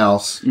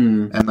dollhouse,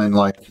 and then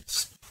like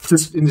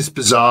just in this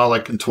bizarre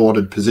like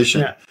contorted position.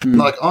 Yeah. And,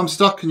 like I'm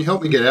stuck. Can you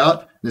help me get out?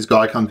 And this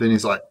guy comes in.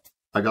 He's like,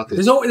 I got this.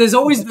 There's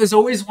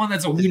always one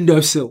that's a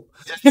windowsill.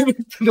 Yeah,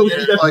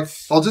 like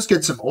I'll just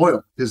get some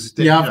oil because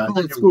Yeah,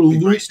 it's going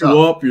to lift you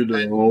up,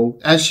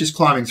 As she's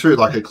climbing through,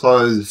 like her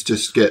clothes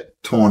just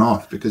get torn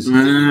off because.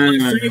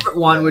 Favorite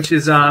one, which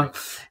is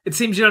it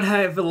seems you don't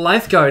have a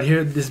lifeguard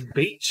here at this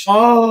beach.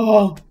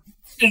 Oh,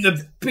 In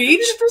the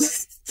beach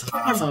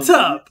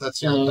tub.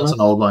 That's an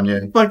old one,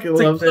 yeah. fucking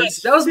love That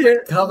it. was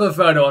the cover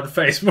photo on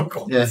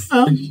Facebook. Yeah,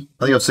 I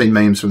think I've seen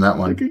memes from that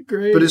one.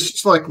 Great. But it's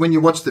just like when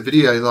you watch the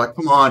video, you're like,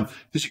 come on,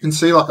 because you can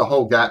see like a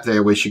whole gap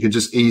there where she could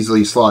just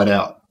easily slide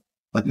out.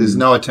 Like there's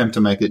no attempt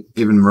to make it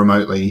even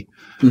remotely.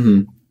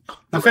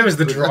 My favorite's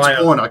the That's dryer.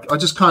 porn. I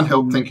just can't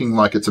help thinking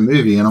like it's a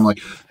movie, and I'm like,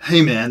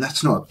 hey man,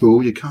 that's not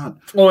cool. You can't.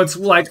 Or it's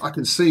like I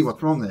can see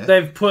what's wrong there.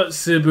 they've put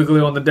super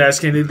glue on the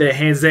desk and their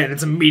hands there and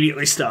it's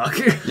immediately stuck.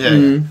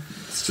 Yeah.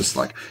 It's just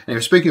like,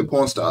 anyway, speaking of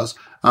porn stars,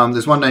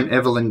 there's one named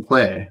Evelyn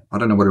Clare. I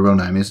don't know what her real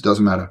name is. It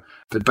doesn't matter.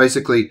 But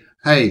basically,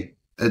 hey,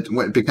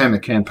 it became a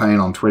campaign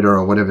on Twitter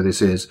or whatever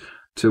this is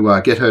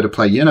to get her to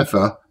play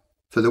Yennefer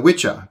for The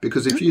Witcher.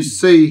 Because if you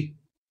see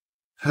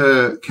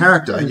her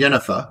character,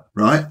 Yennefer,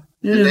 right?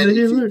 Yeah, and then if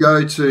you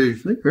go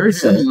to very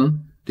similar.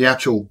 the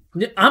actual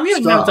I'm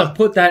going to have to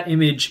put that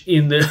image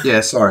in the...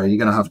 Yeah, sorry, you're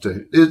going to have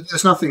to.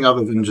 There's nothing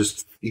other than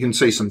just, you can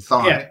see some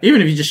thigh. Yeah.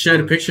 Even if you just showed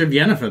a picture of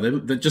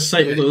Yennefer, they just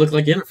say they look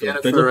like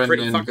Yennefer. They look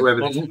pretty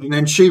fucking and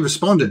then she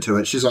responded to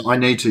it. She's like, I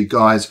need to,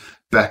 guys,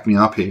 back me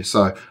up here.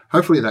 So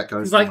hopefully that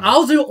goes. It's like,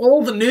 I'll do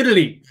all the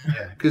nudity.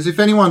 Yeah, because if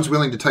anyone's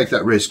willing to take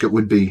that risk, it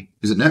would be,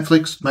 is it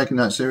Netflix making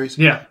that series?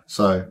 Yeah.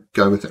 So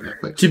go with it,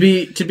 Netflix.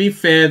 To be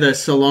fair, though,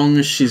 so long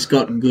as she's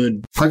got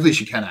good Hopefully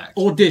she can act.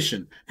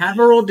 audition. Have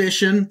her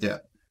audition. Yeah.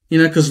 You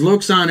know, because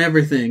looks aren't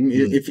everything.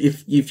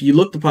 If you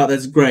look the part,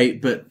 that's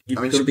great, but you've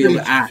got to be able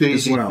to act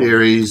as well.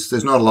 Theories.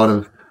 There's not a lot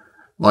of,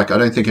 like, I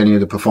don't think any of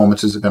the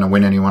performances are going to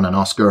win anyone an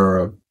Oscar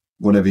or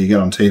whatever you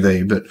get on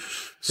TV, but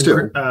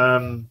still.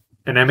 An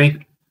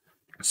Emmy.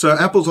 So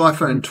Apple's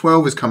iPhone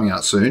 12 is coming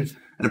out soon,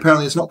 and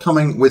apparently it's not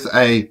coming with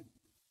a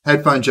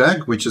headphone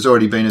jack, which has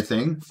already been a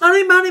thing.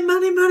 Money.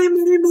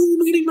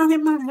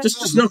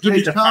 Just not give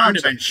you the phone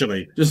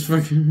eventually. Just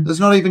fucking. There's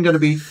not even going to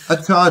be a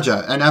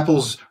charger, and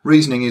Apple's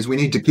reasoning is we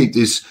need to keep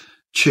this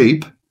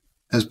cheap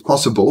as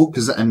possible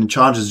and the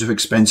chargers are too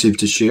expensive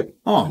to ship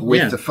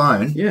with the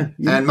phone. Yeah.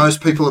 And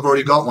most people have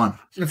already got one.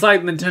 It's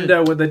like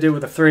Nintendo, what they did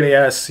with the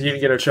 3DS. You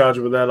didn't get a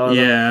charger with that either.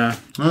 Yeah.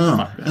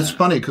 Oh, that's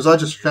funny because I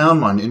just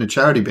found one in a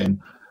charity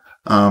bin.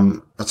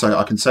 So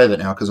I can say that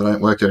now because I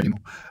don't work there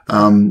anymore.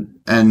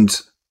 And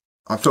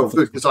I felt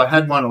good because I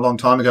had one a long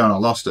time ago and I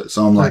lost it.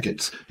 So I'm like,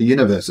 it's the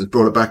universe has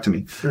brought it back to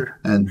me.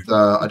 And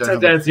I don't know.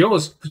 That's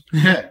yours.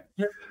 Yeah.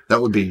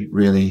 That would be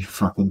really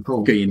fucking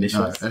cool. Get your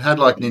initials. It had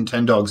like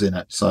Nintendogs in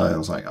it. So I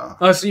was like, oh.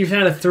 Oh, so you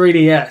found a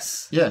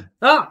 3DS. Yeah.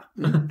 Ah!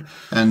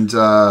 And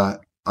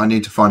I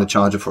need to find a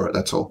charger for it.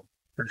 That's all.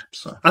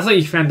 So I thought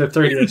you found a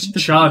 3DS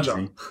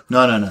charger.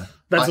 No.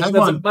 That's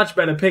a much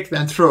better pick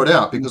then. And threw it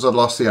out because I'd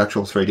lost the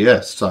actual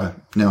 3DS. So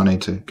now I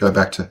need to go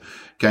back to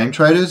Game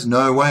Traders.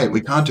 No, wait,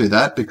 we can't do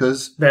that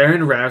because they're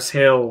in Rouse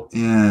Hill.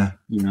 Yeah,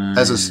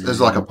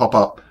 as like a pop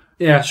up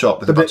shop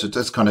with a bunch of.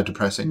 That's kind of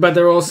depressing. But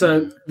they're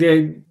also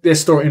their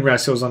store in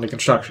Rouse Hill is under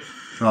construction.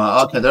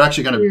 Right, okay, they're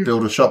actually going to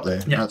build a shop there.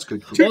 Yeah. That's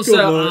good.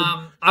 Also,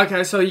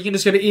 okay, so you can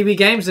just go to EB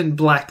Games in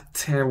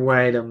Blacktown.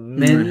 Wait a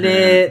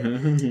minute.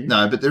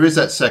 No, but there is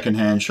that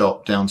second-hand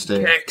shop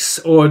downstairs. X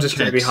or just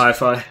going to be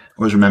Hi-Fi.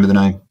 Always remember the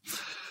name.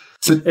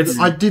 So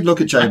I did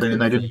look at JB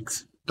and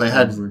they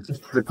had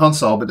the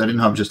console, but they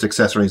didn't have just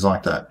accessories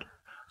like that,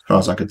 as far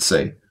as I could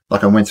see.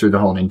 Like I went through the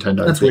whole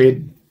Nintendo That's thing.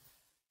 weird.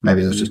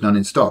 Maybe there's just none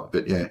in stock,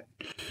 but yeah.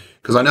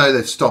 Because I know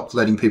they've stopped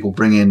letting people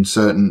bring in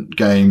certain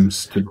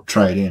games to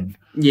trade in.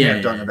 Yeah.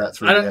 They've done about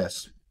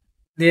 3DS.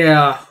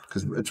 Yeah.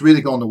 Because it's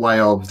really gone the way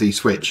of the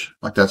Switch.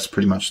 Like that's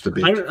pretty much the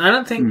big... I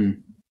don't think...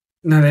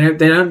 No,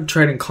 they don't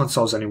trade in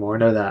consoles anymore. I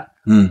know that.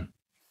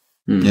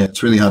 Yeah,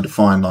 it's really hard to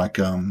find. Like,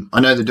 I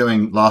know they're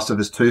doing Last of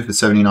Us 2 for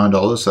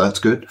 $79, so that's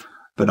good.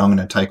 But I'm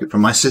going to take it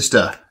from my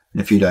sister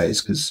in a few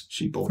days because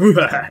she bought it.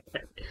 I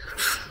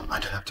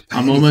don't have to pay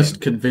I'm anything.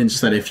 almost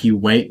convinced that if you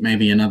wait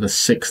maybe another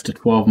 6 to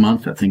 12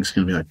 months, that thing's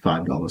going to be like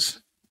 $5.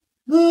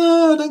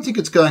 No, I don't think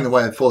it's going the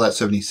way of Fallout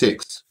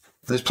 76.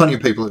 There's plenty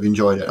of people who've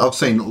enjoyed it. I've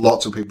seen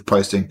lots of people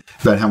posting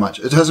about how much.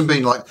 It hasn't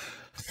been like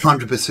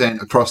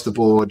 100% across the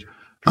board.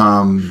 Shat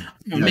on.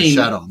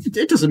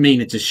 It doesn't mean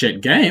it's a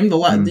shit game.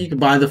 You can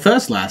buy the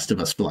first Last of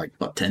Us for like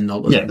what,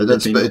 $10. Yeah, but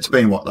it's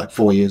been what, like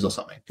 4 years or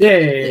something.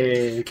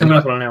 Yeah. Coming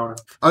up on an hour.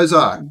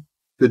 Ozark,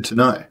 good to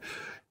know.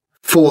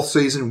 4th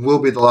season will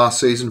be the last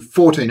season.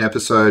 14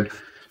 episode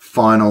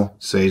final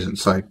season.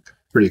 So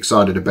pretty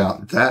excited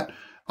about that.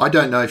 I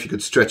don't know if you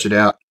could stretch it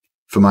out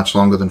for much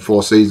longer than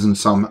 4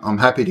 seasons. So I'm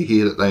happy to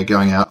hear that they're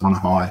going out on a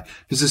high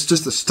because it's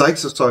just the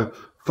stakes are so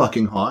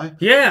fucking high.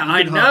 Yeah,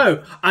 I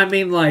know. I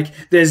mean, like,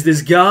 there's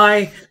this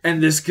guy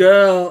and this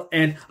girl,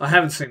 and I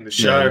haven't seen the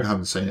show. Yeah, I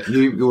haven't seen it.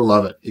 You'll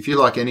love it. If you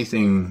like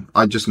anything,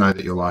 I just know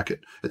that you'll like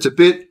it. It's a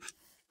bit,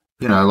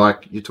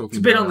 like you're talking. It's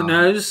a bit on the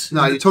nose.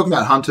 No, you're talking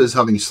about hunters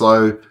having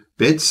slow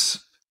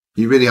bits.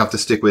 You really have to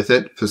stick with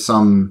it for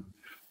some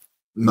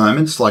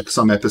moments. Like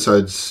some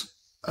episodes,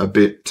 a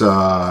bit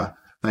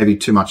maybe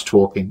too much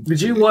talking.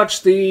 Did you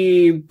watch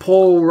the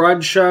Paul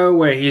Rudd show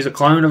where he's a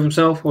clone of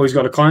himself, or he's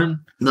got a clone?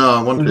 No,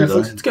 I want to, though.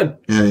 It's good.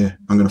 Yeah,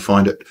 I'm going to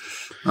find it.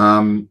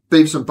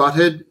 Beavis and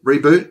Butthead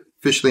reboot,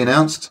 officially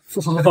announced.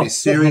 It's going to be a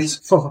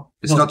series.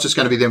 It's not just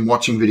going to be them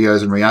watching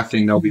videos and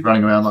reacting. They'll be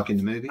running around like in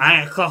the movie.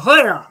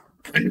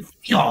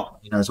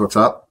 He knows what's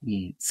up.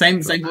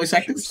 Same voice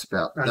actors? It's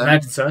about I that.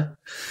 imagine so.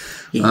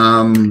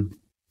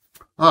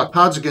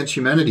 Cards Against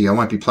Humanity. I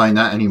won't be playing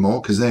that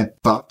anymore because they're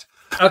fucked.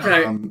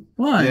 Okay.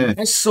 Why? Yeah.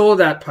 I saw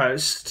that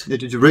post. Yeah,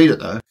 did you read it,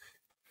 though?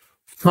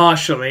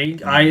 Partially.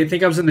 I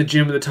think I was in the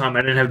gym at the time.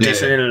 I didn't have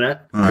decent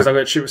internet because I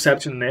got shit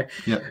reception there.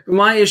 Yeah.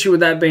 My issue with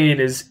that being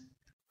is,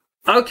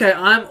 okay,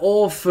 I'm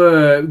all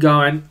for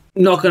going,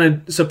 not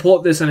going to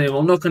support this anymore.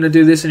 I'm not going to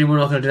do this anymore.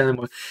 I'm not going to do that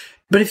anymore.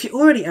 But if you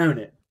already own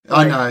it,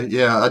 I know,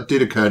 yeah, it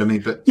did occur to me,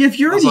 but yeah, if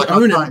you already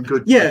own it,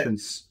 good yeah,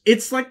 conscience.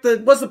 it's like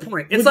the what's the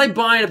point? It's like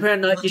buying a pair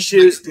of Nike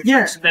shoes,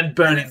 yeah, and then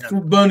burning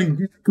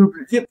them.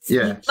 Yep.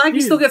 Yeah,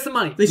 Nike still gets the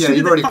money. They still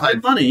you've get already the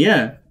fucking paid. money.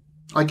 Yeah,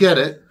 I get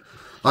it.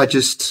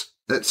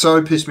 It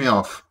so pissed me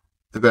off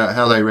about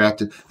how they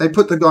reacted. They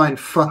put the guy in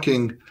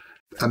fucking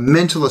a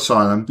mental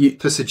asylum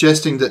for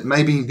suggesting that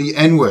maybe the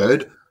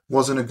N-word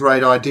wasn't a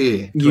great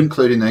idea to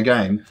include in their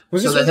game.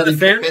 Was So this they one of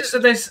the had founders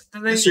that they?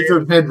 This was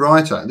their head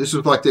writer. This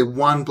was like their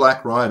one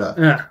black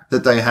writer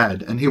that they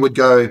had, and he would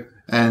go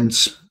and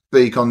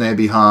speak on their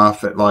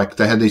behalf at like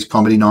they had these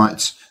comedy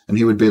nights, and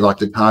he would be like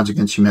the Cards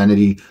Against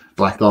Humanity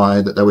black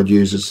guy that they would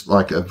use as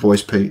like a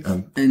voice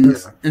and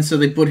so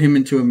they put him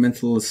into a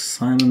mental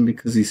asylum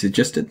because he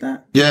suggested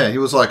that. Yeah, he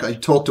was like he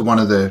talked to one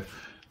of the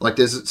like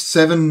there's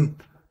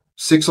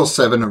 6 or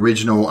 7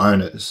 original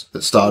owners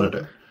that started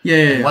it.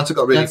 Yeah. Once it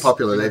got really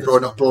popular, they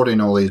brought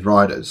in all these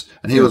writers,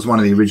 and he was one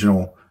of the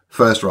original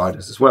first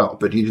writers as well.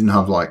 But he didn't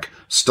have like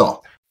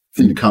stock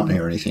in the company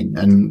or anything,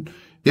 and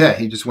yeah,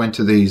 he just went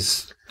to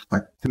these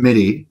like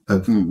committee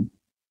of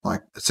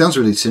like it sounds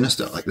really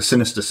sinister, like the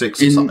Sinister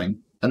Six or something,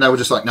 and they were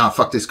just like, "Nah,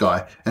 fuck this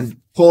guy," and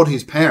poured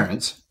his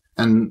parents,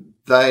 and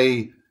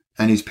they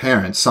and his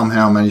parents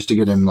somehow managed to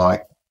get him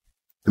like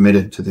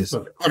committed to this.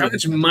 How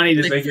much money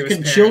did they give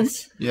his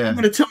parents? Yeah, I'm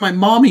gonna tell my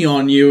mommy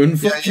on you and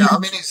yeah. I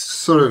mean, he's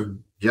sort of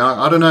young.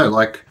 I don't know,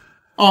 like.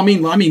 Oh, I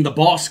mean the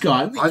boss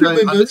guy. I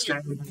don't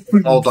understand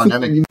the whole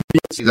dynamic.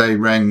 They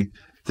rang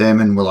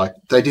them and were like,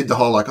 they did the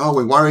whole like, oh,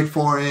 we're worried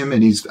for him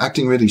and he's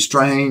acting really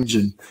strange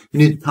and you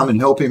need to come and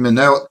help him. And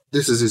now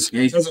this is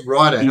his as a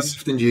writer. How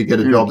often do you get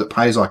a job that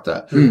pays like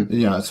that? You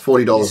know, it's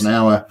 $40 an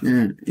hour.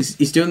 Yeah,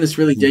 he's doing this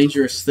really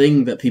dangerous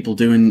thing that people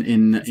do in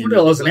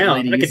 $40 an hour.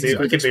 I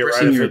could be a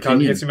writer for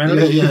Cards Against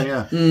Humanity.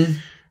 Yeah.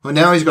 Well,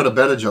 now he's got a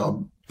better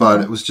job,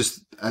 but it was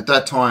just at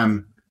that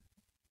time.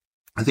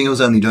 I think he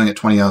was only doing it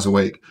 20 hours a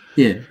week.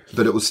 Yeah.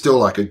 But it was still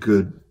like a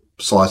good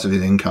slice of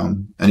his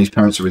income. And his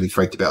parents are really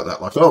freaked about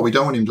that. Like, oh, we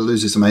don't want him to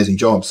lose this amazing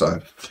job.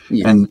 So,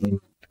 and he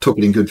took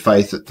it in good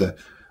faith that the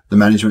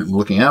management were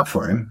looking out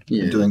for him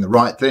and doing the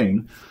right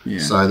thing. Yeah.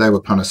 So they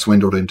were kind of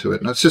swindled into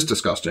it. And it's just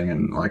disgusting.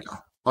 And like,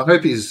 I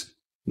hope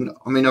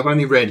I've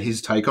only read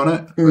his take on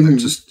it, but it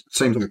just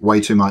seems like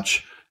way too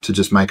much to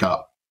just make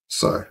up.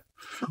 So.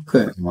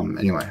 Okay.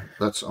 Anyway,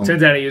 that's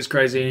turns out he was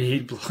crazy and he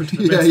blocked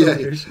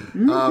the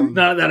None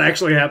of that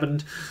actually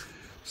happened.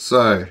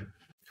 So,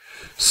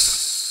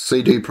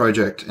 CD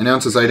Projekt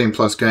announces 18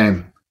 plus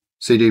game.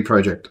 CD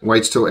Projekt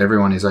waits till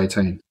everyone is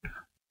 18.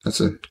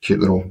 That's a cute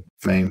little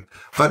meme,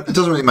 but it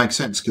doesn't really make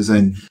sense because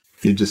then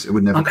it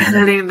would never. I'm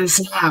editing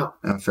this out.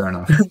 Oh, fair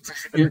enough.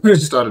 I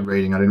just started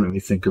reading. I didn't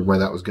really think of where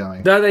that was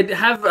going. No, they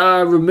have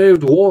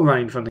removed War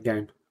Running from the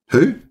game.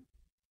 Who?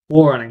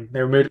 War Running.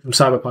 They removed it from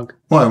Cyberpunk.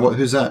 Why?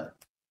 Who's that?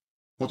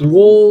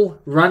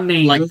 Wall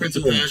running. Like Prince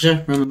of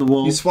Persia, remember the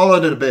wall? You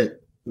swallowed it a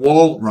bit.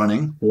 Wall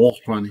running. Wall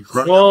running.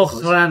 Why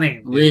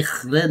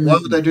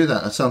would they do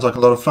that? That sounds like a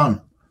lot of fun.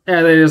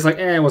 Yeah, they're just like,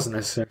 it wasn't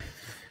necessary.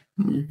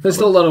 There's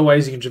still a lot of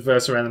ways you can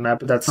traverse around the map,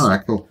 but that's...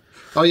 Alright, cool.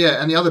 Oh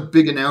yeah, and the other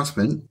big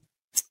announcement,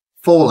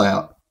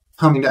 Fallout,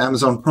 coming to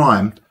Amazon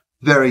Prime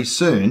very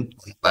soon.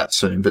 Not that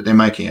soon, but they're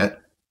making it.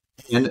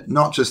 And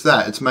not just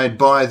that, it's made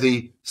by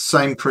the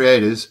same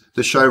creators,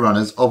 the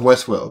showrunners of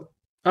Westworld.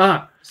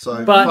 Ah.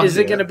 But is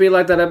it going to be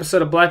like that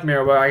episode of Black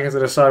Mirror where I get to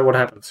decide what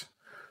happens?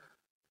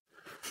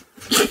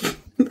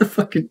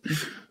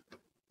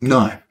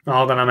 No.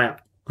 Oh, then I'm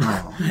out.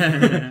 Oh.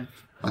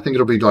 I think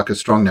it'll be like a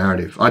strong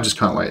narrative. I just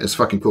can't wait. It's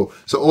fucking cool.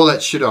 So all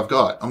that shit I've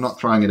got, I'm not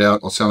throwing it out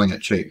or selling it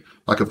cheap.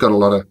 Like I've got a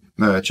lot of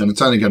merch and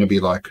it's only going to be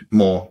like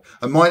more.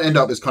 It might end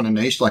up as kind of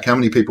niche, like how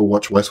many people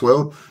watch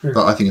Westworld,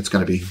 but I think it's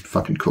going to be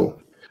fucking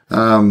cool.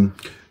 In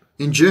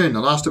June, The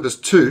Last of Us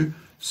 2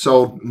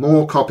 sold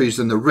more copies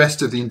than the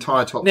rest of the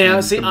entire top 10.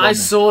 Now, see, I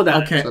saw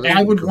that. Okay, so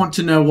I would want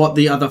to know what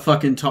the other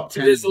fucking top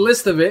 10 There's a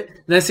list of it.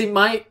 Now, see,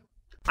 I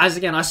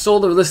saw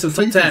the list of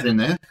top 10, in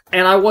there.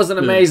 And I wasn't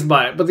amazed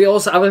by it. But the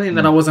other thing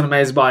that I wasn't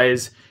amazed by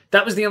is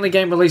that was the only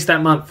game released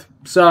that month.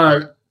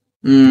 So...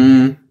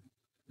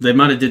 They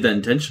might have did that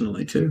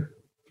intentionally, too.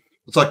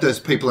 It's like those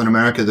people in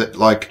America that,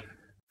 like,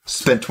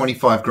 spent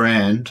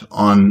 $25,000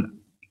 on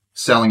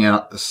selling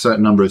out a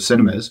certain number of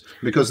cinemas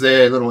because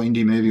their little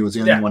indie movie was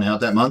the only one out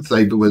that month.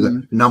 They were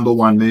the number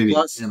one movie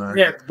in America.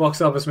 Yeah,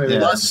 box office movie. Yeah,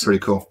 that's pretty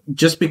cool.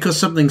 Just because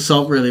something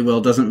sold really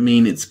well doesn't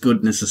mean it's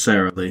good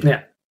necessarily.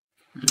 Yeah.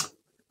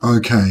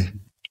 Okay.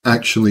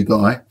 Actually,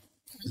 Guy.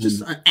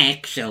 Just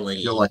actually.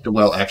 You're like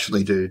the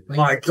actually dude.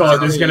 My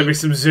God, there's going to be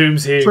some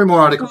zooms here. 3 more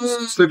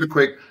articles. Super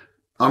quick.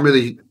 I'm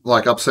really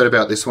upset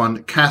about this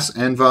one. Cass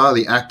Anvar,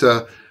 the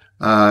actor,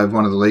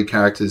 one of the lead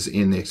characters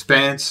in The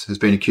Expanse, has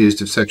been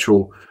accused of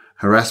sexual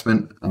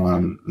harassment,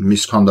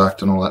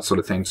 misconduct, and all that sort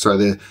of thing. So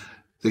the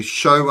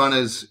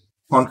showrunners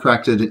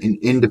contracted an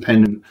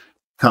independent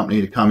company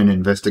to come in and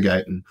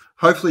investigate, and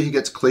hopefully he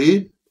gets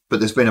cleared. But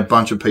there's been a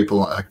bunch of people,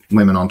 like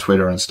women on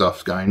Twitter and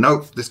stuff, going,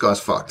 "Nope, this guy's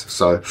fucked."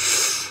 So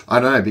I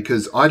don't know,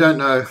 because I don't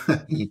know,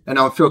 and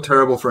I feel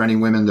terrible for any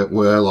women that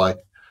were like,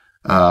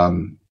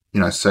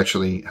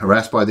 sexually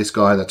harassed by this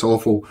guy. That's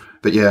awful.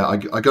 But yeah, I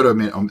got to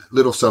admit, I'm a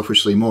little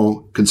selfishly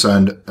more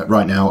concerned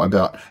right now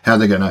about how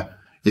they're going to,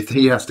 if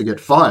he has to get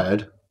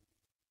fired,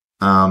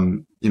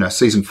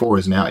 season 4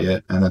 isn't out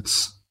yet, and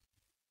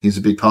he's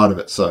a big part of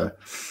it. So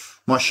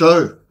my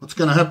show, what's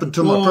going to happen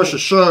to my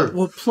precious show?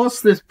 Well,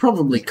 plus there's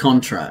probably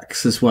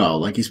contracts as well.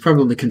 Like he's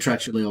probably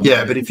contractually obligated.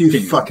 Yeah, but if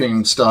you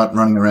fucking start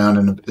running around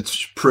and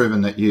it's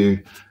proven that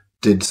you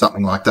did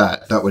something like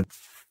that, that would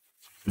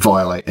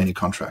violate any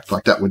contract.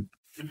 Like that would,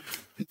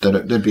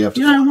 they'd be able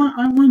to. Yeah,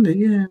 I wonder.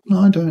 Yeah,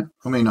 no, I don't.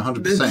 I mean,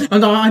 100%.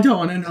 No, I don't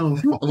want to know.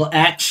 Well,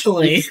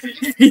 actually,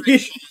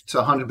 to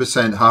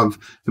 100% have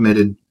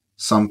committed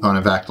some kind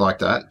of act like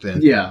that,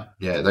 then yeah,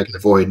 they can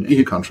avoid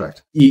any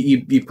contract.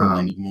 You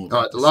probably need more.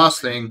 All right, the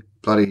last thing,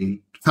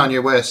 bloody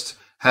Kanye West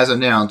has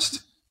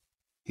announced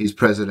he's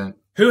president.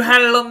 Who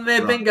had it on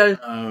their bingo?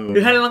 Oh. Who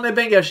had it on their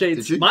bingo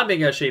sheets? Did you? My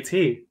bingo sheet's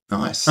here.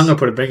 Nice. I'm gonna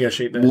put a bingo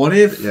sheet there. What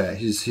if? Yeah,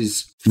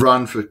 his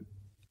run for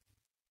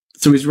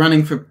So he's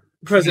running for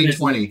President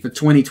 2020. for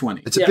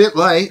 2020. It's a bit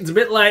late. It's a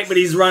bit late, but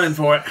he's running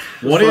for it.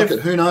 What Fuck if? it,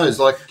 who knows?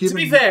 Like, To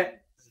be fair,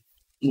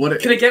 What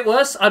if? can it get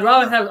worse? I'd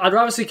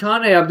rather see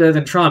Kanye up there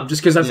than Trump,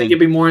 just because I think it'd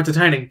be more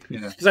entertaining.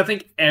 Yeah. Because I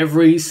think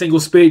every single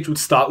speech would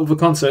start with a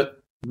concert.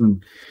 I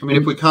mean,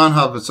 if we can't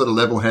have a sort of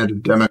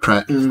level-headed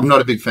Democrat, I'm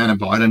not a big fan of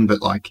Biden,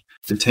 but like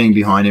the team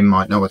behind him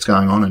might know what's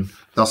going on, and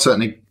they'll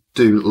certainly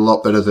do a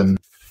lot better than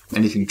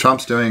anything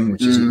Trump's doing,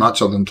 which isn't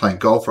much other than playing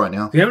golf right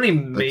now. You know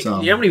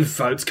how many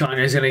votes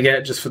Kanye's going to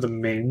get just for the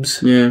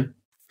memes? Yeah.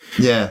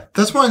 Yeah,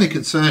 that's my only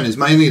concern is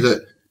mainly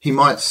that he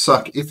might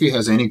suck if he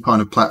has any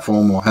kind of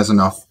platform or has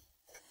enough.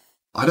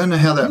 I don't know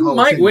how that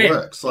whole thing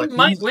works. Like, he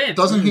might win.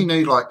 Doesn't he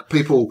need like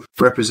people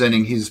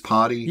representing his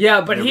party?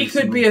 Yeah, but he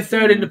could be a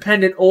third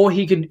independent, or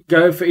he could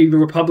go for either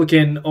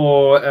Republican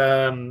or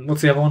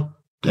what's the other one?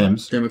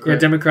 Dems. Yeah,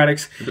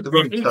 Democrats. But they've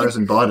already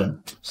chosen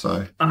Biden,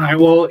 so All right,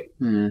 well,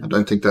 I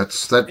don't think that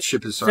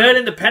ship is. third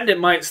independent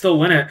might still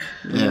win it.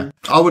 Yeah,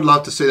 I would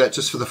love to see that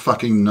just for the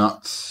fucking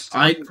nuts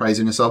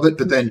craziness of it.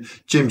 But then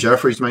Jim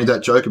Jeffries made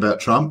that joke about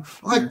Trump.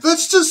 Like,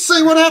 let's just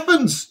see what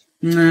happens.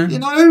 You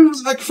know,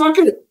 like fuck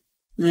it.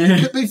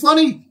 It'd be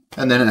funny.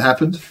 And then it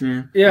happened.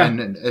 Yeah.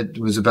 And it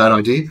was a bad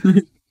idea.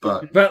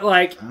 But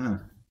like,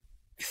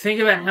 think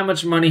about how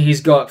much money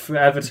he's got for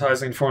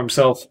advertising for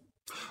himself.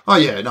 oh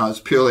yeah, no, it's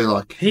purely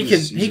like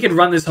He could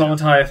run this whole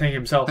entire thing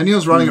himself. And he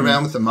was running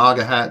around with the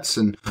MAGA hats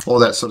and all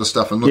that sort of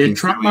stuff and looking.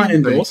 Trump might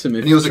endorse him.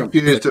 And he was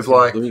accused of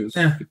like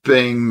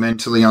being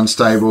mentally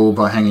unstable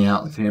by hanging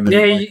out with him. And,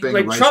 being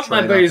a race Trump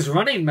might trader. be his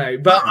running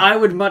mate, but I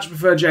would much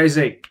prefer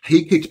Jay-Z.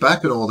 He kicked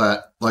back at all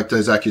that, like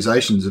those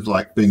accusations of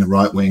like being a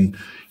right wing,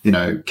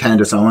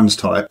 Candace Owens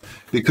type,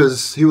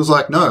 because he was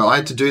like, no, I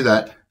had to do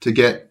that to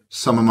get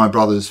some of my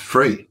brothers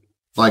free.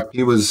 Like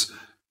he was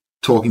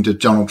talking to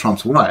Donald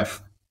Trump's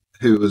wife,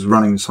 who was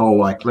running this whole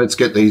like, let's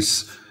get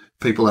these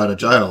people out of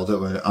jail that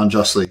were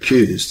unjustly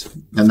accused,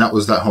 and that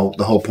was the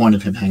whole point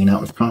of him hanging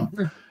out with Trump,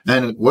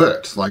 and it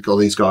worked. Like all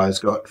these guys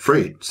got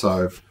freed,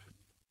 so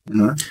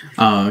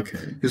Oh, okay.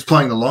 he was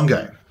playing the long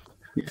game.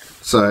 Yeah.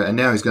 So and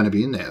now he's going to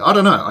be in there. I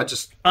don't know.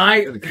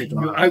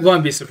 I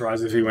won't be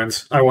surprised if he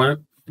wins. I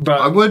won't.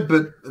 But I would,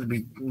 but it'd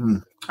be.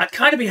 I'd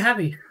kind of be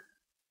happy.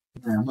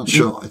 Yeah, I'm not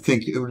sure. I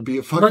think it would be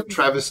a fucking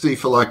travesty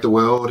for like the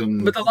world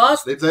and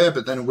live there,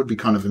 but then it would be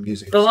kind of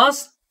amusing. The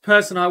last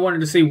person I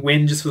wanted to see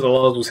win just for the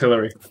laws was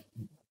Hillary.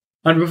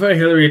 I'd prefer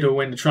Hillary to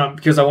win to Trump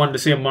because I wanted to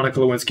see a Monica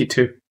Lewinsky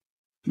too.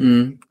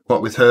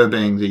 What with her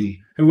being the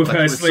with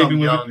her sleeping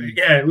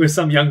with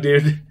some young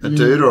dude, a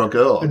dude or a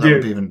girl? A that dude.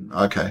 would be even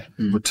okay.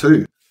 With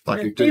two,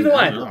 like you do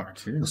either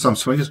way. some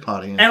swingers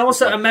party, And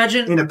also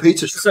imagine in a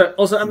pizza shop. So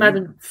also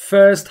imagine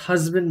first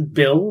husband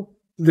Bill,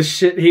 the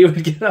shit he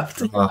would get up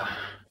to.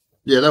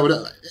 Yeah, that would.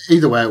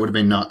 Either way, it would have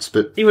been nuts.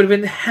 But He would have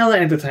been hella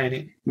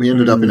entertaining. we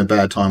ended up in a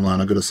bad timeline.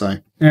 I got to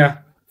say. Yeah.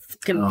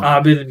 Fucking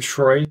Abed and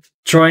Troy.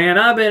 Troy and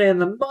Abed in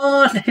the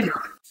morning.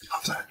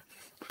 Love that.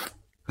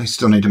 They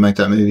still need to make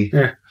that movie.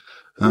 Yeah.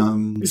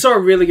 We saw a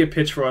really good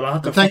pitch for it. I'll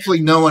have to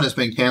Thankfully, no one has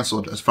been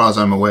cancelled, as far as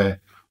I'm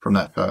aware, from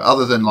that show,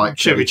 other than like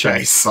Chevy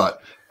Chase.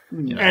 But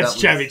That's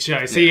Chevy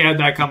Chase. He had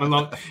that coming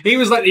along. He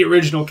was like the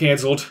original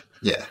cancelled.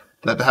 Yeah,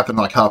 that happened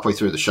like halfway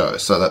through the show,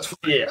 so that's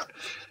Yeah.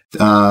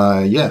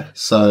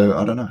 So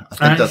I don't know. I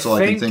think that's all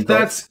I can think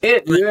that's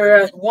it. We're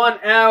at 1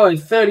 hour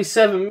and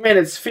 37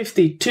 minutes,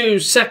 52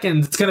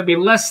 seconds. It's going to be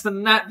less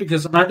than that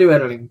because I do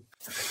editing.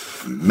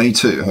 of. Me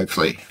too,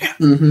 hopefully.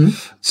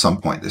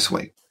 Some point this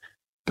week.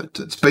 But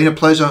it's been a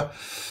pleasure.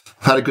 I've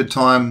had a good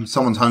time.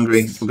 Someone's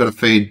hungry. We've got to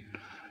feed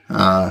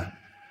the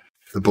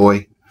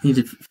boy. You need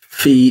to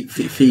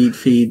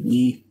feed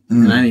me.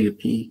 And I need to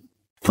pee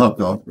Oh,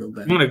 God. real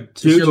bad. I'm going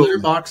Is your to litter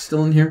box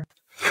still in here?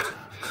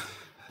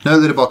 No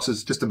litter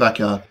boxes, just the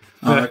backyard.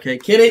 Oh, okay.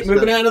 Kitty,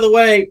 move it out of the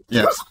way.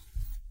 Yeah.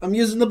 I'm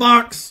using the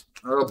box.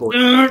 Oh, boy.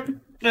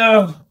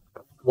 No.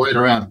 Wait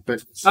around.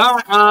 But,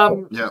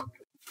 yeah.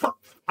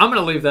 I'm going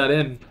to leave that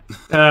in.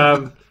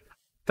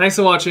 Thanks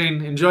for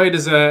watching. Enjoy your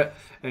dessert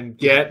and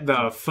get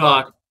the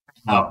fuck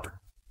Up.